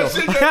for real.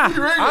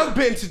 I've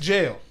been to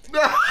jail,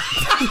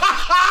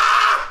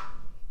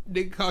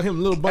 They call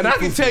him Little Bunny. and I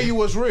can tell you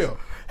what's real.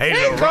 Hey,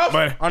 little rope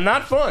bunny. Handcuffs are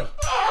not fun.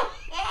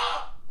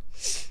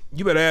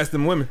 You better ask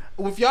them women.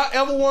 If y'all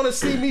ever want to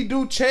see me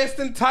do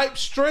Chanston type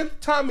strength,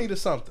 tie me to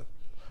something.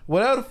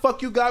 Whatever the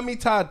fuck you got me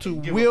tied to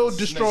Give will him a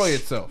destroy snake.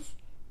 itself.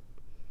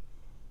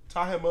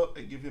 Tie him up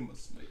and give him a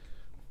snake.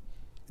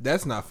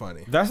 That's not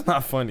funny. That's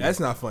not funny. That's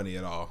not funny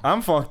at all.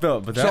 I'm fucked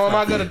up, but that's So am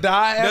not I gonna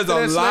die after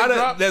There's a that lot snake of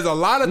drop? there's a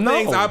lot of No.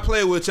 things I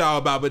play with y'all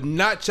about, but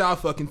not y'all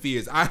fucking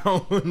fears. I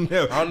don't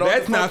know. I don't know what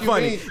That's the not fuck you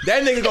funny. mean.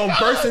 That nigga gonna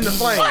burst into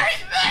flames.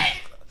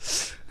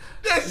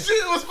 That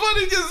shit was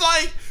funny because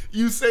like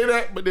you say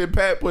that, but then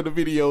Pat put a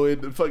video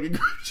in the fucking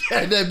group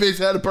chat. That bitch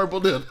had a purple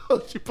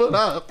dildo. She put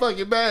on a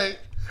fucking bag.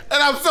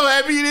 And I'm so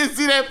happy you didn't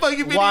see that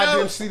fucking video. Why I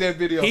didn't see that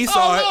video? He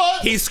saw it.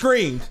 Lord. He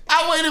screamed.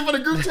 I waited for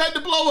the group chat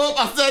to blow up.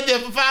 I sat there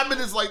for 5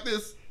 minutes like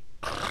this.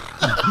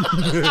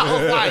 I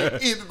was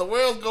like, either the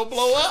world's gonna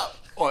blow up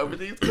or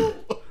everything's cool.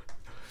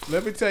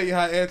 Let me tell you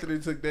how Anthony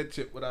took that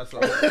chip when I saw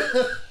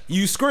it.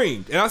 You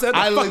screamed, and I said,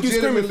 I "The fuck you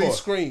screaming legitimately for?"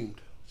 screamed.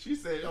 She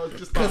said, "Oh, it's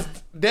just Because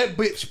that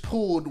bitch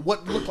pulled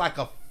what looked like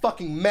a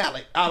fucking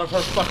mallet out of her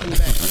fucking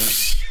bag.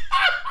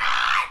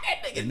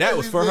 And that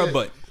was for her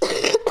butt.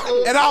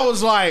 And I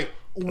was like,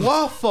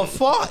 what the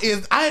fuck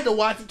is... I had to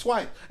watch it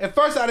twice. At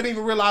first, I didn't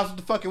even realize what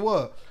the fuck it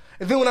was.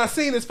 And then when I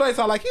seen his face,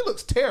 I was like, he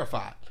looks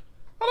terrified.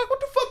 I'm like,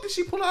 what the fuck did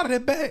she pull out of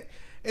that bag?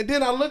 And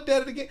then I looked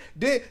at it again.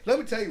 Then, let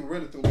me tell you what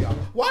really threw me off.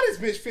 Why does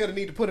bitch feel the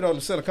need to put it on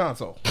the center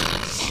console?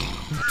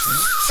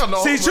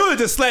 She should have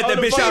just slapped that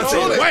bitch out and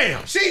said,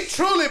 "Wham!" She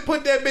truly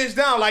put that bitch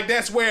down like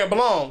that's where it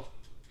belonged.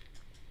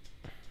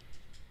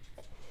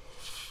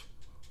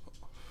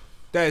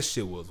 That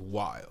shit was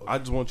wild. I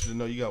just want you to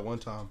know you got one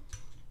time.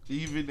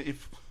 Even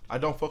if I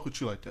don't fuck with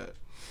you like that,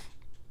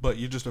 but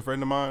you're just a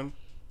friend of mine,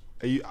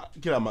 and you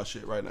get out my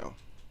shit right now.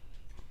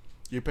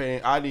 You're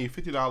paying. I need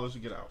 $50 to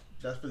get out.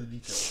 That's for the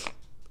details.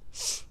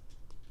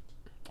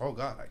 Oh,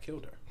 God, I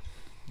killed her.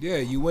 Yeah,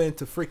 you went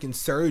into freaking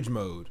surge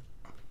mode.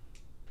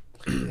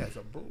 He has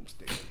a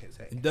broomstick in his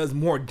hand. It does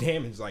more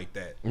damage like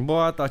that. Boy,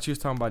 I thought you was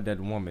talking about that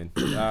woman.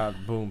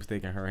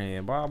 Boomstick in her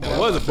hand. Boy, It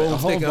was a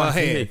boomstick in her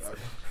hand.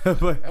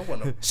 but That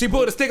wasn't a, She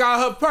pulled a stick out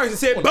of her purse and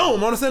said,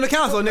 "Boom!" on the center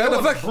console, that nigga. The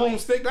wasn't a fuck?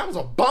 broomstick. That was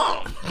a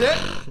bomb.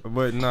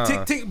 That, nah.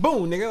 Tick tick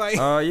boom, nigga. Like,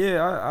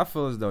 Yeah, I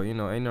feel as though, ain't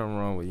nothing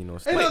wrong with,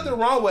 ain't stick. nothing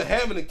wrong with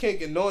having a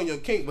kink and knowing your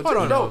kink. But Hold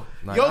you on, know,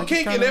 Like, I your just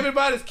kink and kinda-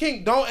 everybody's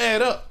kink don't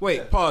add up.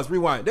 wait, pause,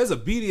 rewind. There's a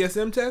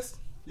BDSM test.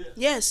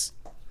 Yes.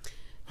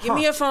 Give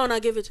me your phone. I'll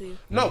give it to you.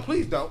 No,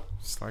 please don't.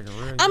 It's like a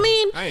real. I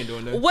mean, I ain't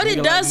doing that. what it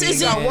Nigga does like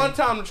is You it. got one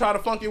time to try to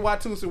funky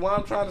Watusi while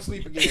I'm trying to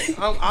sleep again.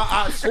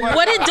 I swear.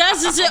 What it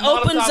does is it I'm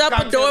opens Molotov up a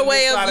cocktail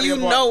doorway inside of your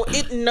you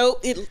apartment. know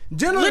it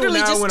Generally, literally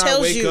now just when I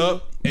tells wake you.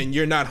 up and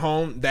you're not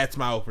home, that's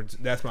my This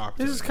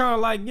opportunity. is kind of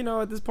like,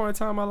 at this point in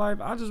time in my life,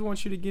 I just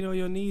want you to get on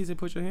your knees and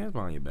put your hands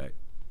behind your back.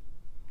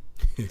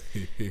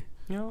 You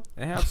know,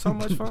 and have so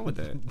much fun with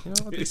that. You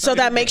know, So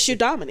that makes you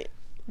dominant.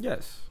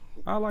 yes,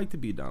 I like to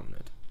be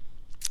dominant.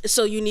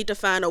 So you need to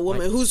find a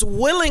woman who's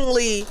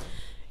willingly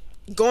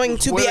going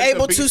to be willing to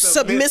able be to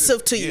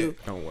submissive to you.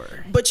 Don't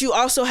worry. But you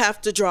also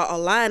have to draw a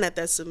line at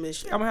that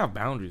submission. I'm gonna have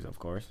boundaries, of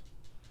course.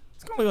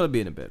 It's gonna be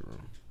in the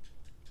bedroom,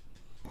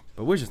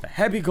 but we're just a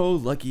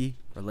happy-go-lucky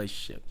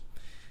relationship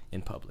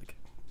in public.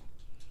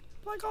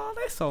 Like, oh,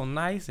 they're so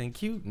nice and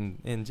cute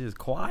and just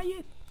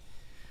quiet.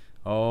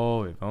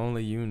 Oh, if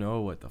only you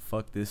know what the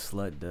fuck this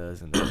slut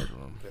does in the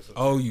bedroom.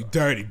 Oh, you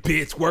dirty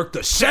bitch! Work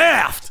the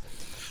shaft.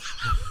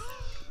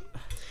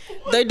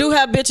 They do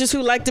have bitches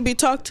who like to be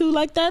talked to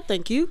like that.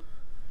 Thank you.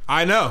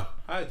 I know.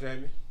 Hi,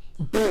 Jamie.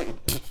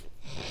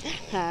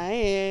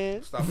 Hi.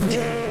 Stop.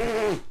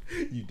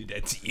 You did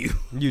that to you.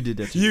 You did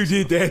that. To You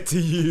yourself. did that to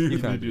you. You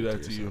can't do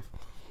that to you.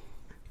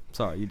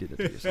 Sorry, you did that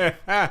to yourself.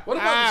 What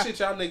about the shit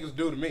y'all niggas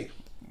do to me?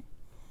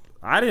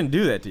 I didn't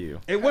do that to you.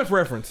 It what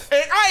reference?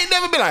 Hey, I ain't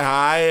never been like,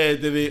 hi,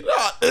 Anthony.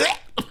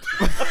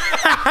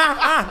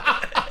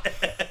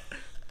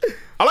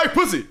 I like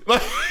pussy.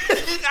 Like,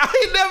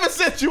 I ain't never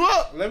set you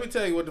up. Let me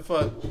tell you what the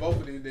fuck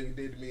both of these niggas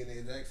did to me in the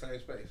exact same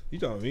space. You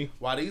telling me?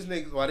 While these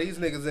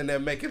niggas in there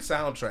making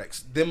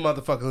soundtracks, them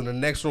motherfuckers in the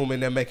next room in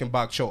there making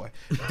bok choy.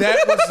 That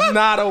was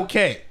not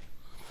okay.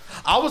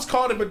 I was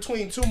caught in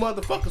between two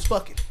motherfuckers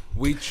fucking.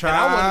 We I wasn't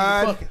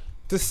tried fucking.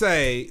 to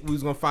say we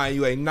was gonna find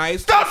you a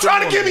nice. Stop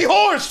trying to give me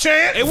whores,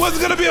 Chance. It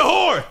wasn't gonna be a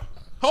whore.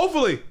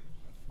 Hopefully,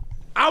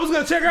 I was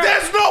gonna check her out.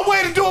 There's no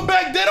way to do it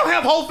back. They don't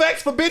have whole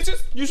facts for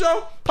bitches. You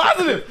sure?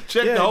 Positive.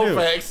 Check Yeah, the whole dude.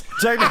 facts.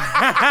 Check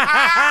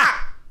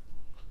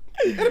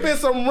It'd have been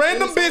some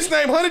random bitch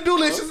named Honey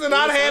Doolicious, and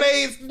I'd have had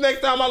AIDS the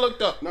next time I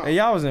looked up. And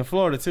y'all was in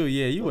Florida too.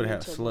 Yeah, you would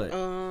have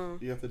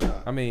slut. You have to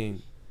die. I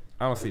mean,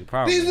 I don't see the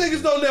problem. These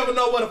niggas don't never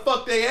know where the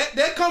fuck they at.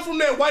 That comes from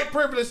that white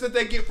privilege that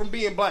they get from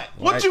being black.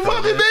 What you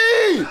fucking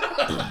mean?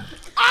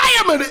 I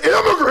am an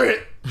immigrant.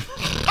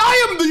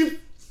 I am the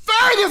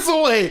furthest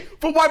away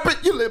from white people.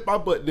 You lick my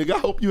butt, nigga. I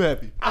hope you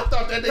happy. I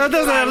thought that That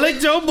doesn't have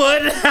licked your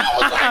butt. I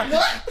was like,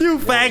 what? You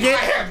I faggot.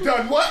 have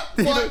done what?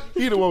 What?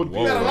 He the one.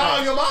 You better lie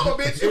on your mama,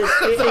 bitch. You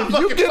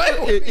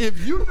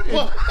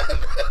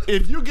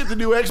If you get the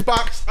new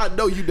Xbox, I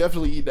know you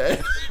definitely eat that.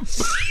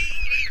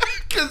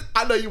 Cause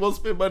I know you won't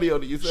spend money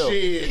on it yourself.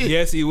 Shit.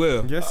 Yes, he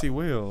will. Yes, he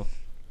will.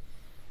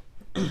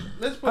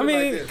 Let's put I it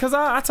mean, like this. cause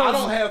I I told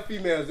don't you. have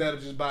females that'll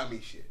just buy me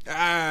shit.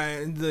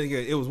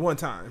 It was one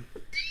time.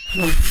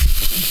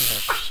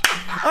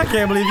 I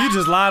can't believe you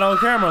just lied on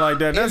camera like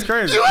that. That's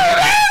crazy. In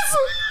my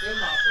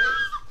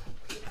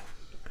face.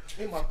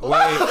 In my face.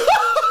 Wait.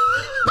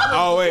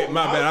 Oh wait,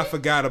 my bad. I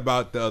forgot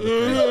about the other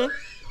thing.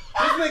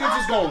 This nigga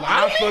just gonna lie.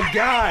 I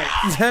forgot.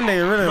 That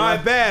nigga really, My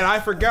lied. bad. I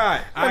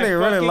forgot. That nigga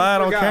really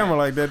lied on camera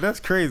like that. That's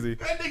crazy.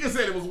 That nigga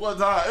said it was one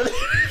time.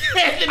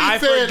 I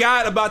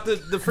forgot about the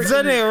freaking.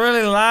 That nigga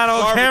really lied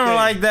on Barber camera thing.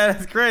 like that.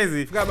 That's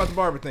crazy. Forgot about the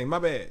barber thing. My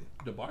bad.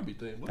 The Barbie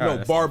thing. What? Alright, No,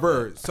 that's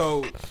barber.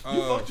 So. You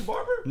fucked your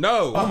barber?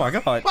 No. Oh my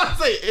god. I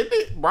say, isn't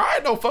it?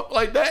 Brian don't fuck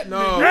like that.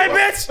 No. Hey,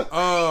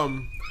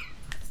 bitch.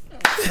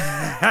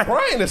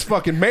 Brian is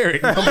fucking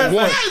married. Number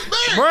one.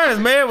 Brian is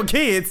married with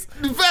kids.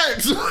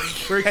 Facts.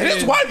 And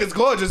his wife is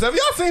gorgeous. Have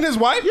y'all seen his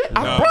wife?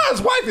 No.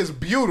 Brian's wife is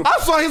beautiful. I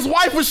saw his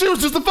wife when she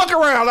was just a fuck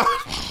around.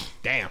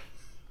 Damn.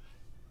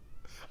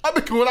 I've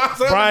been when I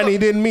said Brian, he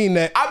didn't mean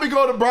that. I've been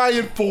going to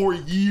Brian for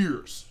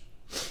years.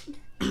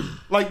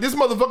 Like, this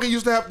motherfucker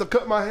used to have to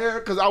cut my hair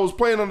because I was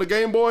playing on the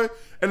Game Boy,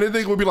 and then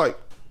they would be like,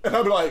 and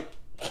I'd be like,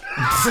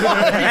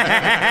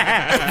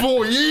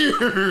 for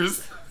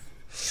years.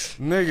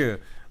 Nigga.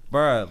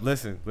 Bruh,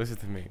 listen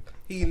to me.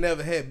 He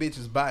never had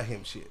bitches buy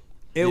him shit.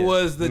 It Yeah.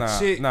 was the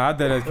chick. Nah, I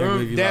can't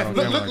believe you lied on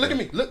Look, camera look, like look at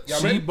that. me. Look, y'all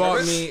She ready? bought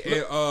Y'all me ready?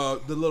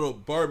 the little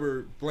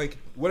barber blanket,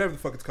 whatever the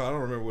fuck it's called. I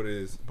don't remember what it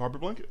is. Barber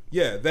blanket?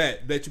 Yeah,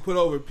 that you put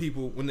over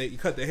people when they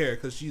cut their hair,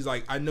 because she's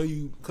like, I know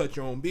you cut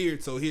your own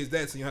beard, so here's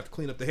that, so you have to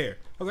clean up the hair.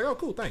 I was like, oh,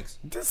 cool, thanks.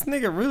 This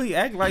nigga really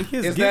act like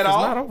his Is gift that is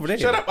all? not over there.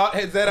 Shut up.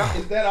 Is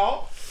that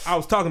all? I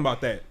was talking about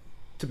that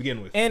to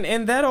begin with.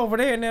 And that over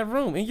there in that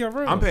room, in your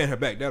room. I'm paying her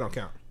back. That don't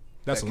count.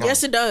 That's a loan.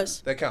 Yes, it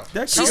does. That counts.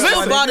 That She counts.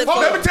 still bought it for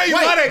Let me tell you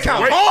why that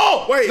counts.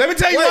 Let me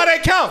tell you why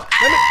that counts.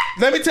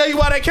 Let me tell you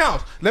why that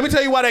counts. Let me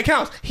tell you why that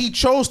counts. He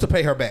chose to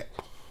pay her back.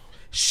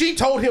 She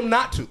told him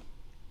not to.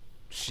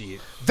 Shit.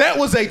 That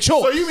was a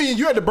choice. So you mean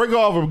you had to break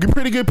off a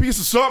pretty good piece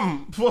of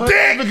something for her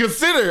to even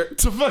consider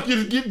to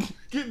fucking get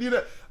you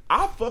that?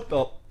 I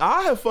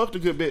have fucked a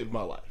good bit in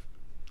my life.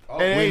 And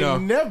we ain't know.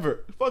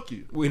 never. Fuck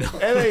you. We know.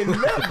 And ain't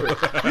never.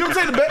 You ever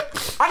take the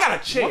bet? I got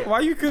a chair.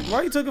 Why you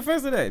took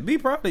offense to that? Be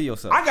proud of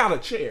yourself. I got a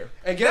chair.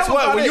 And guess That was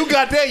what? about When it. you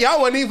got that, y'all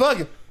wasn't even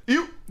fucking.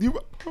 You. Yes,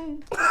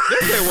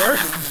 they were.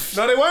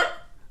 No, they weren't.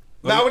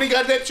 Not when he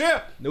got that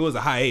chair. It was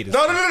a hiatus.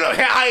 No.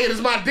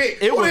 Hiatus my dick.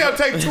 Who the hell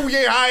take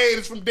 2-year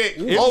hiatus from dick?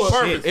 On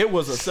purpose. It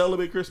was a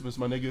celibate Christmas,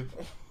 my nigga.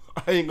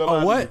 I ain't gonna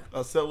lie. what? To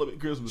you. A celibate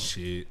Christmas.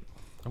 Shit.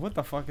 What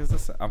the fuck is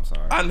this? I'm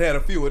sorry. I done had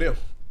a few of them.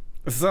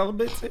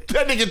 Celibate?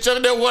 That nigga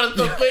chucking that water to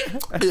the face.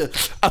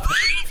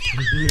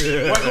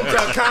 Welcome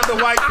to a kinda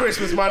white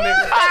Christmas, my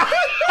nigga.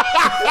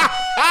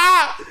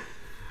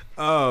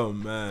 Oh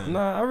man.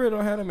 Nah, I really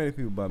don't have that many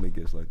people buy me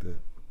gifts like that.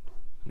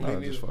 Me Nah,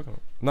 neither. just fucking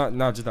them.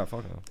 Not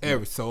fucking them.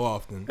 Every so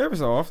often. Every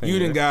so often. You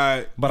yeah. done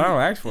got. But I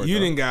don't ask for it. You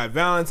though. done got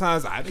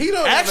Valentine's. He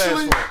don't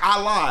Actually, have ass for it.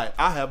 I lied.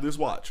 I have this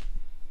watch.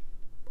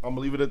 I'm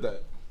gonna leave it at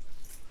that.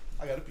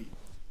 I gotta pee.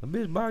 The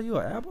bitch buy you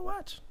an Apple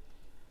Watch?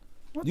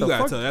 What You the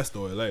gotta fuck? tell that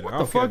story later. What I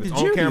the don't care fuck if it's did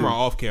on you camera do? or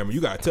off camera.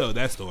 You gotta tell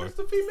that story. That's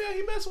the female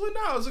he messing with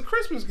now. It's a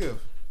Christmas gift.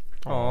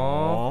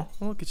 Aw,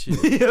 look at you.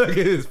 Look at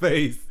his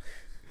face.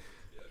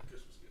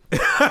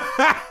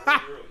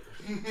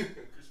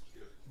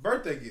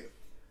 Birthday gift.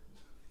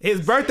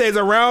 His birthday's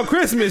around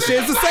Christmas.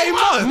 Shit, it's the same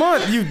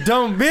month. You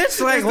dumb bitch.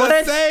 Like It's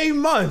what? the same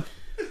month.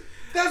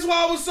 That's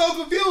why I was so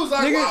confused.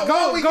 Like, Nigga,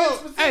 why we get go.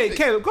 specific? Hey,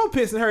 Caleb, go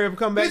piss and hurry up and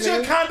come back. Bitch,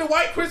 you're nigga. kind of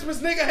white Christmas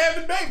nigga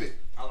having baby.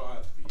 I don't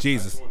have to pee.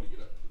 Jesus. I just wanted to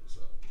get up and put this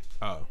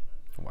up.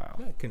 Oh, Wow.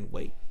 I can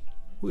wait.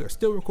 We are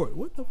still recording.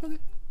 What the fuck?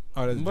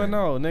 Oh, that's But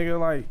no, nigga,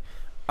 like,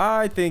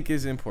 I think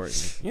it's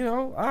important. You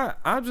know,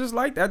 I'm just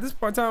like that. At this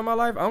point in time in my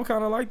life, I'm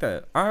kind of like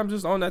that. I'm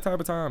just on that type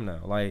of time now.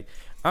 Like,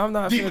 I'm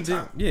not finna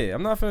deal.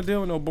 I'm not finna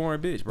deal with no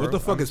boring bitch, bro. What the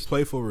fuck is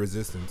playful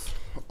resistance?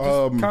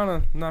 kind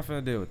of not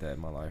finna deal with that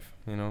in my life?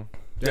 You know.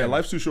 Yeah,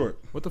 life's too short.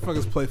 What the fuck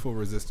is playful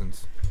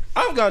resistance?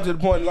 I've gotten to the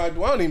point like, I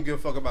don't even give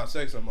a fuck about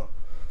sex no more.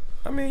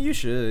 I mean, you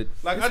should.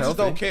 Like, It's I just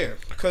healthy. don't care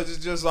because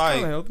it's just It's like,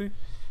 kinda healthy.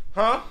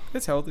 huh?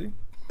 It's healthy.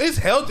 It's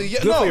healthy.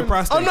 Yeah, Good no, for your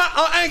prostate.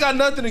 I ain't got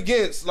nothing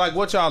against like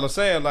what y'all are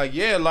saying. Like,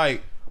 yeah,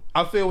 like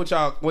I feel where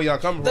y'all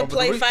coming The from. but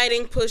play re-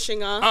 fighting,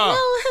 pushing off. Oh. No,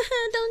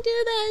 don't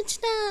do that.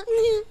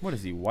 Stop. What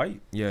is he,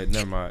 white? Yeah,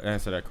 never mind.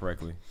 Answer that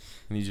correctly.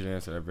 I need you to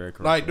answer that very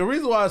correctly. Like the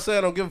reason why I say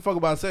I don't give a fuck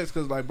about sex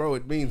because like, bro,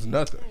 it means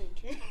nothing.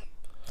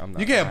 I'm not,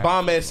 You can have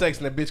bomb ass sex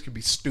and that bitch can be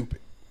stupid.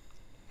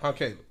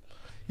 Okay,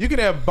 you can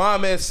have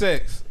bomb ass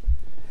sex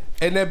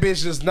and that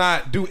bitch does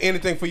not do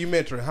anything for you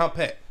mentally. Huh,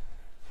 Pat?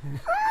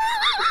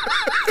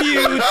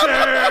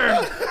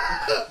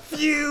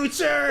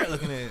 Future.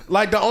 Looking at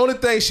Like the only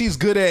thing she's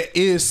good at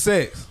is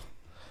sex,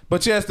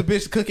 but you ask the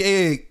bitch to cook an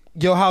egg,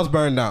 your house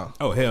burned down.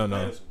 Oh hell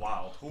no. That's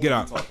wild. Who Get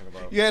are out. you talking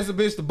about? You ask the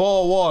bitch to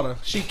boil water,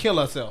 she kill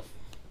herself.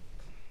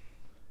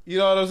 You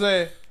know what I'm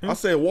saying? I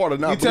said water,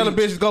 not You tell the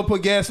bleach. bitch to go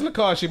put gas in the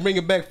car, she bring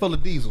it back full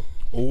of diesel.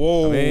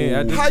 Whoa. I mean,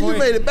 at this How you point-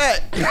 made it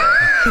back?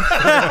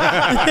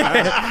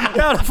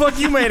 How the fuck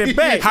you made it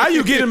back? How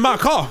you get in my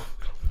car?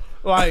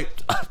 Like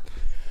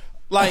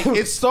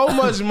it's so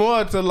much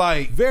more to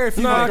like Very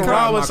few Nah, niggas come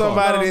around on, with my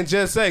somebody car. than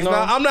just sex. No.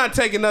 Now I'm not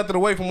taking nothing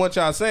away from what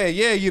y'all saying.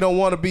 Yeah, you don't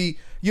want to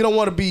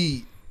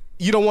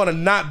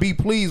not be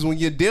pleased when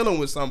you're dealing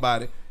with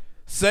somebody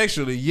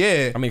sexually.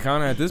 Yeah, I mean,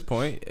 kind of at this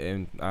point,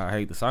 and I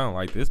hate to sound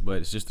like this,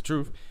 but it's just the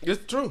truth.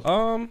 it's true.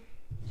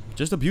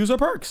 Just abuse her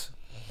perks.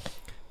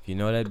 If you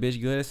know that bitch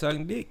good at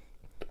sucking dick,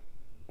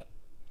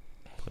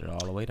 put it all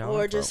the way down.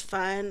 Or her just throat.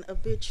 find a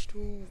bitch to,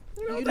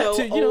 you that's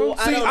know, it, you know.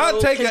 I See, don't I'll know,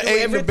 take can an do 8 in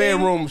the everything.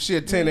 bedroom,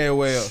 shit 10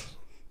 everywhere else.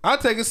 I'll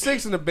take a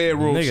 6 in the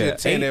bedroom, Nigga, shit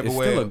 10 8 is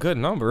everywhere still a else. good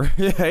number.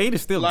 Yeah, 8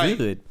 is still Like,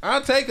 good.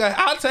 I'll take a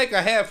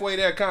halfway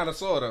there kind of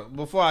sort of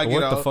before I get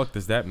What off. the fuck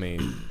does that mean?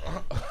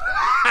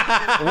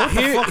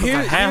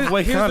 here's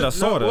halfway kinda, the-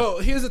 sorta? Well,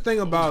 here's the thing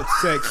about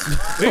sex.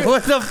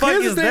 What the fuck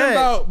Here's is the thing that?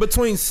 about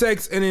between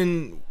sex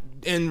and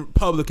in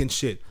public and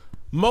shit.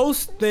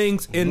 Most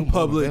things in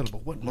public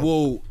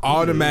will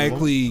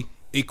automatically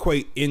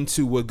equate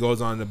into what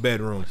goes on in the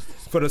bedroom.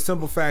 For the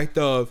simple fact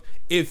of,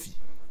 if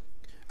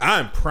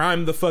I'm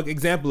prime the fuck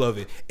example of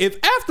it. If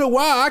after a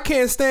while I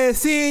can't stand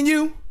seeing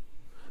you,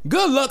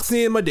 good luck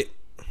seeing my dick.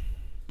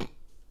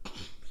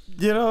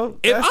 You know,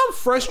 If that's- I'm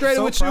frustrated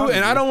so with you proud of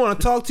and I you. don't want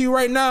to talk to you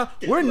right now,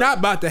 we're not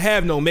about to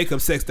have no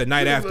makeup sex the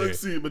night after. Let's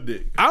see my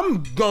dick.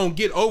 I'm gonna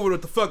get over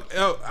what the fuck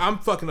I'm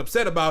fucking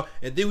upset about,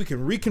 and then we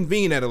can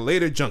reconvene at a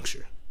later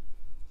juncture.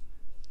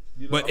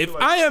 But if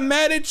I am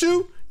mad at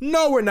you,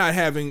 no, we're not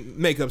having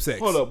makeup sex.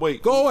 Hold up,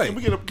 wait. Go away.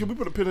 Can we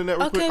put a pin in that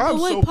real Okay, quick? but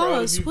I'm wait, so proud of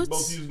pause. you What's-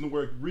 both using the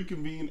word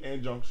reconvene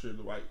and juncture in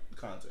the right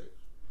context.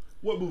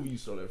 What movie you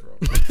stole that from?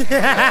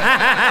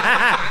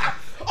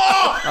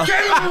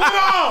 Caleb went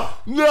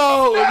off.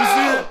 No, let me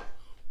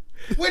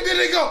see it. Where did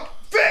it go?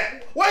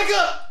 Fit, wake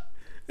up.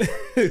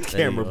 There you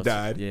Camera go.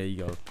 died. Yeah,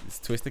 you go. It's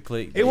twisted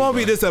click. It won't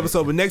be this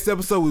episode, but next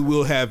episode we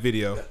will have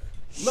video.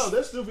 No,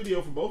 there's still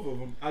video for both of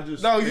them. I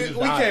just No, it we just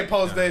died. can't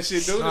post that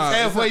shit, dude. It's Nah,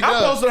 halfway I'm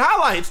done. posting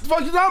highlights. The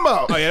fuck you talking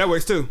about? Oh yeah, that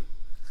works too.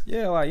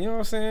 Yeah, like, you know what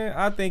I'm saying?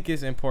 I think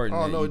it's important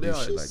Oh, that no, you do they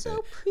shit are. like She's that.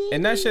 so pretty.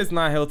 And that shit's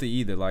not healthy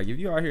either. Like, if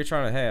you out here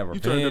trying to have You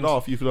revenge, turned it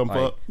off, you dumb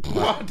like, fuck.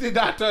 Why did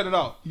I turn it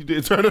off? You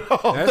did turn it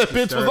off. That's That bitch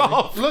was disturbing.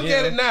 off. Look Yeah.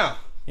 at it now.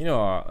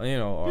 or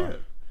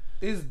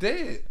It's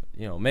dead.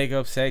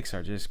 makeup sex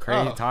or just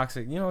crazy Oh.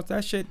 toxic. You know,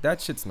 that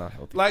shit's not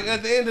healthy. Like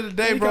at the end of the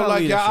day, You bro, gotta like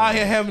leave y'all that shit out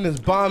here alone. having this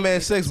bomb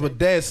ass sex, but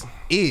that's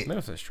it.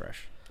 Makeup sex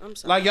trash. I'm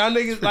sorry. Like y'all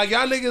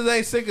niggas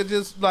ain't sick of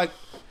just like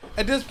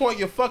at this point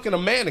you're fucking a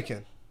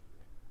mannequin.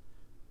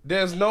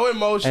 There's no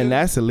emotion.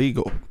 that's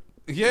illegal.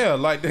 Yeah,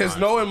 like there's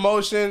no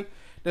emotion.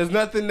 There's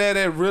nothing there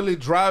that really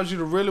drives you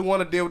to really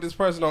want to deal with this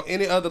person on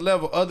any other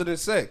level other than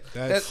sex.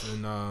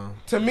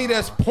 To me,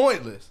 that's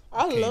pointless.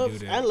 I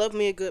love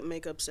me a good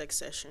makeup sex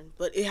session,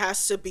 but it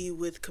has to be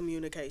with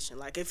communication.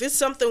 Like if it's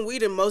something we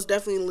done most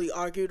definitely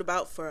argued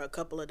about for a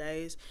couple of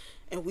days,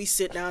 and we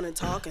sit down and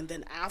talk, and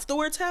then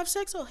afterwards have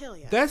sex, oh hell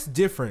yeah. That's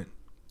different.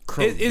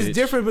 It's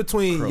different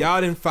between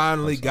y'all then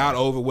finally got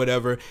over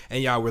whatever,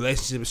 and y'all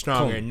relationship is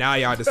stronger, and now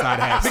y'all decide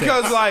to have sex.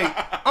 Because like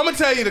I'm gonna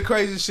tell you the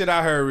craziest shit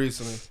I heard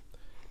recently.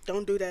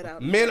 Don't do that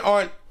out. Men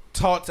aren't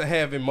taught to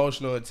have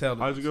emotional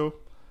intelligence. How'd you go?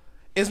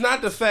 It's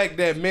not the fact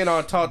that men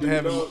aren't taught to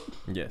have.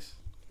 Yes.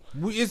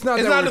 It's not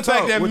the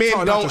fact that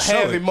men don't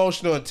have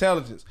emotional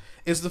intelligence.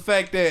 It's the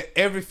fact that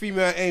every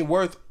female ain't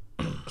worth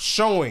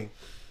showing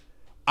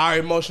our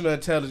emotional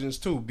intelligence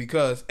too.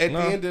 Because at the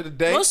end of the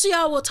day, most of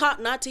y'all will talk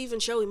not to even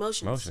show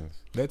emotions.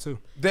 That too.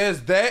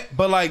 There's that,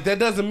 but like that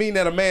doesn't mean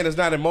that a man is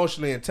not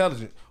emotionally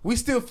intelligent. We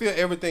still feel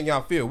everything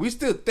y'all feel. We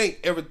still think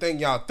everything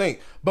y'all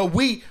think. But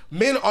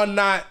men are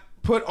not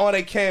put on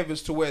a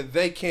canvas to where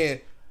they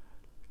can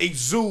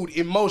exude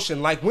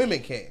emotion like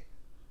women can.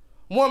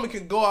 Woman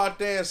can go out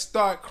there and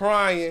start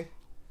crying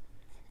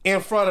in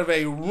front of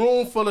a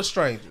room full of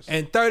strangers.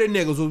 And 30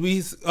 niggas will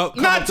be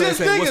not just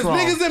say, niggas,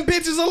 niggas and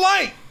bitches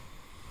alike.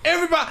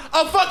 Everybody,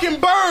 a fucking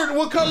bird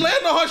will come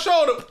land on her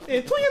shoulder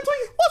and twink,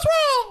 what's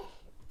wrong?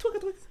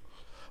 Twink.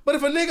 But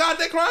if a nigga out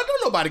there crying,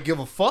 don't nobody give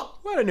a fuck.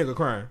 Why that nigga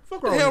crying?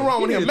 What the hell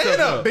wrong with him? Man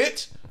up,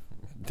 bitch.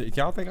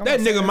 Y'all think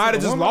that nigga might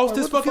have just lost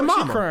his fucking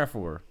mama? What you crying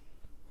for?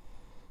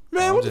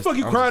 Man, what the fuck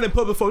you crying in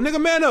public for?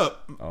 Nigga, man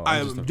up.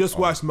 I just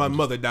watched my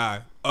mother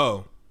die.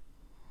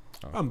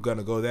 I'm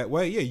gonna go that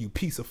way. Yeah, you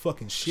piece of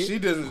fucking shit. She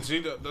doesn't.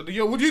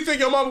 Yo, would you think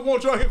your mama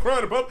wants you out here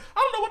crying in public? I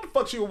don't know what the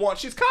fuck she would want.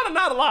 She's kind of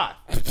not alive.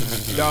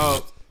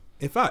 Dog,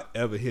 if I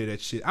ever hear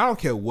that shit, I don't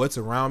care what's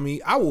around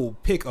me. I will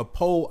pick a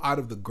pole out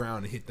of the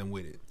ground and hit them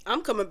with it.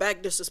 I'm coming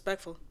back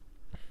disrespectful.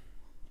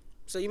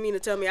 So you mean to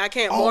tell me I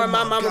can't mourn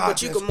my mama,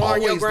 but you can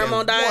mourn your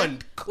grandma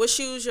dying? What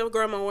shoes your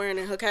grandma wearing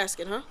in her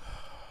casket, huh?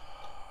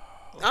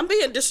 I'm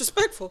being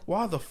disrespectful.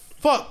 Why the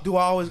fuck do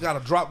I always gotta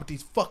drop with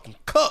these fucking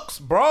cucks,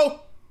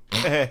 bro?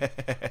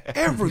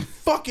 Every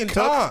fucking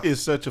time. Cucks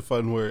is such a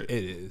fun word.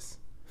 It is.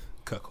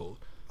 Cuckold.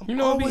 You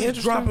know, always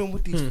be dropping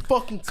with these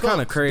fucking cucks. It's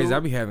kind of crazy. Dude. I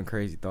be having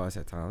crazy thoughts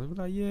at times. I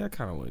be like, yeah, I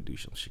kind of want to do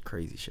some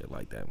crazy shit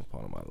like that in a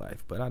part of my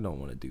life, but I don't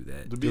want to do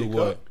that. Do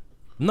what?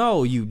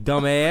 No, you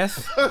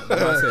dumbass.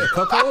 I said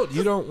cuckold.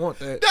 You don't want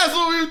that. That's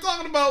what we were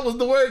talking about. Was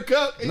the word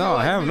cuck? No,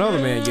 I have another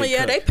man.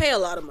 Yeah, they pay a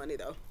lot of money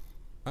though.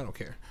 I don't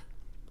care.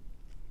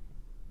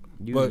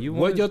 You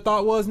what your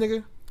thought was,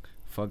 nigga?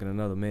 Fucking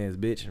another man's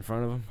bitch in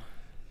front of him.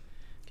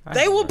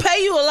 They will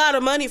pay you a lot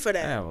of money for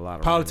that. I have a lot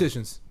of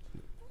politicians.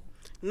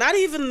 Not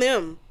even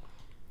them.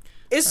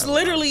 It's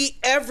literally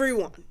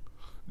everyone.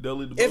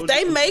 If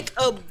they make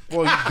a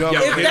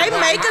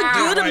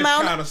good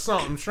amount,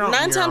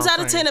 9 times out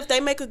of 10, if they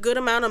make a good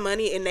amount of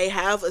money and they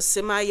have a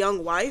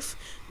semi-young wife,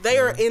 they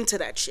are into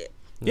that shit.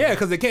 Yeah,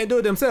 because they can't do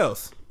it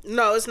themselves.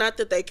 No, it's not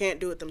that they can't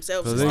do it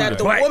themselves. It's that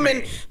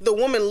the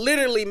woman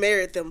literally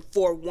married them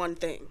for one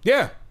thing.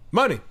 Yeah,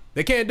 money.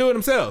 They can't do it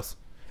themselves.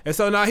 And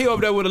so now he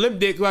over there with a limp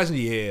dick watching,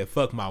 yeah,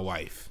 fuck my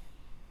wife.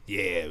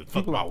 Yeah,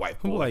 fuck my wife.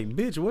 I'm like,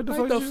 bitch, what the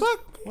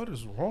fuck? What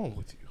is wrong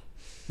with you?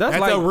 That's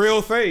like, a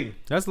real thing.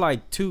 That's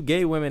like 2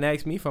 gay women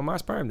asked me for my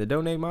sperm to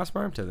donate my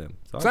sperm to them.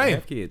 So I can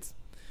have kids.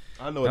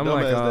 I know a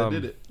dumbass that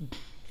did it.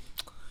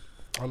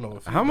 I know.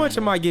 How much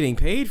am I getting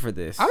paid for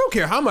this? I don't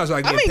care how much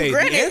I get paid.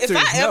 Granted, if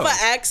I ever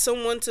ask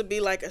someone to be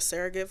like a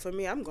surrogate for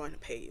me, I'm going to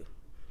pay you.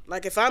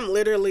 Like if I'm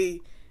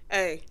literally,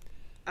 hey,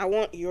 I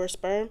want your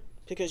sperm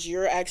because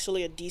you're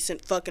actually a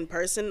decent fucking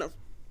person.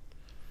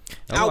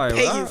 I'll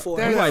pay you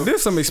for it. I'm like,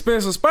 this some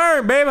expensive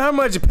sperm, baby. How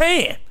much you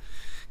paying?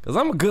 Cause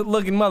I'm a good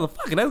looking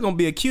motherfucker. That's gonna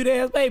be a cute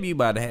ass baby you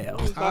about to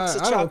have.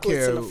 I don't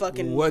care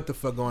what the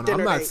fuck going on.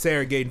 I'm not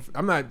surrogating.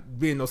 I'm not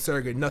being no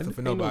surrogate nothing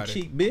for nobody. No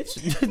cheap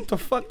bitch. What the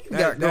fuck you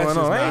got going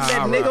on? Ain't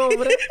that nigga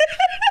over there?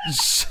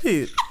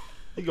 Shit.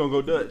 He gonna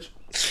go Dutch.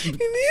 Sorry.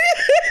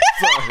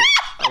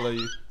 I love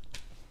you.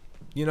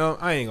 You know,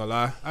 I ain't gonna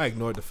lie. I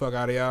ignored the fuck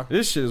out of y'all.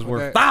 This shit is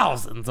worth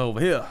thousands over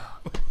here.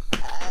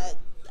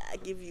 I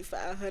give you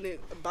 $500,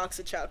 a box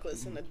of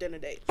chocolates, and a dinner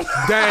date.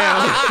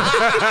 Damn.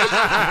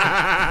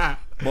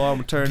 Boy, I'm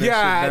gonna turn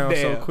that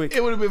shit down so quick.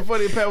 It would have been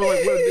funny if Pat was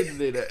like, "What dinner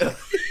date at?"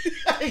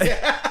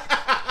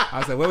 I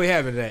was like, "Where we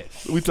having that?"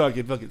 We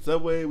talking fucking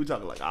Subway. We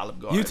talking like Olive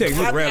Garden. You take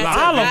Red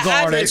Lobster. Olive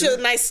Garden. I'll get you a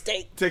nice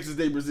steak. Texas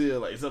Day Brazil,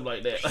 like something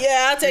like that.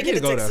 Yeah, I'll take you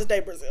to Texas Day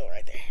Brazil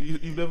right there.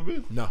 You've never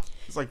been? No.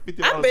 It's like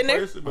 $50 I've been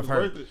there. But it's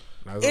worth it.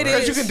 It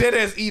is. You can dead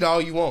ass eat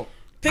all you want.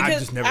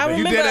 Because I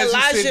remember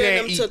Elijah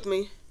and them took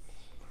me.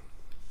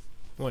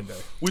 One day.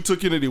 We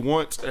took Kennedy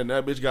once, and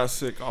that bitch got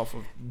sick off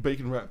of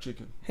bacon wrapped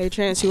chicken. Hey,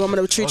 Chance, you want me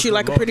to treat you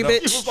like a pretty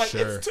bitch? He was like,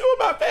 sure. It's 2 of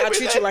my favorite I'll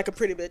treat you like a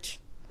pretty bitch.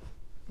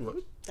 What?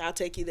 I'll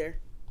take you there.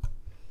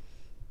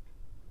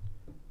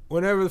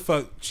 Whenever the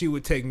fuck she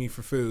would take me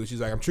for food,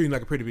 she's like, I'm treating you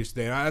like a pretty bitch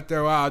today. And after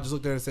a while, I just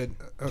looked at her and said,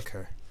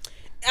 okay.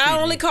 I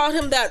only called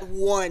him that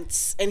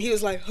once, and he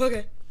was like,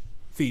 okay.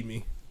 Feed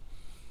me.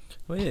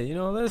 Well, yeah, you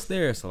know,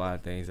 there's a lot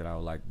of things that I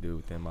would like to do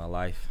within my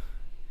life.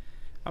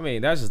 I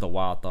mean, that's just a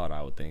wild thought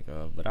I would think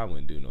of, but I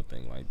wouldn't do no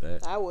thing like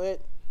that. I would.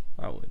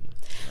 I wouldn't.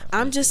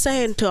 I'm just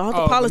saying to all the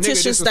Oh, the nigga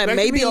politicians that disrespecting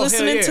may me? be Oh, hell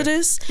listening yeah. to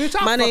this, Bitch,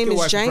 I'll my fuck name your is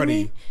wife in front of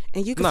Jamie, you.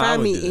 and you can Nah, I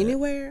find would me do that.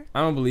 anywhere.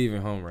 I don't believe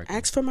in home wrecking.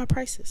 Ask for my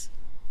prices.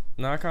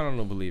 No, I kind of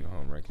don't believe in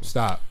home wrecking.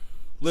 Stop.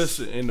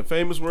 Listen, in the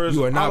famous words,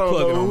 You are I not don't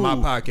plugging know on my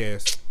who.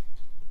 podcast.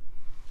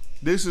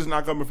 This is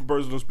not coming from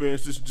personal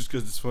experience. This is just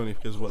because it's funny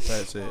because what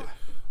Pat said.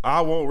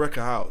 I won't wreck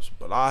a house,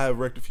 but I have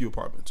wrecked a few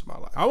apartments in my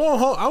life. I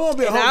won't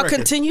be a And home I'll wrecker.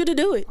 continue to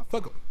do it.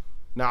 Fuck 'em.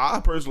 Now, I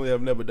personally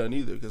have never done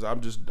either because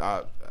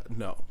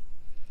no.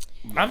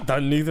 I've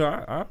done neither.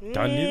 I've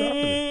done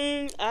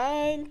neither.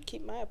 I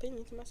keep my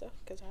opinion to myself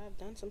because I've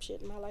done some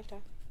shit in my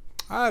lifetime.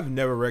 I've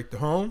never wrecked a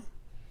home.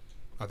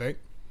 I think.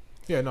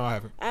 Yeah, no, I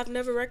haven't. I've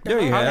never wrecked a Yeah,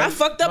 home. you have. I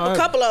fucked up No, I a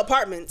couple of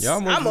apartments. You I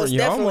almost, most you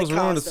definitely almost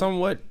ruined a caused them.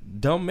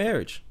 somewhat dumb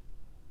marriage.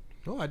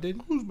 No, I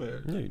didn't. Who's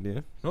married? Yeah, you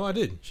did. No, I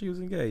didn't. She was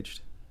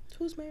engaged.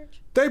 Whose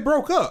marriage? They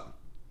broke up.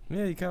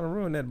 Yeah, you kind of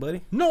ruined that,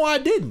 buddy. No, I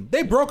didn't.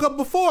 They broke up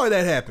before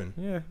that happened.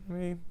 Yeah, I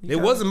mean, It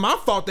wasn't my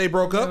fault they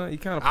broke up. You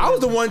kinda I was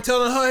the played- one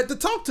telling her to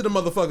talk to the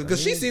motherfucker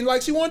because she seemed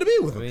like she wanted to be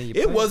with him. mean, you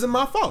It played- wasn't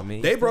my fault. I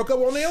mean, They you broke up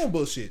on their own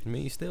bullshit. I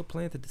mean, you still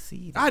planted the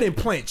seed. I didn't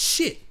plant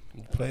shit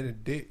You played a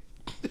dick.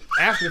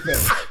 after the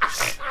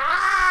fact.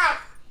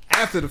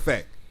 After the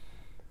fact.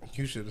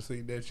 You should have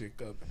seen that shit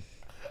coming.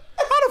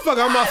 How the fuck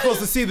am I supposed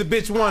to see the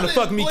bitch wanting to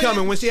fuck me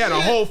coming when she had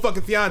a whole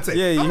fucking fiance?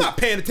 Yeah, I'm you- not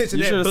paying attention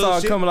You to should that have saw it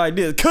bullshit. coming like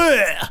this.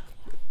 Cut.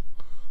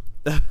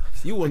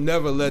 You will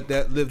never let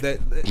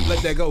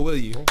that go, will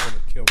you? I'm gonna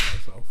kill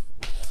myself.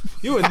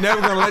 You were never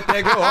gonna let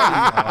that go,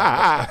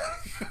 are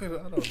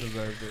I don't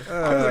deserve this.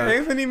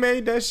 Anthony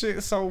made that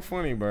shit so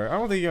funny, bro. I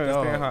don't think you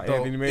understand how Dog,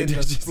 Anthony made in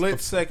that the shit. split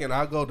second,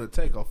 I go to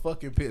take a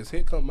fucking piss.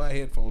 Here come my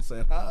headphones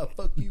saying, "Hi,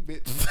 fuck you,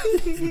 bitch."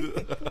 you?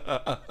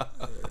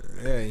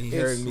 Yeah, he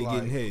heard It's me like,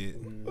 getting head.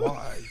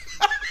 Why?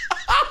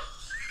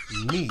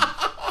 Me.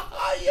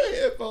 Your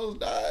headphones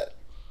died.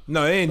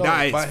 No, it ain't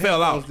died. My It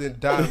fell out. headphones didn't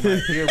die. My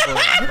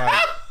earbuds,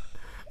 like,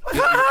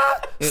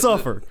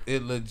 Suffer.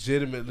 It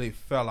legitimately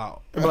fell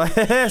out. Like,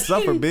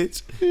 suffer,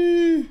 bitch.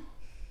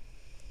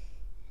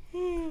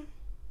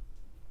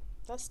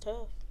 That's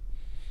tough.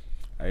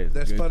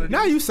 That's funny.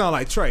 Now you sound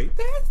like Trey.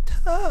 That's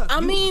tough.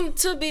 I mean,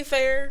 to be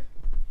fair,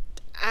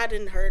 I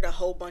didn't heard a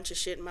whole bunch of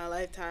shit in my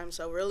lifetime.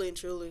 So really and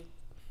truly,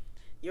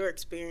 your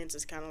experience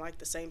is kind of like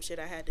the same shit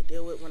I had to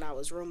deal with when I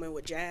was rooming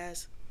with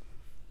Jazz.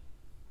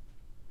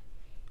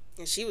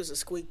 And she was a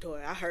squeak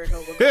toy. I heard her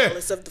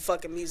regardless of the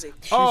fucking music.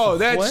 Oh,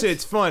 that What?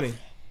 shit's funny.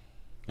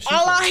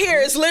 All I hear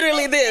is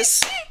literally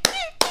this.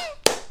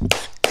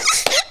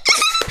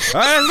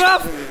 That's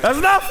enough. That's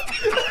enough.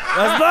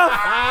 That's enough.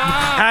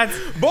 That's,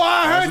 Boy,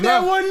 I heard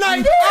that one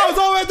night. I was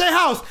over at their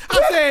house. I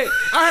heard,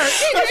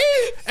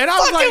 and I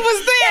was Fucking like,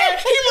 was there.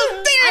 He was I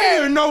there. didn't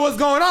even know what's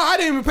going on. I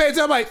didn't even pay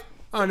attention. I'm like,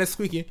 oh, that's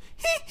squeaking.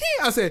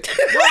 I said,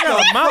 what the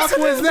mouse fuck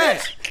in was this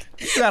that?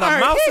 you got a I heard,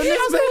 mouse in I this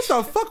said, bitch?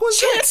 what the fuck was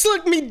that? Chance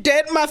looked me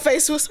dead in my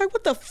face. Was like,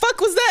 what the fuck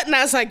was that? And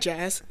I was like,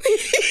 Jazz.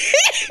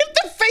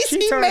 The face She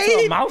he turned into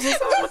made. a mouse or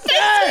something? The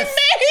face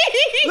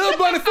he made. Little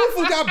bunny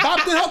Fufu got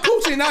bopped in her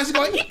coochie. Now she's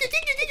going,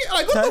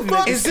 like, what the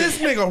fuck? Is this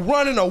nigga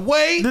running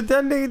away? Did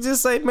that nigga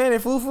just say Manny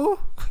Fufu?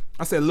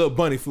 I said, little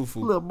bunny Fufu.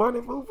 Little bunny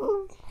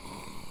Fufu.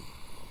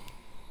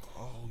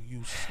 Oh, you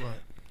slut.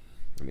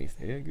 I mean,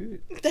 yeah,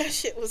 good. That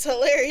shit was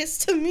hilarious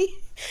to me.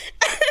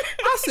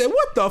 I said,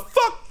 what the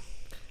fuck?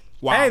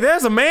 Wow. Hey,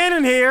 there's a man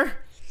in here.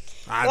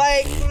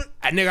 Like,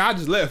 Nigga, I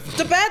just left.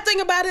 the bad thing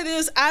about it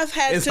is I've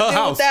had It's to her deal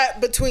house. with that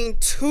between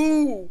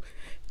two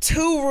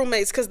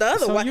roommates because the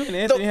other So one, you and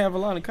Anthony have a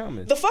lot in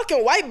common. the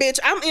fucking white bitch,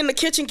 I'm in the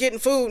kitchen getting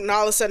food and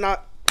all of a sudden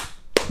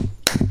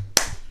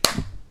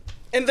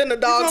and then the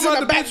dogs in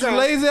the background.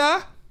 lazy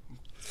eye?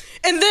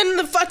 And then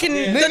the fucking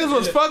Niggas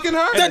was fucking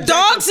her? the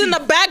dogs in the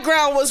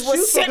background was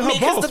sitting me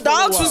fucking her because boss the for a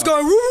dogs was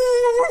while. going woo,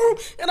 woo, woo, woo,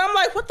 and I'm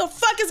like, what the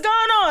fuck is going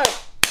on?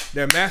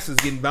 Their master's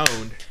getting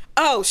boned.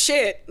 Oh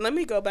shit! Let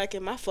me go back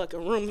in my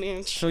fucking room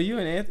then. So you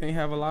and Anthony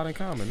have a lot in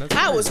common. That's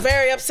I crazy. was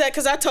very upset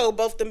because I told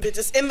both them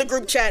bitches in the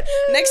group chat,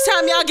 next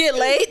time y'all get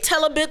laid,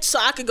 tell a bitch so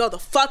I could go the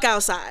fuck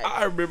outside.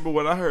 I remember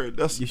what I heard.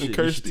 That's You should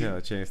Kirsty.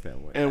 tell Chance that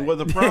one. And what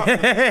the problem?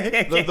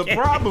 the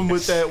problem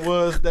with that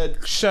was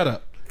that Shut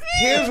up.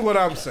 Here's what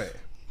I'm saying.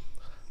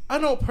 I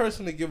don't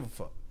personally give a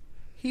fuck.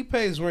 He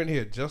pays rent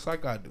here just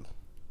like I do.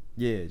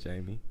 Yeah,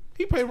 Jamie.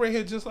 He pay rent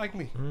here just like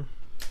me.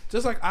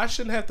 Just like I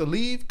shouldn't have to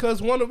leave because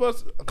one of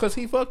us, because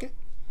he fucking.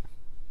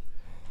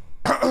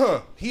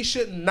 He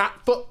should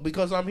not fuck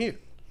because I'm here.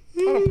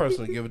 I don't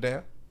personally give a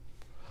damn.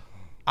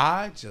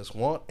 I just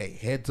want a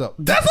heads up.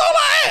 That's all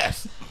I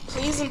ask.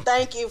 Please and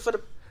thank you for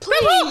the That's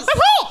all. please.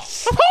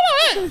 That's all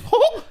I ask.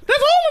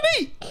 That's all I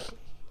need.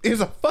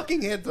 Is a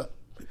fucking heads up.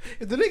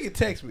 If the nigga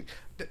texts me,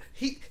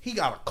 he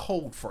got a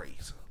code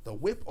phrase. the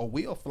whip or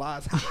wheel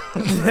flies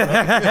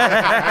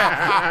high.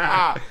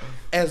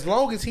 As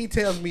long as he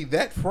tells me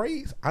that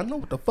phrase, I know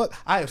what the fuck.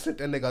 I have sent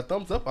that nigga a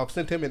thumbs up. I've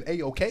sent him an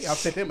A-OK. I've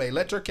sent him a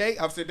letter K.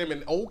 I've sent him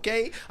an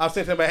OK. I've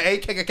sent him an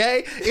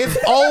AKK. It's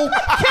okay.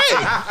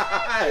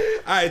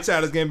 All right,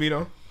 Childish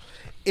Gambino.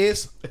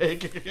 It's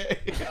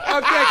Okay.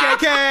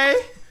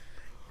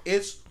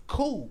 it's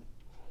cool.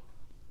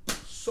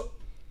 So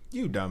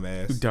You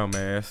dumbass.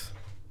 Dumbass.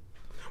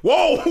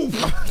 Whoa.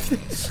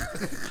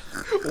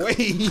 Wait.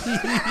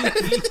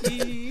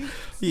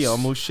 He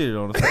almost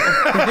shitted on the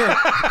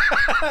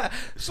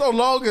so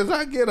long as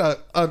I get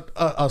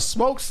a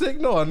smoke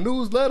signal, a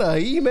newsletter,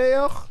 an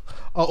email,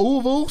 a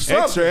Uvu,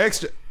 something.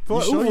 Extra.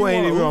 sure you Uvu ain't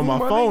want even on Uvu, my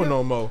my phone nigga?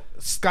 no more.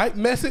 Skype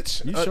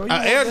message, You sure you an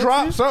want that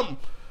airdrop, too? something.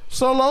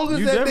 So long as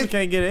You that definitely nigga,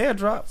 can't get an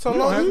airdrop. so You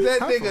don't long have as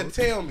that iPhone. nigga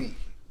tell me,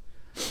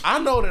 I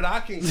know that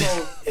I can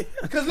go.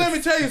 Because let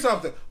me tell you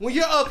something. When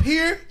you're up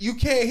here, you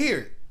can't hear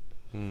it.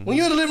 When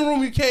you're in the living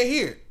room, you can't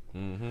hear it.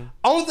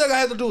 Only thing I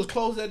have to do is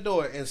close that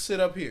door and sit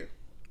up here.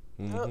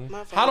 Oh,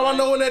 my How do I phone.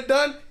 know when that's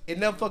done? It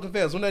never fucking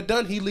fails. When that's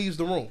done, he leaves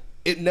the room.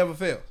 It never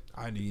fails.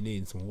 I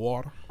need some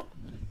water.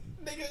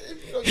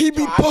 He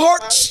be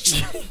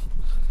parched.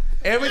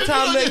 Every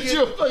time they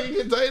You a get, fucking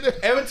container.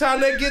 every time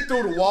they get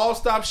through, the wall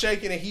stops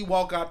shaking and he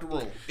walk out the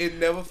room. It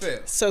never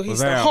fails. So he's What's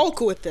the that? Hulk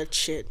with that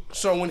shit.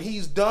 So when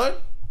he's done,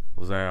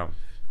 What's that?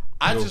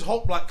 I just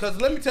hope cause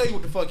let me tell you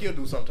what the fuck he'll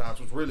do sometimes,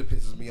 which really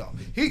pisses me off.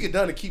 He get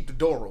done and keep the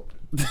door open.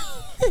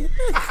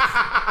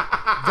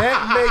 That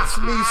makes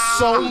me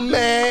so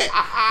mad.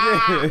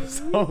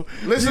 So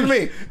Listen to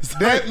me.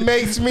 That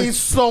makes me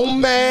so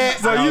mad.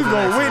 you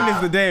gonna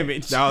witness the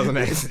damage. That was an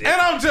accident. And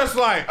I'm just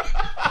like,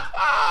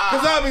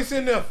 cause I'll be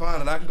sitting there,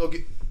 fine, and I can go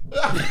get.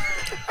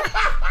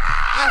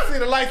 I see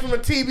the light from the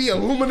TV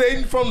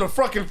illuminating from the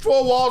fucking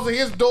four walls of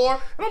his door,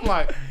 and I'm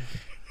like,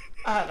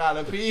 I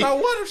gotta pee. now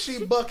what if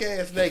she buck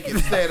ass naked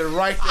standing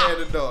right there at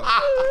the door?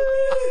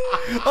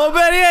 Oh,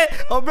 better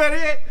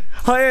yet.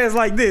 Her ass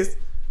like this.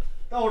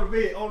 On the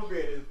bed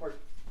is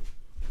perfect.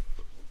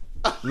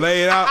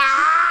 Lay it out.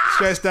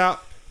 Stretched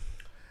out.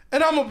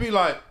 And I'm gonna be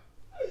like,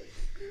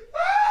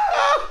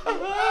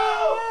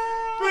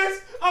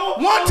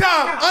 one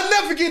time, I'll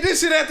never forget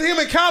this shit after him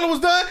and Kyler was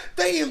done.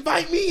 They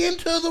invite me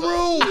into the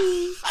room.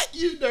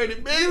 You dirty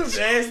bitch.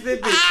 Nasty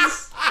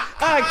bitches.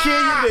 I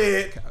kill you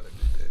dead.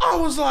 I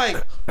was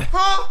like,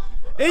 huh?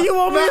 And you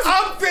want me Now, to...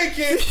 I'm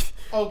thinking,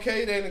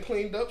 okay, they done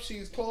cleaned up,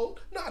 she's clothed.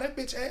 Nah, that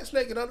bitch ass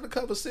naked under the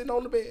covers sitting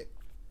on the bed.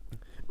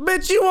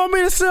 Bitch, you want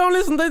me to sit on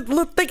this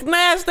little thick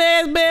nasty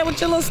ass bed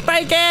with your little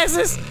stank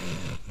asses?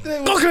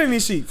 Go clean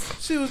these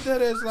sheets. She was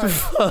dead ass like,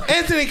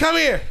 Anthony, come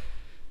here.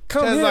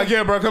 Come Ted's here. like,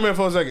 yeah, bro, come here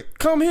for a second.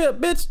 Come here,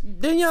 bitch.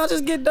 Didn't y'all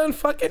just get done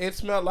fucking? It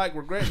smelled like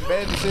regret and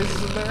bad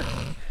decisions in there.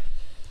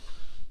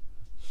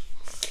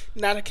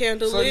 Not a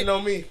candle So lit. you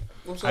know me.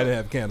 What's up? I didn't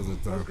have candles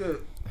at the What's time.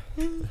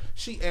 good?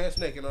 She ass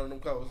naked under them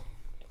covers.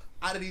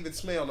 I didn't even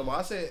smell no more.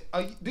 I said,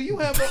 do you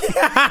have a...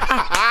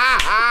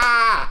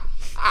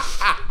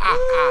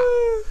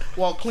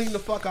 Well, clean the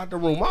fuck out the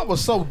room. I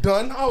was so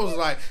done. I was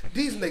like,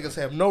 these niggas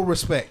have no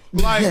respect.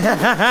 Like...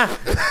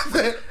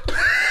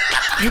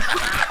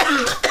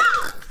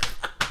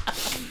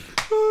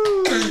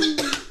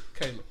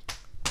 Okay.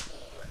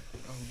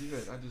 Oh,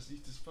 good. I just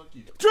eat this. Fuck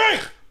you.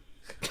 Drink!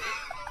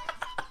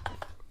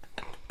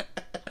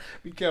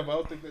 Be careful. I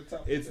don't think that's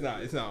how. It's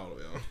not all the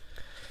way on.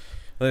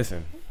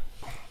 Listen,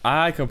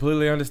 I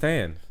completely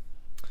understand.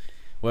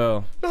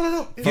 Well,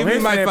 No. Give from me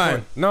his my standpoint,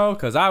 fine. no,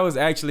 because I was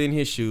actually in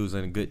his shoes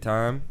in a good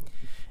time.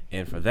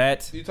 And for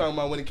that, You talking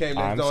about when he came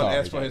I'm next door and sorry,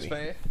 asked for his Jamie.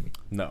 fan?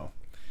 no.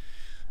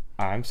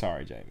 I'm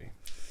sorry, Jamie.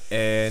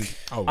 And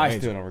Oh, I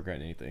Angel. still don't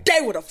regret anything. They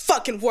were the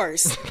fucking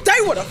worst.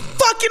 They were the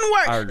fucking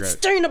worst. I regret it.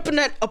 Staying up in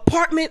that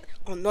apartment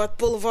on North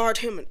Boulevard,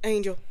 him and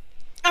Angel.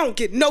 I don't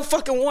get no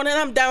fucking warning.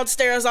 I'm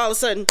downstairs all of a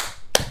sudden.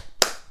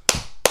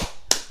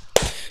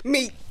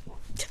 Me.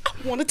 I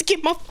wanted to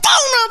get my phone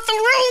out the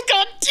room,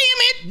 god damn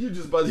it. You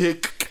just about to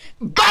hit.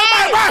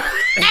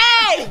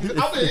 Hey! I'm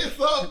gonna hit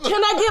something.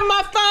 Can I get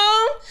my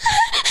phone?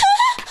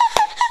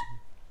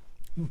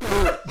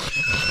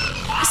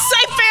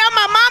 Say fam,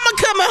 my mama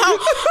coming home.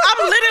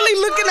 I'm literally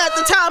looking at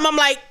the time. I'm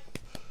like,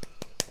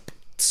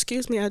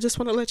 excuse me, I just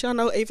want to let y'all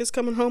know Ava's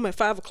coming home at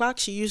 5 o'clock.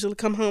 She usually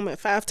come home at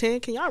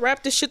 5:10. Can y'all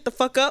wrap this shit the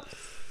fuck up?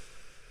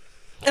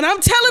 And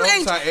I'm telling Don't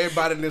Angel, time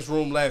everybody in this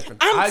room laughing.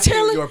 I'm I feel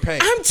telling your pain.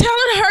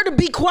 her to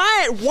be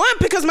quiet. One,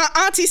 because my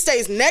auntie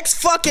stays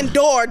next fucking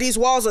door. These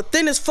walls are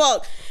thin as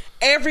fuck.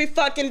 Every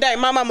fucking day,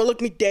 my mama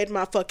look me dead in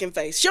my fucking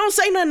face. She don't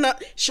say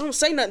nothing. She don't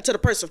say nothing to the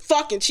person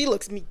fucking. She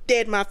looks me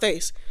dead in my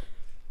face.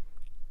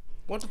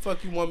 What the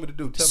fuck you want me to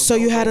do? Tell So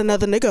him, you go, had go.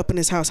 another nigga up in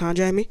his house, huh,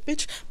 Jamie?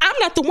 Bitch, I'm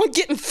not the one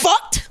getting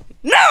fucked.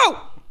 No!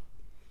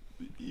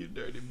 You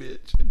dirty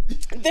bitch.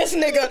 This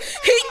nigga,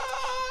 he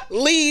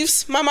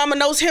leaves. My mama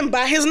knows him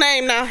by his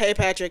name now. Hey,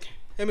 Patrick.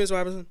 Hey, Ms.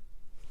 Robinson.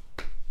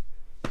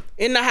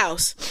 In the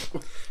house.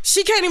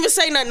 She can't even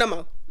say nothing no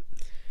more.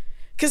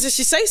 Because if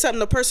she say something,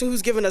 the person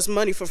who's giving us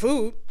money for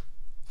food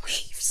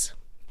leaves.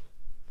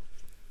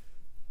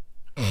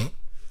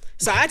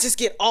 So I just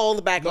get all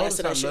the backlash Notice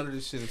to how that shit. none of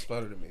this shit is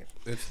funny to me.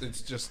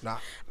 It's just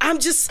not. I'm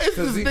just It's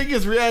this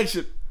nigga's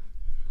reaction.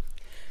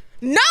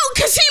 no,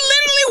 cause he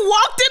literally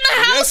walked in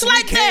the house Yes, we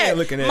like can, that.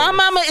 looking at My it.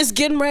 mama is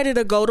getting ready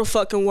to go to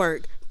fucking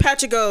work.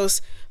 Patrick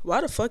goes, "Why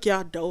the fuck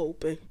y'all door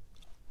open?"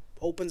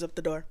 Opens up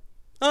the door.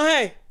 Oh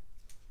hey,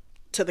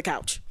 to the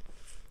couch.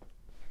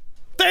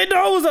 They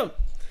door was up.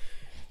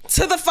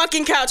 To the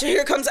fucking couch, and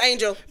here comes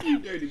Angel. You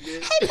dirty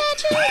bitch. Hey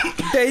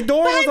Patrick, They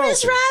door was hi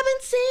Miss open.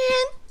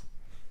 Robinson.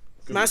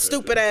 My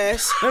stupid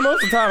ass. And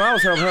most of the time I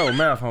was helping her with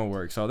math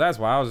homework, so that's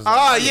why I was just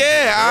Ah, like,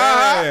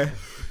 yeah.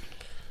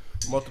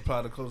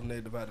 Multiply the closing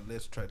name divided.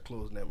 Let's try to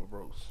close name of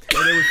Rose.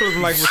 And they were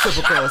flipping like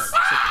reciprocals.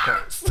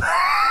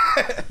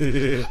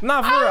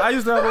 Nah, for real. I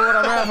used to help her with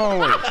our math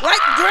homework. Like,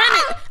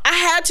 granted, I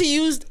had to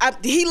use.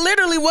 He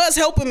literally was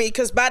helping me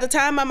because by the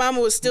time my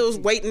mama was still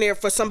waiting there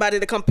for somebody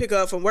to come pick her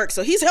up from work,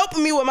 so he's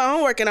helping me with my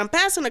homework and I'm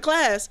passing the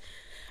class.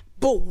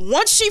 But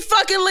once she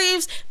fucking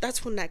leaves,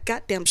 that's when that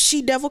goddamn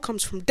she-devil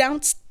comes from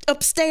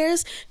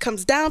upstairs,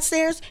 comes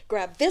downstairs,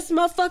 grab this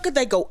motherfucker.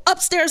 They go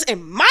upstairs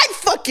in my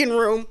fucking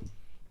room.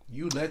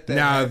 You let that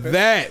Now happen.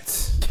 that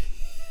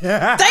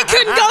They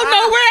couldn't go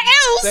nowhere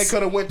else. They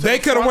could have went. To they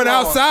the could have front went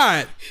lawn.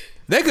 outside.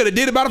 They could have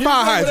did about a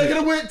fire They hydrant. could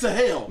have went to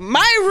hell.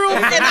 My room,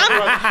 and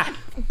I'm.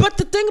 But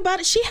the thing about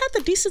it, she had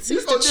the decency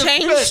to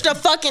change the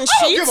fucking sheets.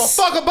 I don't give a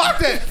fuck about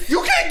that.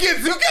 You can't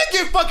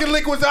get fucking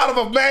liquids out of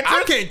a mattress.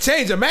 I can't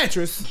change a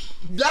mattress.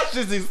 That's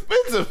just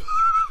expensive.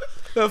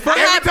 Every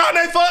time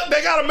they fuck,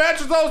 they got a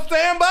mattress on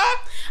standby.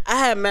 I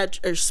had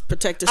mattress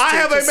protectors. I too,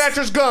 have a 'cause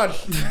mattress gun.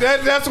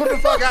 That's what the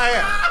fuck I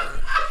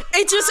have.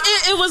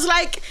 It was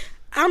like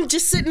I'm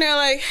just sitting there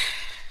like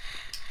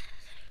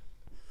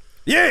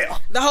Yeah.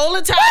 the whole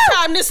entire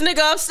time this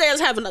nigga upstairs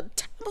having a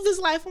time of his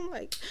life. I'm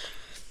like,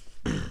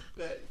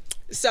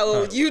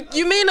 so you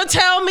mean to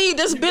tell me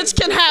this bitch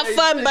can have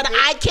fun, but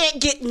I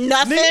can't get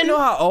nothing? Nigga, you know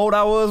how old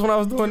I was when I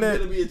was doing You better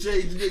that? be a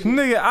changed nigga.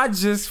 Nigga, I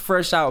just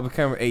fresh out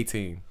becoming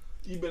 18.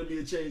 You better be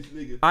a changed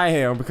nigga. I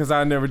am, because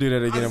I never do that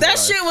again in my That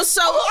life. shit was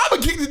so. I'm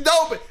gonna kick the door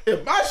open.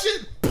 If my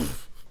shit,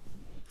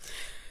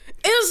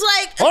 It was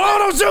like Hold on,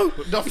 don't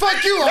shoot! The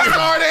fuck you. I'm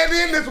sorry that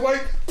end this way.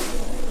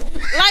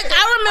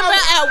 I remember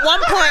at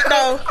one point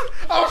though.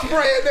 I'm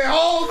spraying that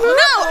whole.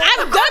 No,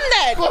 I've done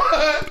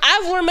that.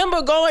 I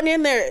remember going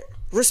in there.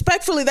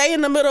 Respectfully, they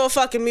in the middle of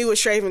fucking me with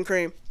shaving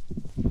cream.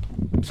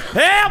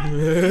 Help! And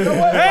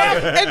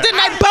then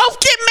they both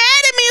get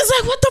mad at me. It's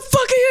like, what the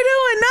fuck are you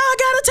doing? Now I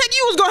gotta take.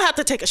 You was gonna have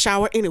to take a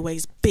shower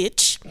anyways,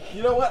 bitch.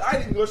 you know what? I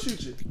didn't go shoot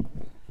you.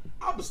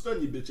 I'ma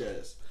stun you, bitch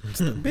ass.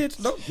 Bitch,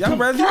 no. Y'all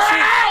rather you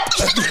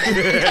shoot.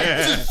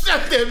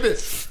 Shut that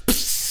bitch.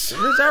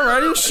 Bitch, y'all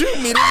rather you shoot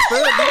me than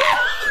stun me.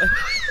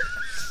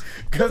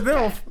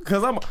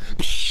 Cause I'm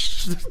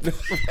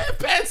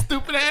That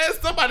stupid ass.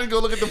 Somebody go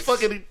look at the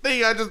fucking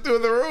thing I just threw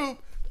in the room.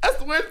 That's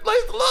the worst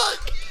place to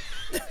look.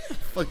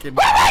 fucking.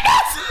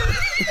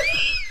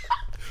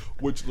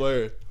 Which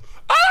layer?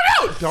 I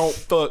don't know. Don't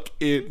fuck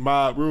in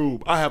my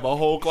room. I have a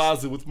whole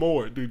closet with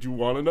more. Did you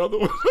want another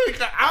one?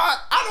 I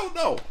don't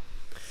know.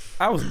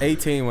 I was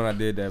 18 when I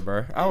did that,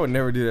 bro. I would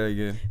never do that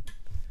again.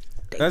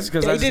 That's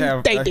because I just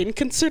have. They didn't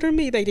consider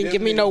me. They didn't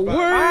give me no words.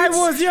 I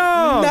was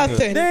young.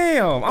 Nothing.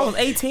 Damn, I was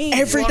 18.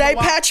 Every day,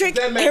 Patrick.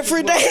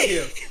 Every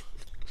day.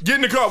 Get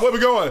in the car. Where we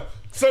going?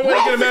 Somewhere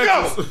to get a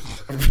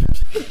mattress.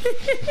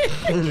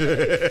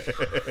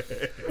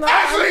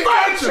 Ashley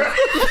Fletcher.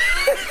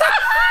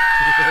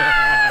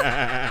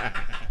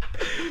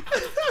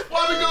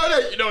 Why we going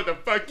there? You know what the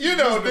fuck You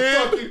know the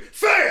fucking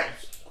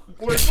Sam's.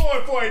 We're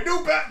going for a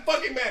new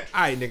fucking mattress.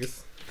 All right,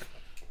 niggas.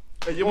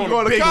 We're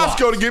going to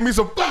Costco to get me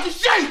some fucking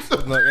shapes.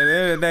 Look, at the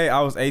end of the day,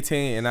 I was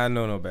 18 and I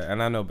know no better,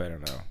 and I know better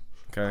now.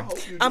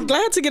 Okay. I'm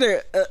glad to get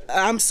a.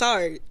 I'm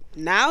sorry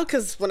now,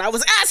 because when I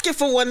was asking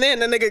for one, then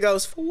the nigga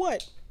goes, "For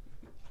what?"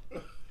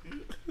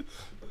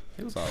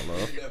 It was all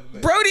love.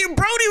 Brody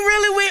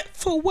really went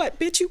for what,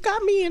 bitch? You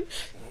got me in.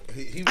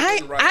 He was in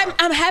the right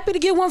I'm happy to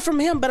get one from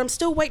him, but I'm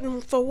still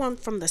waiting for one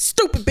from the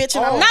stupid bitch,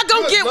 and I'm not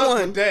gonna good get luck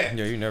one. with that.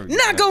 Yeah, you never. Get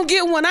Not that. gonna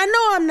get one. I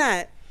know I'm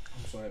not.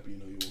 I'm so happy you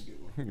know you won't get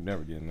one. You're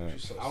never getting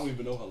that. I don't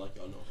even know her like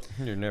y'all know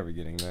her. You're never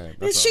getting that. And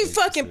That's she all I need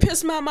to fucking say.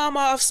 pissed my mama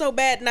off so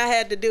bad, and I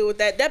had to deal with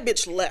that. That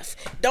bitch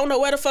left. Don't know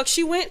where the fuck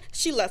she went.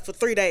 She left for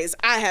 3 days.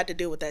 I had to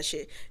deal with that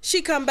shit.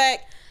 She come back.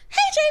 Hey,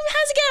 Jamie,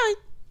 how's it going?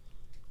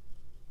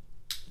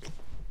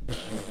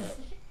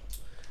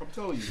 I'm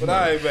telling you. But all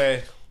right,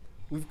 man.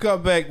 We've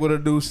come back with a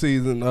new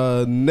season.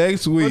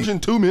 Next week.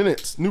 102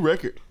 minutes. New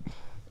record.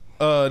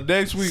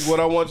 Next week, what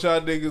I want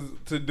y'all niggas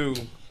to do.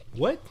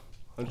 What?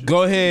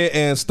 Go ahead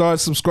and start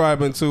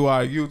subscribing to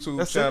our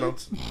YouTube channel.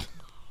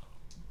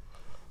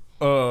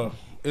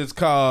 It's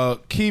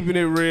called Keeping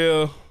It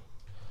Real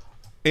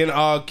in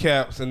all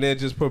caps, and then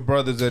just put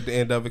brothers at the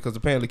end of it, because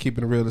apparently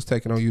Keeping It Real is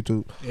taken on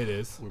YouTube. It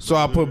is. So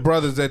I put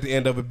brothers at the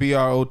end of it.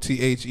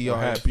 BROTHER. We're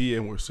happy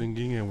and we're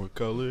singing and we're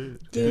colored.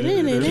 Keeping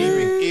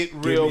it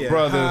real, me a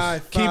high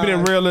brothers. Keeping it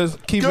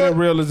five.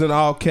 real is in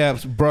all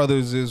caps.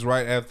 Brothers is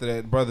right after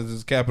that. Brothers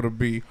is capital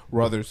B.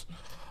 Brothers.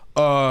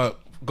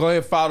 Go ahead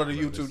and follow the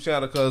YouTube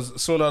channel because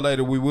sooner or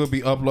later we will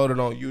be uploaded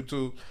on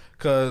YouTube.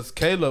 Because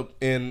Caleb,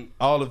 in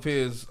all of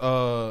his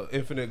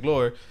infinite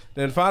glory,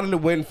 then finally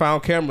went and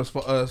found cameras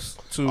for us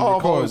to Oh, I've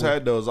record. always with.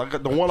 had those. I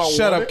got the one I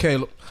Shut wanted. up,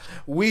 Caleb.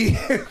 We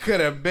could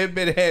have been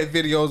had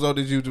videos on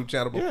this YouTube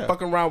channel, but Yeah.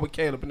 fucking around with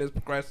Caleb and his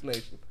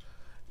procrastination.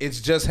 It's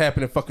just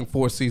happening fucking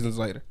 4 seasons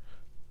later.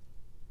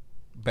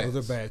 Bats.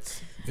 Those are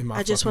bats. In my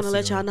I just fucking want to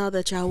let y'all ceiling. know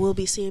that y'all will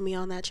be seeing me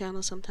on that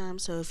channel sometime.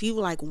 So if you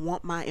like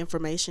want my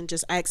information,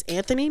 just ask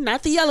Anthony,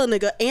 not the yellow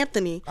nigga,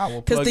 Anthony. I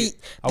will Because plug,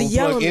 I the will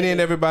yellow plug any nigga.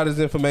 and everybody's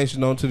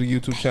information onto the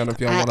YouTube channel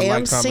if y'all want to I like,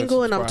 am comment,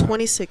 single and I'm subscribe,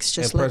 26.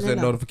 Just and press letting that you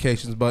know.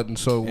 notifications button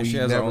so And we she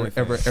has never, an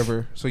ever, OnlyFans.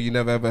 ever, so you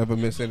never, ever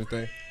miss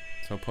anything.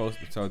 So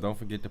don't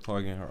forget to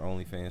plug in her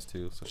OnlyFans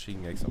too, so she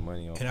can make some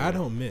money on. And I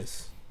don't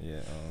miss.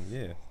 Yeah.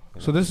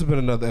 So this has been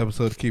another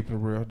episode of Keeping It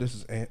Real. This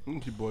is Ant.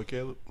 It's your boy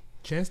Caleb.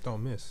 Chance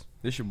don't miss.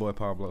 This your boy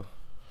Pablo.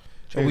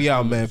 And we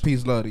out, man.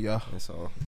 Peace, love to y'all. That's all.